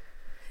group chat.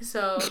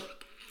 So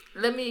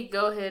let me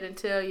go ahead and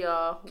tell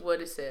y'all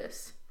what it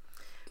says.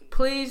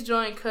 Please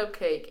join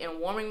Cupcake in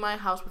warming my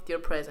house with your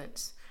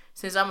presence.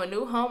 Since I'm a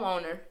new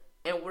homeowner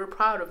and we're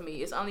proud of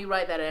me, it's only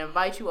right that I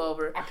invite you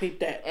over I peeped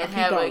that. and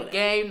have a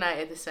game night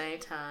at the same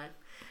time.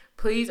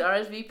 Please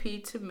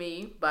RSVP to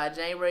me by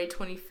January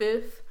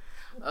 25th.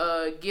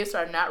 Gifts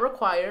are not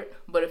required,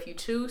 but if you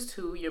choose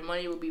to, your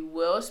money will be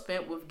well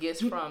spent with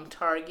gifts from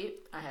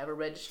Target. I have a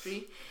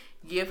registry.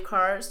 Gift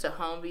cards to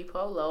Home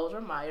Depot, Lowe's,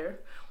 or Meijer.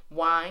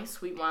 Wine,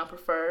 sweet wine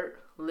preferred.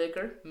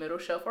 liquor, middle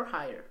shelf, or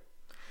higher.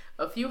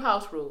 A few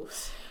house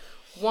rules.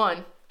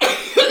 1.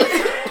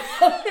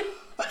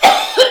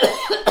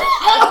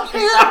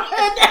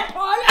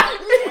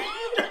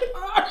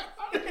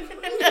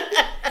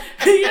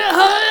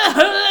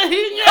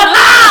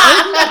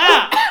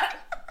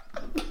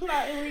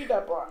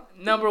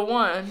 Number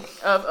 1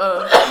 of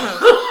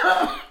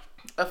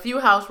a few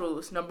house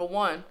rules. Number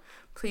 1,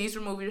 please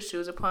remove your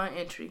shoes upon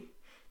entry.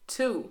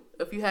 2,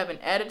 if you have an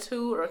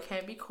attitude or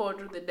can't be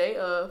cordial the day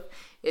of,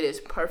 it is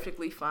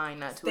perfectly fine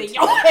not to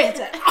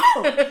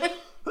attend.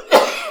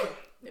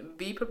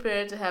 Be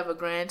prepared to have a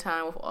grand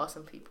time with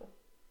awesome people.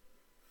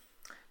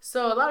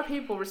 So a lot of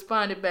people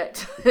responded back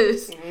to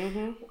this.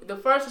 Mm-hmm. The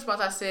first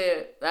response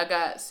I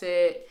got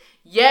said,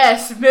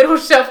 yes, middle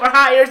shelf or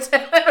higher.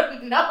 Tell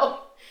them no.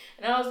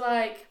 And I was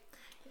like,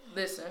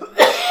 listen.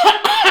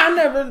 I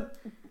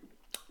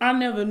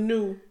never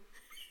knew.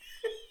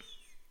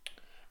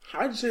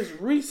 I just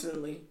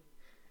recently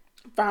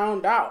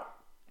found out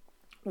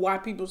why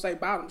people say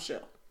bottom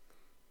shelf.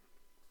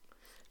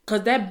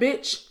 Cause that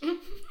bitch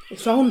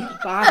is on the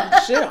bottom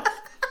shelf.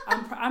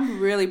 I'm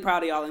really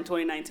proud of y'all in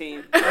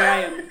 2019. Like,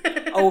 I am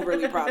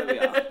overly proud of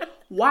y'all.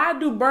 Why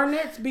do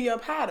Burnett's be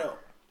up high though?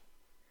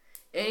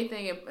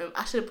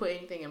 I should have put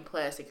anything in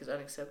plastic is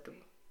unacceptable.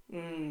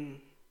 I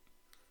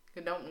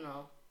don't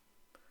know.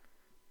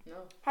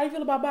 No. How you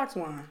feel about box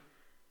wine?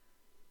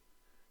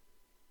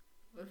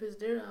 If it's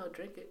there, I'll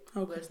drink it.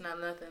 Okay. But it's not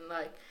nothing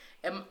like...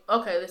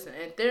 Okay, listen.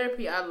 In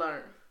therapy, I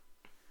learned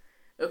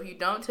if you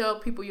don't tell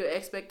people your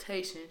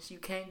expectations, you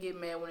can't get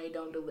mad when they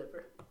don't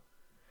deliver.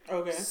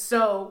 Okay.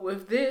 So,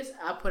 with this,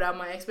 I put out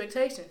my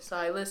expectations. So,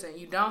 like, listen,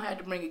 you don't have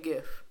to bring a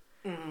gift.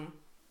 Mm-hmm.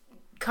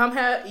 Come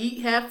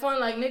eat, have fun.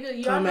 Like, nigga,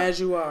 y'all come know, as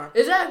you are.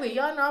 Exactly.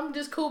 Y'all know I'm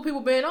just cool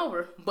people being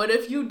over. But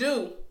if you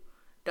do,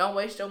 don't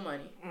waste your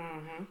money.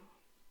 Mm-hmm.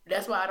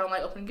 That's why I don't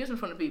like opening gifts in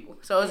front of people.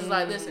 So, it's just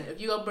like, listen,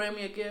 if you go bring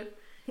me a gift,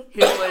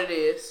 here's what it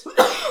is.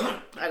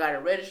 I got a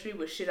registry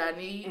with shit I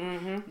need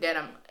that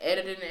I'm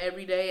editing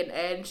every day and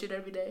adding shit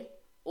every day.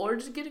 Or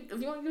just get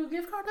if you want to do a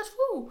gift card, that's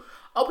cool.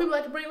 Oh, people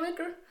like to bring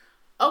liquor.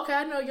 Okay,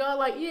 I know y'all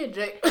like, yeah,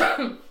 Jake.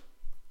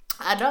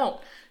 I don't.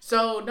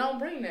 So don't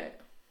bring that.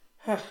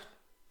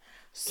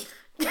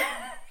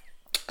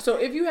 So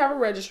if you have a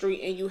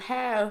registry and you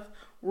have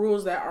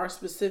rules that are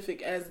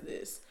specific as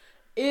this,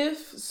 if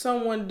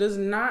someone does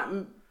not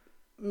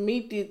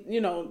meet the,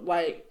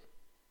 like,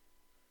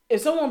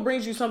 if someone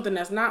brings you something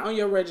that's not on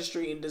your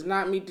registry and does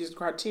not meet these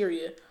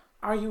criteria,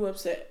 are you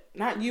upset?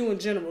 Not you in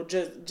general,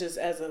 just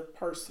as a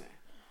person.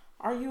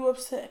 Are you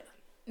upset?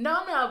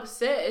 No, I'm not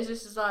upset. It's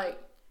just like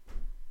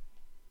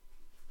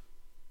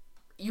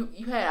you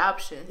had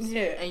options,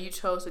 and you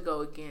chose to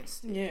go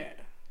against it. Yeah.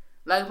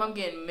 Like if I'm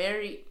getting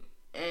married,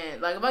 and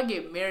like if I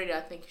get married,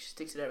 I think you should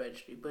stick to that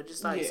registry. But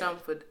just like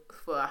something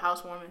for a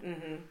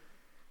housewarming,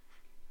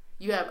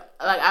 you have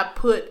I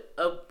put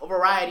a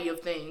variety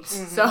of things.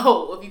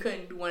 So if you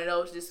couldn't do one of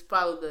those, just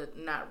follow the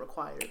not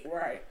required.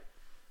 Right.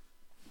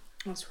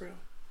 That's real.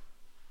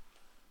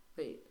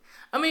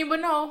 But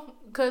no,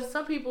 because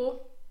some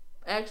people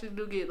actually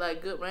do get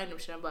like good random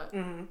shit. I'm like,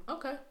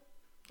 okay,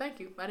 thank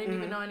you. I didn't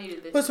even know I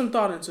needed this. Put some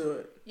thought into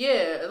it.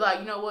 Yeah, like,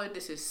 you know what?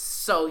 This is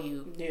so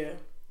you. Yeah.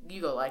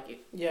 You go like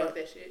it. Yeah. Fuck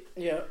that shit.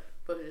 Yeah.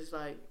 But it's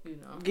like,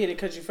 get it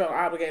because you felt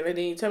obligated. And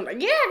then you tell me,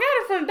 like, yeah, I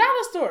got it from the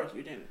dollar store.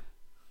 You didn't.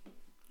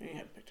 You didn't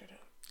have to pick that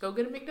up. Go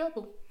get a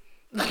McDouble.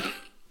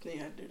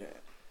 Yeah, I do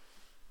that.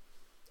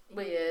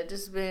 But yeah,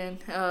 just been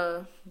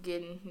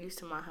getting used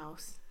to my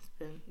house. It's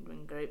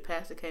been great.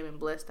 Pastor came and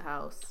blessed the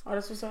house. Oh,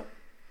 that's what's up?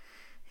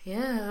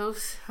 Yeah,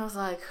 I was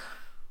like,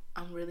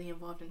 I'm really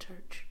involved in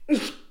church.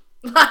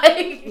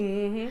 Like,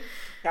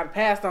 got a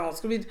pastor on.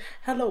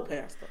 Hello,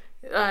 pastor.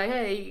 Like,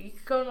 hey, you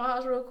can come to my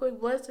house real quick.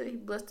 Bless it. He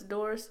blessed the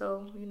door,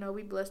 so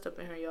we blessed up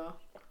in here, y'all.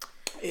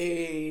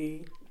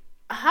 Hey,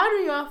 how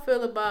do y'all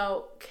feel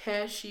about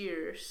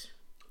cashiers?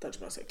 I thought you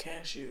were about to say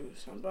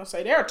cashews. I'm about to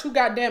say they are too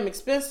goddamn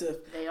expensive.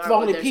 They are, for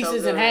only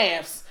pieces and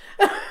halves.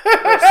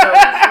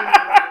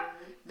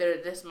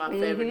 That's my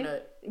favorite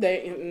nut.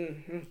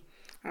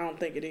 I don't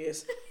think it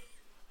is.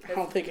 I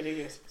don't think it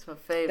is. It's my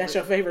favorite. That's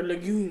your favorite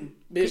legume,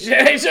 bitch.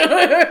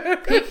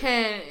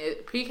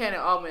 Pecan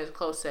and almond is a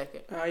close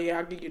second. Oh yeah,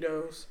 I'll give you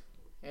those.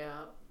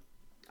 Yeah.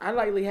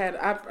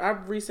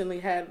 I've recently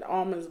had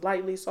almonds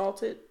lightly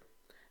salted.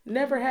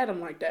 Never had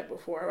them like that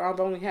before. I've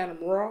only had them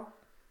raw.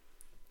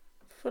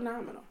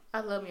 Phenomenal.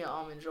 I love me an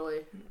almond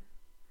joy.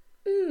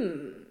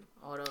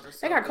 Oh, those are so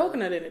they got good.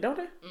 Coconut in it, don't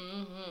they?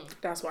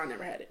 That's why I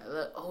never had it. I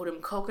love, them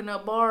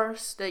coconut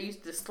bars they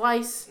used to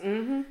slice.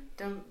 Them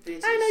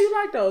bitches. I didn't know you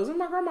like those. And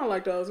my grandma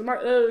liked those. And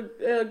my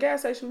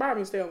gas station bought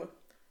me still.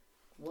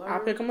 I'll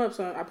pick them up,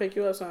 son. I'll pick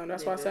you up, son.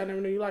 That's why I said I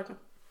never knew you liked them.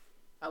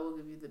 I will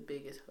give you the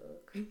biggest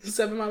hug.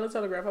 7 Mile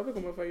Telegraph. I'll pick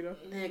them up for you, though.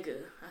 Nigga,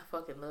 I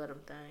fucking love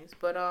them things.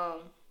 But,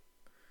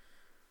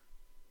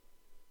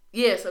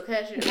 yeah, so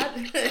cashew.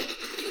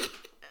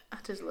 I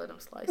just let them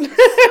slice. I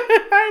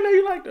didn't know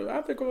you liked them.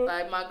 I'll pick them up.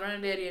 Like, my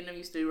granddaddy and them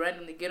used to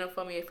randomly get them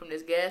for me from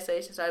this gas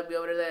station. So I'd be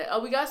over there like,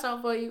 oh, we got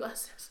something for you. I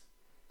said,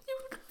 you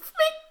for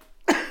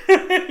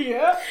me?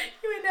 Yeah.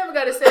 You ain't never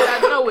gotta say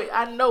it.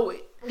 I know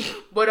it.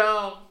 But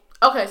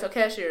okay, so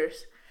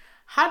cashiers.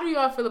 How do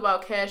y'all feel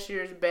about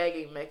cashiers'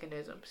 bagging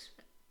mechanisms?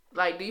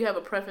 Like, do you have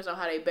a preference on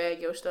how they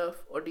bag your stuff,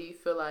 or do you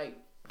feel like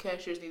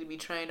cashiers need to be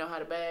trained on how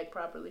to bag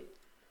properly?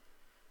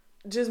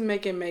 Just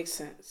make it make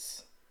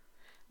sense.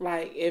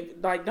 Like,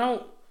 if like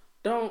don't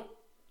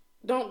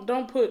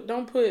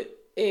put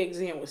eggs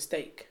in with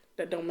steak.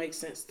 That don't make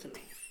sense to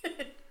me.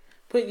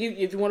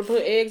 If you want to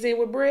put eggs in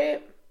with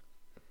bread,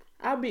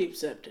 I'll be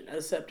accepting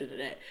of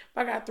that. If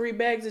I got 3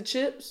 bags of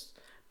chips,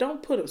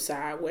 don't put them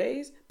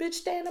sideways. Bitch,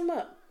 stand them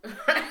up.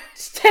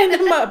 Stand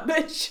them up,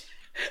 bitch.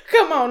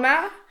 Come on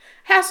now.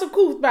 Have some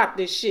cool about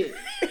this shit.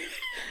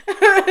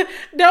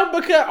 Don't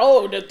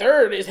because, the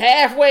third is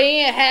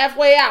halfway in,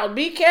 halfway out.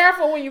 Be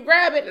careful when you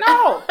grab it.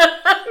 No.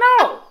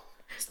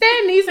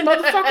 Stand these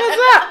motherfuckers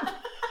up.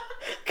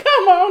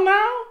 Come on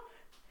now.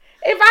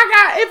 If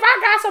I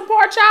got some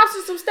pork chops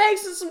and some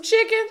steaks and some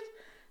chicken,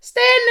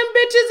 stand them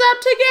bitches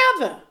up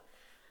together.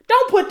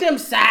 Don't put them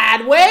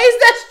sideways.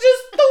 That's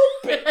just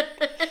stupid.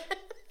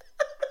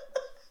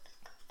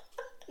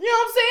 You know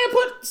what I'm saying?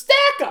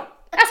 Stack them.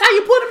 That's how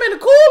you put them in the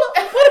cooler.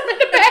 Put them in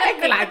the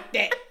bag like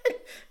that.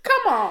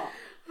 Come on.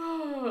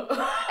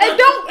 And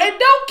don't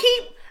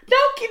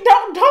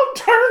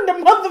turn the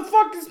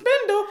motherfucking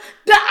spindle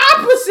the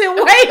opposite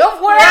way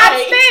of where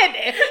I'm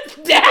standing.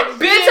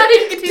 Bitch, I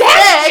need to get these bags.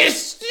 That's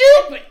just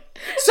stupid.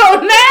 So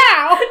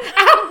now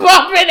I'm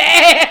bumping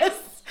ass.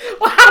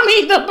 Well, I'm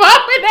either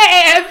bumping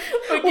ass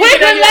with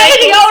the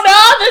lady on the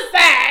other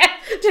side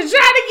to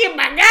try to get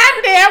my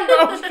goddamn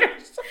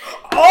groceries,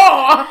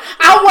 or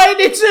I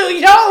waited till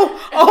your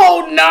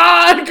old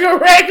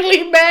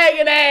non-correctly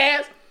bagging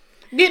ass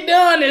get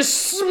done and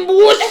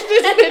smoosh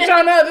this bitch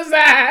on the other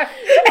side,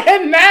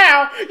 and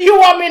now you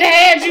want me to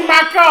hand you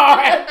my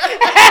card.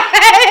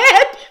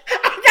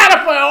 I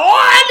gotta put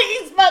all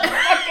these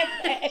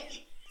motherfucking bags.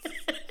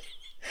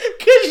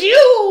 Cause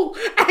you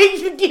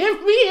ain't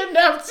give me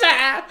enough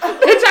time.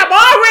 Bitch, I'm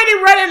already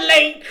running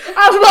late.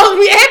 I'm supposed to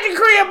be at the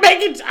crib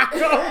making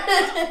tacos.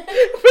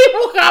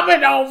 People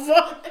coming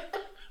over.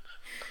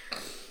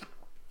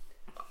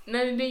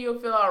 Then you'll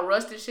feel all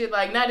rusted shit.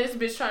 Like, now this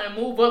bitch trying to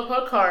move up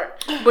her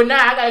cart. But now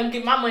I gotta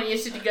get my money and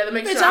shit together.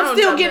 Make bitch, sure I'm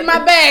still getting my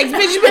bags.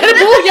 Bitch, you better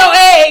move your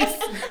eggs.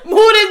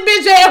 Move this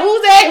bitch ass.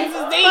 Whose eggs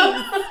is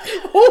these?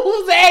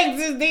 Whose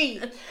eggs is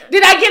these?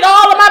 Did I get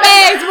all of my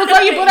bags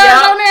before you put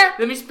hers on there?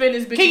 Let me spin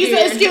this bitch. Can you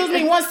say, excuse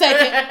me 1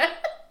 second?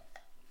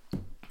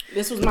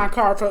 This was my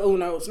card for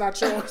Uno. It's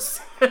not yours.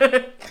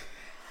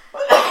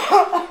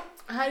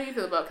 How do you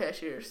feel about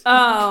cashiers?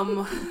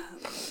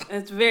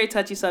 It's a very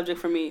touchy subject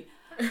for me.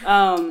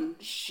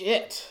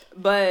 Shit.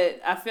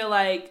 But I feel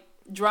like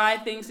dry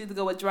things need to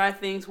go with dry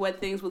things,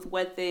 wet things with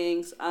wet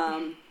things.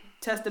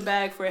 Test the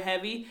bag for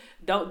heavy.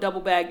 Don't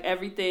double bag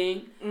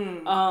everything.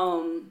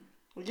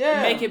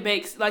 Yeah. Make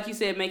it like you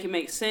said, make it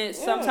make sense.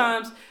 Yeah.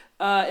 Sometimes,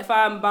 if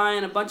I'm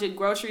buying a bunch of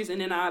groceries and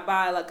then I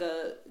buy like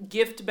a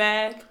gift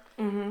bag,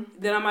 then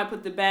I might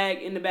put the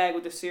bag in the bag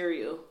with the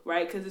cereal,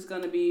 right? Because it's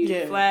gonna be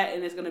flat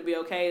and it's gonna be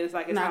okay. It's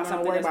like it's not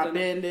something worry that's about gonna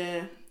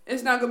bending.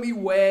 It's not gonna be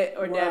wet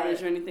or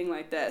damaged or anything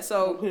like that.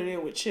 So put it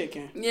in with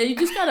chicken. Yeah, you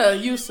just gotta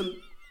use some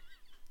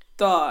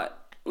thought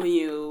when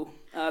you.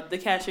 The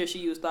cashier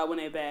should use thought when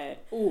they bag.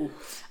 Ooh,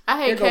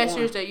 I hate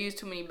cashiers that use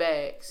too many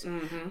bags.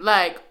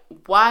 Like,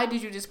 why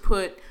did you just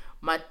put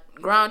my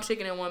ground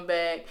chicken in one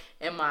bag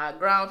and my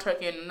ground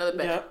turkey in another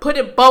bag? Yep. Put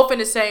it both in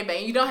the same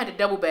bag. You don't have to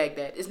double bag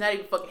that. It's not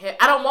even fucking heavy.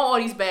 I don't want all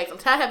these bags. I'm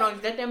tired of having all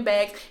these goddamn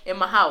bags in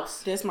my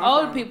house. That's my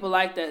Older people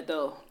like that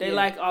though. They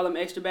like all them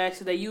extra bags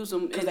because they use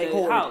them in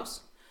their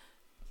house.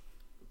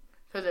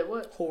 Because they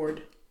what?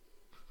 Hoard.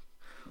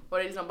 Or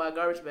they just don't buy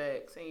garbage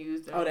bags and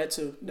use them. Oh, that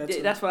too.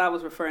 That's what I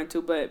was referring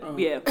to, but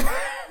yeah.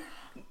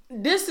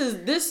 This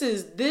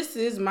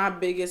is my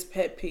biggest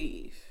pet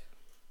peeve.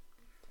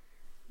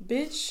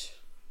 Bitch,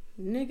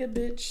 nigga,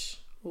 bitch,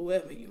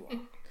 whoever you are.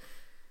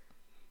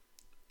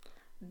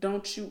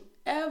 Don't you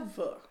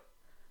ever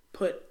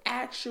put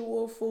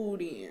actual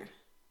food in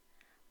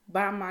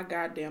by my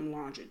goddamn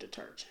laundry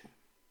detergent.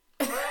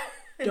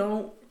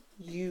 Don't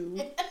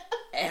you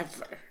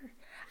ever.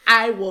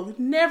 I will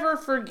never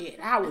forget.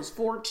 I was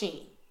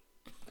 14.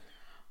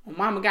 My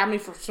mama got me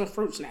for some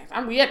fruit snacks.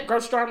 We at the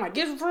grocery store. I'm like,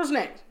 get some fruit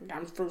snacks. Got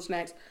me some fruit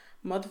snacks.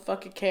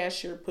 Motherfucking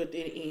cashier put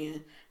it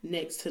in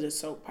next to the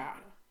soap powder.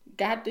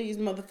 Got these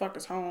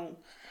motherfuckers home.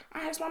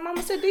 I asked my mama,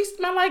 I said, these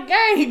smell like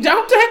game,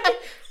 don't they?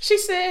 She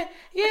said,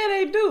 yeah,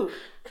 they do.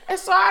 And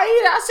so I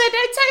eat it. I said,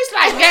 they taste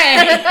like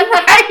game.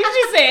 Right?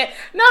 She said,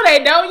 no,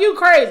 they don't. You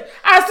crazy.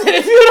 I said,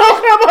 if you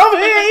don't come over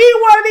here and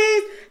eat one of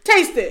these,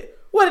 taste it.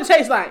 What it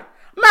tastes like?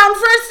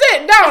 Mountain Fresh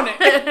sit, don't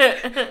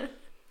it?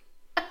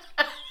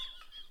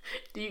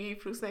 Do you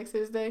eat fruit snacks to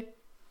this day?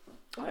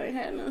 I ain't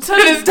had none. To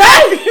this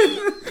day!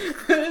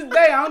 To this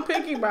day, I'm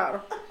picky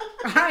about them.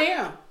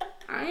 I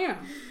am.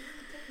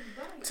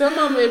 Some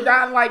of them,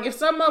 if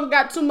some of them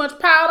got too much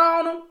powder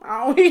on them,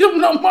 I don't eat them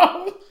no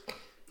more.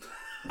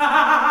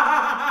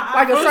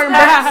 like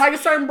a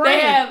certain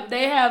brand.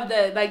 They have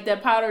the like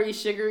that powdery,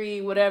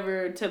 sugary,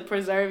 whatever to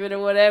preserve it or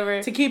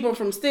whatever to keep them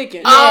from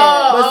sticking.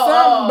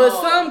 Yeah.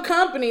 But some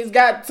companies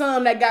got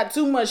some that got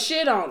too much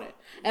shit on it,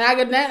 and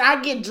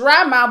I get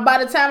dry mouth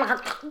by the time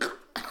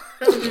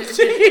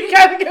you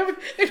gotta give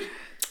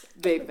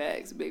big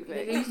bags.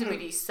 There used to be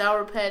these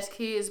Sour Patch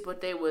Kids,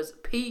 but they was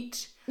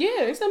peach.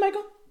 Yeah, they still make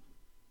them.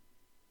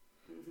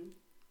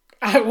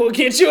 I will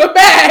get you a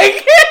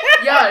bag.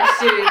 Y'all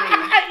shitting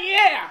me.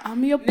 Yeah.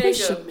 I'm your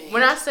pusher man.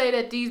 When I say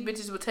that these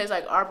bitches would taste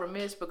like Arbor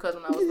Mist, because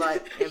when I was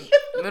like in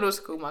middle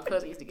school, my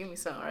cousin used to give me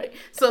some, right?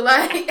 So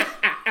like,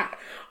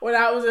 when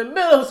I was in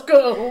middle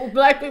school,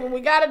 black people, we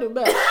gotta do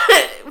better.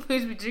 We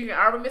used to be drinking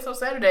Arbor Mist on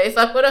Saturdays.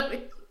 Like, what up?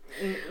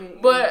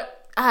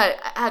 But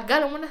I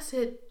got it when I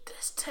said,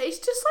 this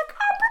tastes just like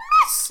Arbor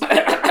Mist.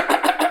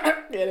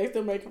 Yeah, they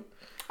still make them.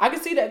 I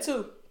can see that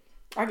too.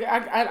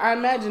 I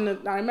imagine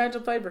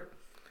the flavor.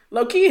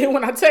 Low key,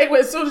 when I take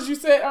as soon as you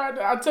said,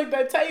 I took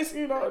that taste,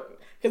 you know,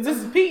 because this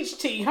is peach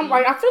tea. I'm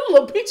like, I feel a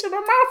little peach in my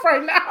mouth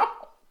right now.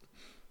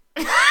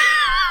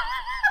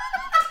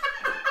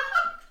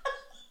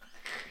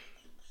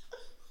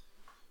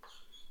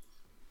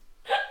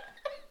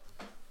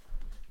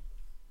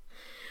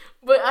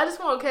 But I just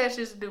want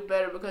cashiers to do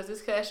better, because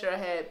this cashier I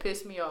had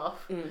pissed me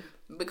off.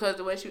 Because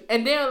the way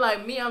and then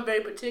like me, I'm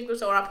very particular,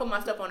 so when I put my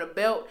stuff on a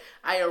belt,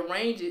 I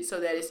arrange it so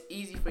that it's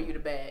easy for you to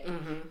bag.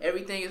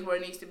 Everything is where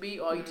it needs to be.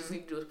 All you just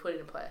need to do is put it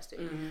in plastic.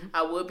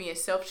 I will be in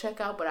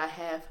self-checkout, but I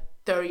have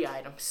 30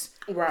 items.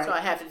 Right. So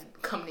I have to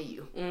come to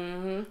you.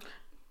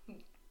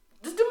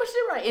 Just do my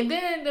shit right. And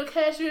then the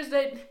cashiers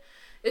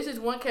this is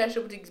one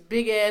cashier with these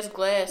big ass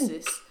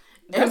glasses.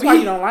 That's why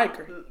you don't like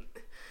her.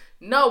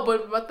 No,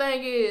 but my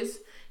thing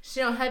is,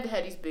 she don't have to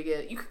have these big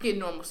ass. You could get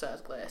normal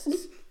size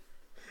glasses.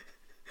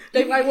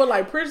 They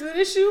like prison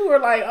issue or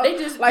like they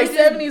just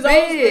 70s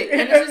big,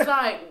 and it's just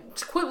like,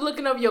 quit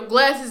looking over your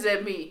glasses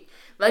at me.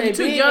 Like, you're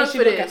too young for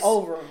this.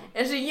 Over them.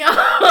 And she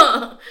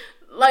young,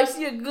 like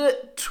she a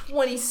good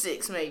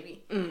 26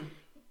 maybe.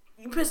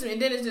 You piss me,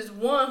 and then it's this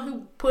one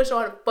who push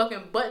all the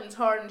fucking buttons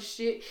hard and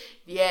shit.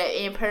 Yeah,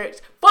 and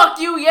perks. Fuck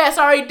you, yes,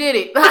 I already did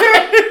it.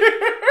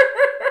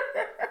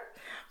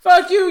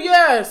 Fuck you,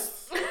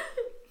 yes.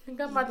 I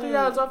got my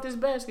 $3 off this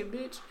basket,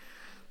 bitch.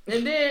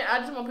 And then I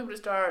just want people to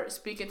start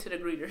speaking to the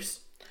greeters.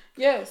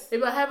 Yes. They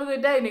be like, have a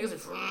good day,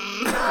 niggas.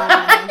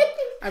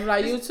 I'm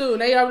like, you too.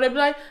 And they be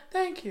like,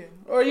 thank you.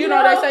 Or, you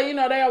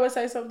know, they always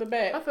say something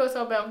bad. I feel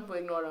so bad when people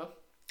ignore them.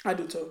 I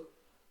do too.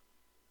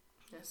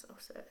 That's so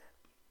sad.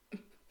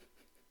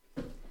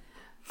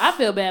 I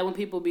feel bad when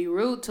people be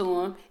rude to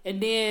them, and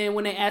then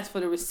when they ask for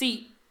the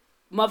receipt,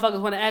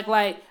 motherfuckers want to act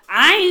like,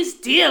 I ain't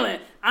stealing.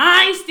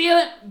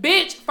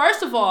 Bitch,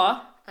 first of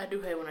all, I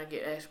do hate when I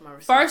get asked for my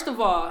receipt. First of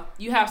all,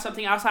 you have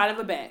something outside of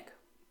a bag.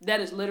 That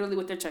is literally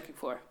what they're checking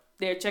for.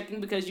 They're checking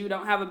because you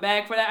don't have a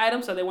bag for that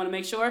item, so they want to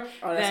make sure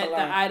that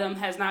the item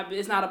it's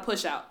not a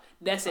push out.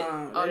 That's it.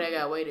 They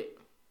got weighted.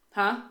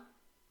 Huh?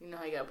 You know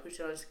how you got to push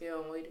it on the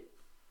scale and weight it?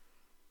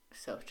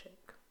 Self-check.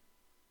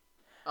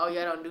 Oh,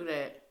 y'all don't do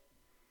that.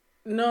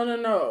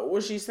 No.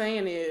 What she's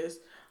saying is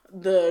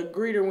the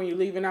greeter, when you're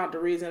leaving out, the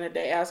reason that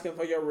they asking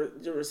for your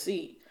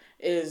receipt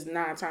is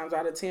 9 times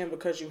out of 10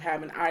 because you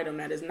have an item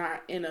that is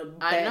not in a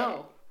bag. I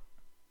know.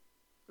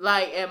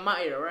 Like at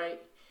Meijer, right?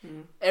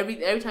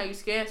 Every time you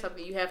scan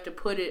something, you have to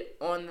put it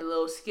on the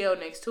little scale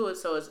next to it,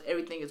 so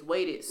everything is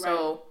weighted. Right.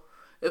 So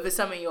if it's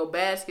something in your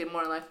basket,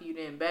 more than likely you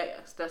didn't bag.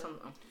 That's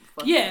something.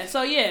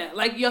 So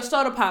like your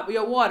soda pop or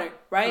your water,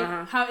 right?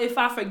 How if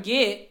I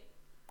forget,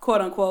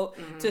 quote unquote,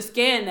 to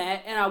scan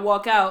that and I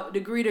walk out,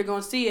 the greeter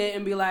gonna see it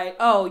and be like,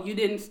 "Oh, you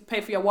didn't pay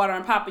for your water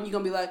and pop," and you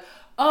gonna be like,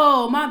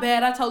 "Oh, my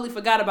bad, I totally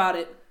forgot about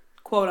it,"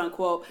 quote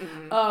unquote,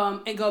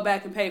 and go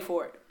back and pay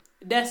for it.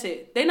 That's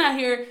it. They're not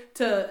here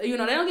to, they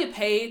don't get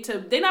paid to,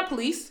 they're not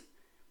police.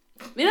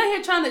 They're not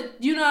here trying to,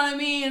 you know what I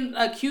mean,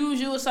 accuse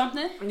you or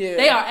something. Yeah.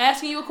 They are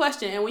asking you a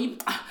question, and when you,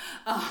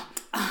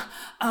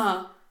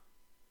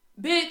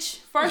 bitch,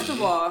 first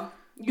of all,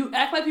 you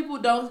act like people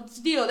don't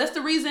steal. That's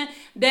the reason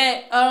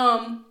that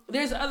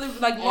there's other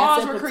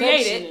laws were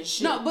created.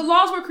 No, but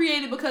laws were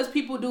created because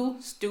people do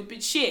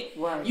stupid shit.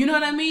 Right. You know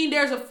what I mean?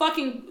 There's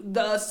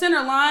the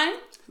center line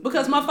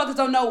because motherfuckers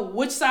don't know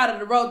which side of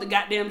the road the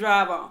goddamn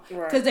drive on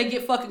because they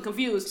get fucking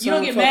confused. You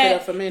don't get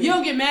mad. You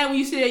don't get mad when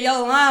you see that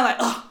yellow line like,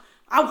 oh,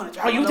 I want to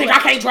drive. Oh, you think I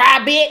can't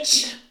drive,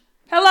 bitch?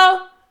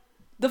 Hello,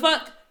 the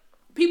fuck.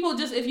 People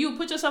just, if you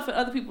put yourself in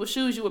other people's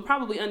shoes, you would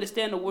probably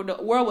understand the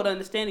world would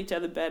understand each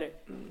other better.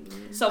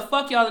 So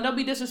fuck y'all and don't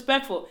be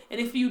disrespectful. And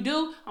if you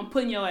do, I'm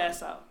putting your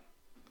ass out.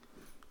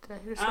 I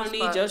don't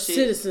need your shit.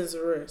 Citizens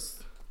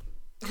arrest.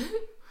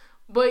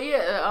 But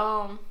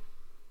yeah,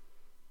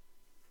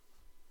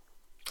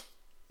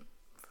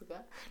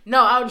 forgot.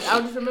 No, I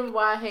just remember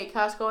why I hate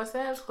Costco and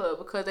Sam's Club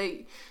because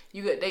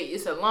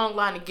it's a long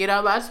line to get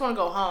up. I just want to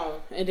go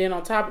home. And then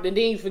on top of it,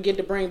 then you forget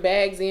to bring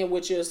bags in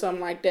with you or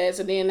something like that.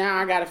 So then now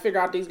I got to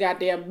figure out these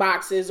goddamn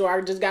boxes, or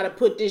I just got to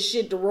put this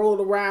shit to roll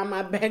around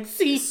my back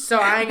seat. So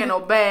I ain't got no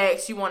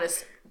bags. You want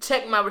to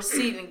check my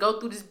receipt and go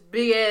through this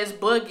big ass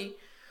buggy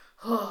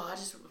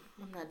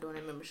I'm not doing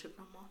that membership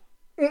no more.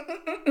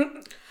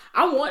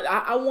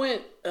 I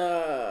went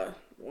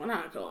when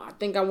I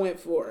think I went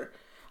for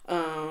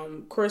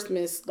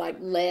Christmas like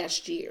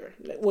last year.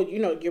 Well,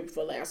 year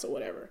before last or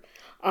whatever.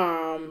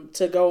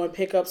 To go and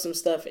pick up some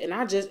stuff, and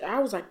I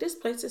was like, this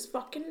place is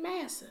fucking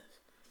massive.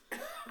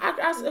 I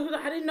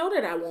didn't know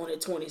that I wanted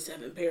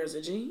 27 pairs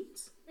of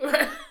jeans.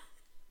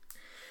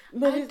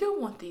 But I do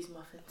want these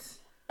muffins.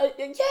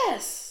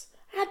 Yes,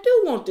 I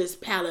do want this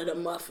pallet of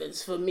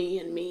muffins for me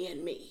and me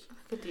and me.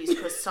 Look at these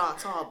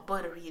croissants, all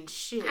buttery and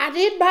shit. I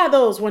did buy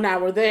those when I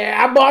were there.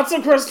 I bought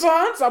some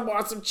croissants. I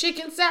bought some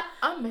chicken salad.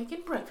 I'm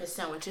making breakfast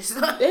sandwiches.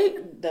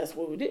 That's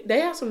what we did. They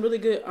have some really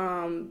good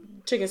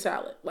chicken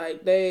salad.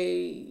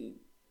 They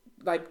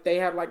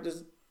have like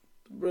this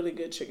really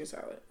good chicken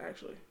salad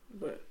actually.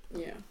 But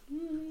yeah,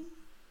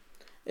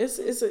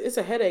 it's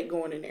a headache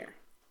going in there.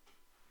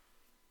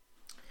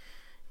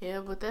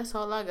 Yeah, but that's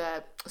all I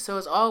got. So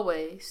as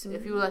always,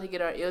 if you would like to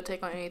get our ill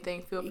take on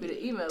anything, feel free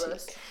to email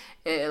us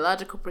at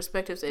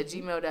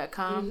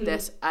illogicalperspectives@gmail.com.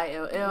 That's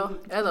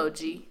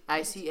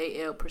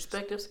ILLOGICAL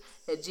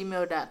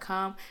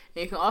perspectives@gmail.com.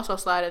 And you can also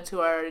slide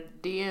into our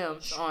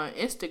DMs on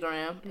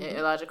Instagram at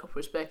Illogical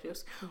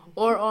Perspectives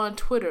or on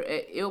Twitter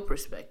at Ill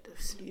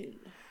Perspectives.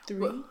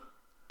 3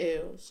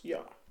 L's,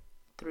 y'all.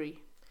 3.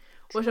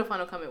 What's your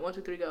final comment? 1,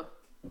 2, 3, go.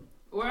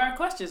 Where are our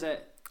questions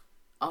at?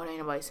 Oh, there ain't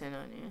nobody saying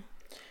nothing yet.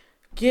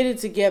 Get it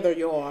together,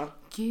 y'all.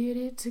 Get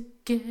it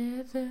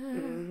together.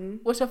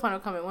 What's your final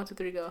comment? 1, 2,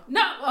 3, go. No.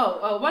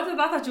 I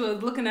thought you were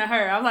looking at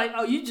her. I'm like,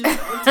 oh, you just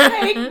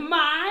take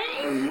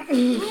my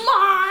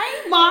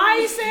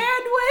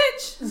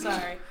sandwich.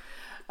 Sorry.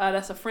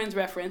 That's a Friends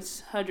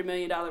reference. $100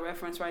 million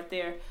reference right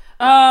there.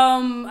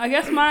 I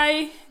guess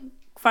my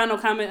final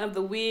comment of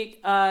the week.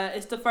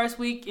 It's the first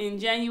week in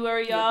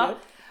January, y'all.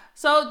 Yep.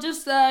 So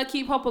just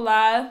keep hope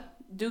alive.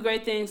 Do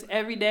great things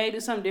every day. Do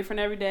something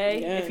different every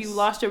day. Yes. If you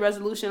lost your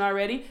resolution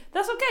already,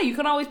 that's okay. You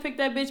can always pick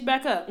that bitch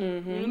back up.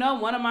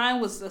 One of mine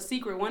was a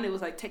secret one. It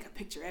was like, take a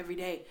picture every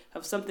day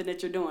of something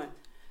that you're doing.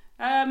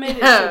 I made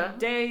it to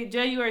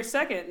January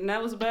 2nd, and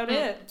that was about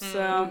it.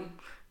 So,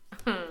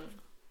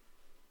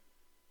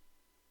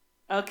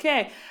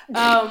 okay.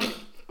 But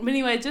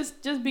anyway,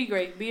 just be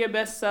great. Be your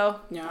best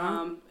self.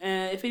 Yeah.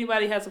 And if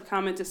anybody has a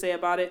comment to say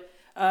about it,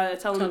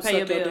 tell them to pay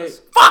your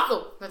bills.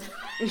 Fuck them!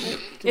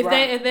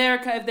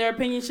 If their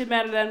opinion should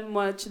matter that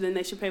much, then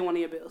they should pay one of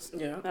your bills.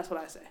 Yeah, that's what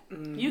I say.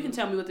 You can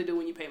tell me what to do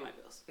when you pay my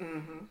bills.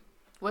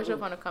 What's your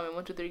final comment?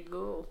 1, 2, 3,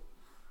 go.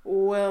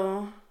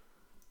 Well,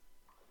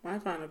 my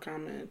final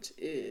comment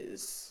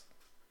is,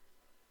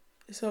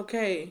 it's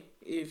okay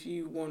if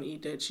you want to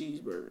eat that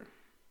cheeseburger.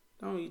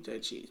 Don't eat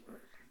that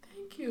cheeseburger.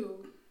 Thank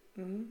you.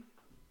 Don't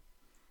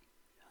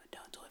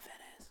do it,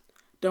 fat ass.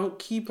 Don't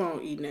keep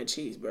on eating that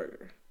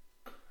cheeseburger.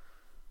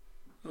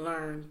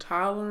 Learn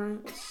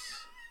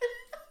tolerance,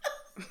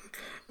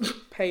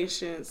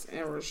 patience,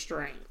 and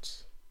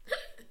restraint.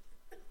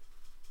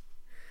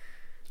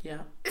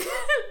 Yeah.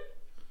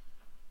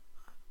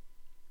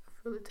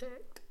 Feel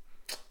attacked.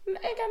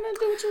 Ain't got nothing to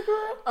do with you,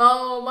 girl.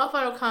 Oh, my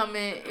final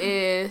comment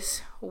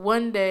is,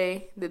 one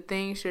day the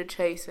things you're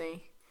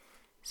chasing,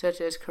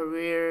 such as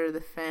career, the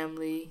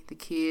family, the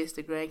kids,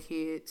 the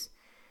grandkids,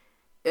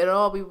 it'll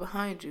all be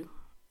behind you,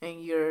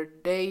 and your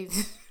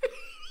days.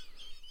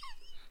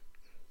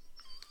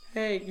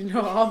 Hey,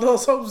 all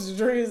those hopes and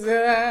dreams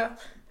that I have,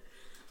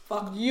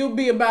 you'll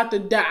be about to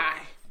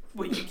die.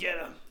 When you get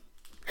them,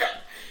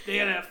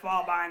 they're going to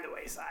fall behind the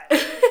wayside.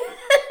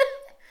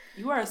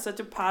 You are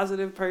such a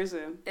positive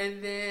person.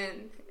 And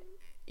then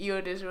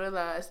you'll just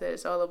realize that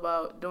it's all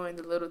about doing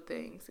the little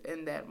things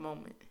in that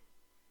moment,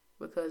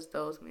 because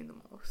those mean the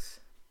most.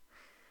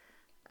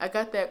 I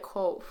got that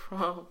quote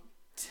from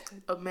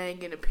a man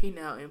getting a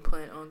penile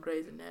implant on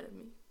Grey's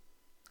Anatomy.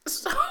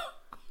 So...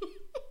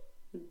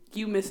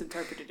 You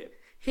misinterpreted it.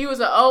 He was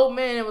an old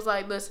man and was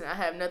like, listen, I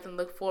have nothing to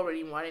look forward to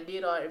anymore. I done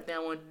did everything I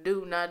wanted to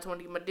do. Now I just want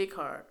to get my dick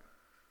hard.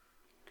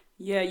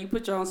 Yeah, you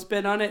put your own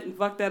spin on it and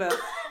fuck that up.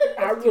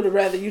 I would have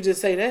rather you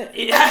just say that.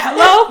 Yeah,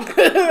 hello?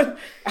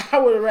 I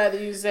would have rather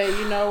you say,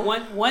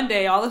 One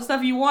day, all the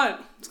stuff you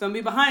want, it's going to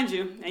be behind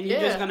you. And you're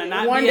just going to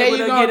not one be day able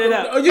to get it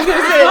up. You could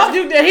have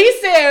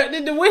said,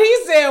 what he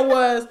said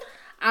was,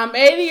 I'm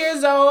 80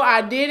 years old.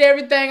 I did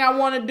everything I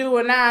want to do,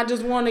 and now I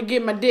just want to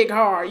get my dick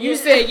hard. You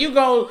said you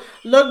go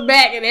look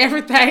back at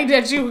everything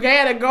that you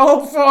had to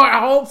go for,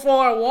 hope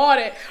for, and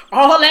wanted.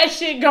 All that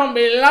shit gonna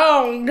be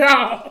long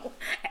gone.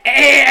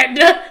 And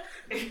then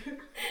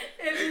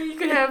you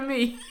can have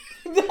me.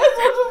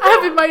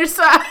 I'll be by your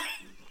side.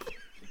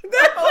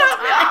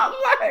 I'm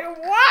like,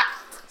 what?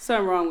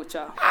 Something wrong with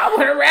y'all. I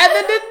would have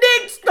rather the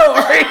dick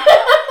story.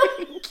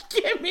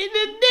 Give me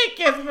the dick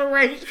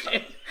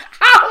inspiration.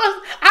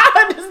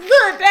 I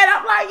understood that.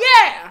 I'm like,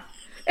 yeah.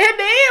 In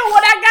the end,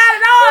 when I got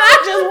it on, I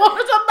just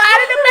wanted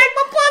somebody to make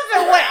my pussy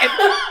wet.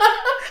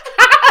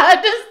 I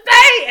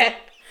understand.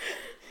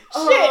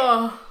 Shit.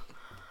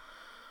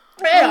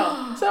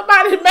 Hell,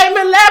 somebody made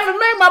me laugh and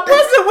make my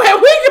pussy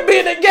wet. We could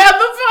be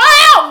together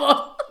forever.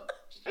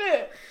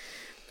 Shit.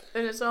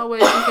 And as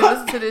always, you can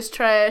listen to this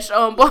trash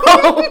on both.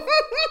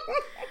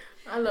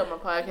 I love my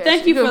podcast.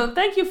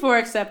 Thank you for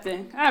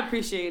accepting. I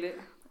appreciate it.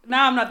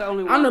 Now I'm not the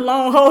only one. I'm the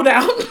lone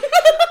holdout.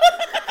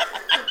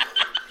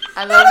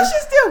 I love this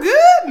shit's still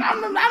good.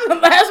 I'm the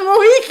last more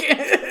week.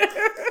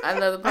 I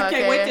love the podcast. I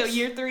can't wait till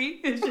year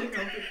 3.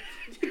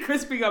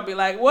 Crispy gonna be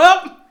like,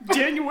 well,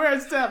 January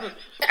 7th.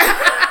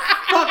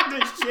 Fuck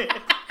this shit.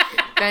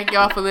 Thank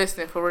y'all for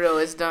listening. For real,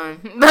 it's done.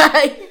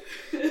 Like,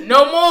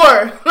 no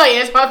more. Like,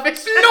 that's my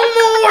fiction. No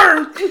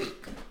more.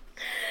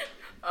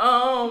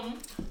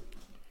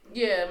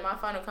 Yeah, my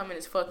final comment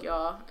is fuck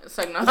y'all. It's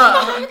like, nah.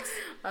 I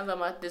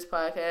love this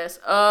podcast.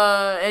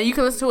 And you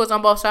can listen to us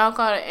on both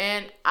SoundCloud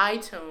and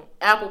iTunes,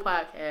 Apple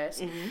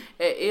Podcasts,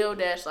 at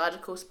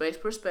ill-logical space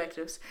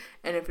perspectives.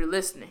 And if you're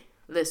listening,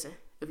 listen.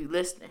 If you're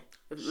listening,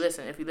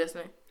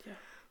 yeah.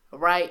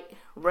 Write,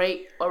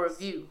 rate, or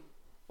review,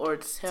 or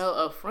tell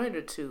a friend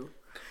or two,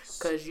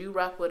 cause you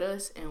rock with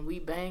us and we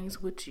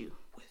bangs with you.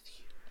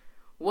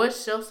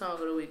 What's your song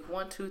of the week?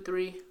 1, 2,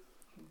 3,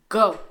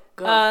 go.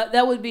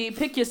 That would be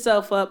 "Pick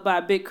Yourself Up"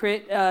 by Big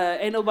Crit.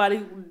 Don't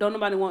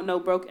nobody want no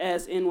broke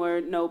ass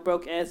N-word, no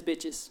broke ass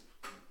bitches.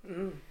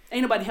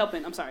 Ain't nobody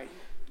helping. I'm sorry.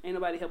 Ain't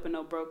nobody helping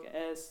no broke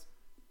ass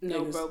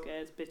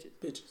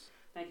bitches.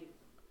 Thank you.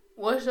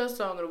 What's your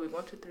song of the week?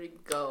 1, 2, 3,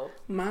 go.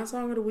 My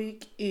song of the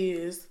week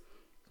is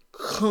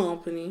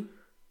 "Company"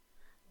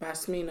 by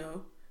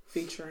Smino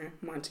featuring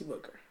Monty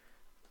Booker.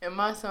 And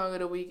my song of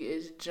the week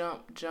is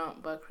 "Jump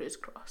Jump" by Criss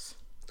Cross.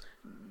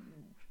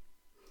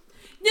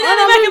 You know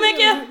they make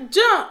you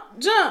jump.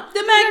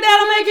 The Mac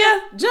that'll make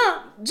you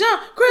jump.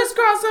 Criss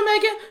Cross will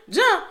make you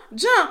jump.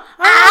 Jump.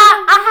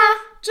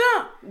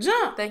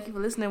 Thank you for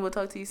listening. We'll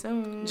talk to you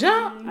soon.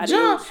 Jump.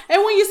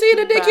 And when you see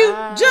the dick, you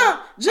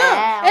jump.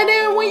 And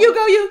then when you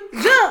go, you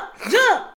jump.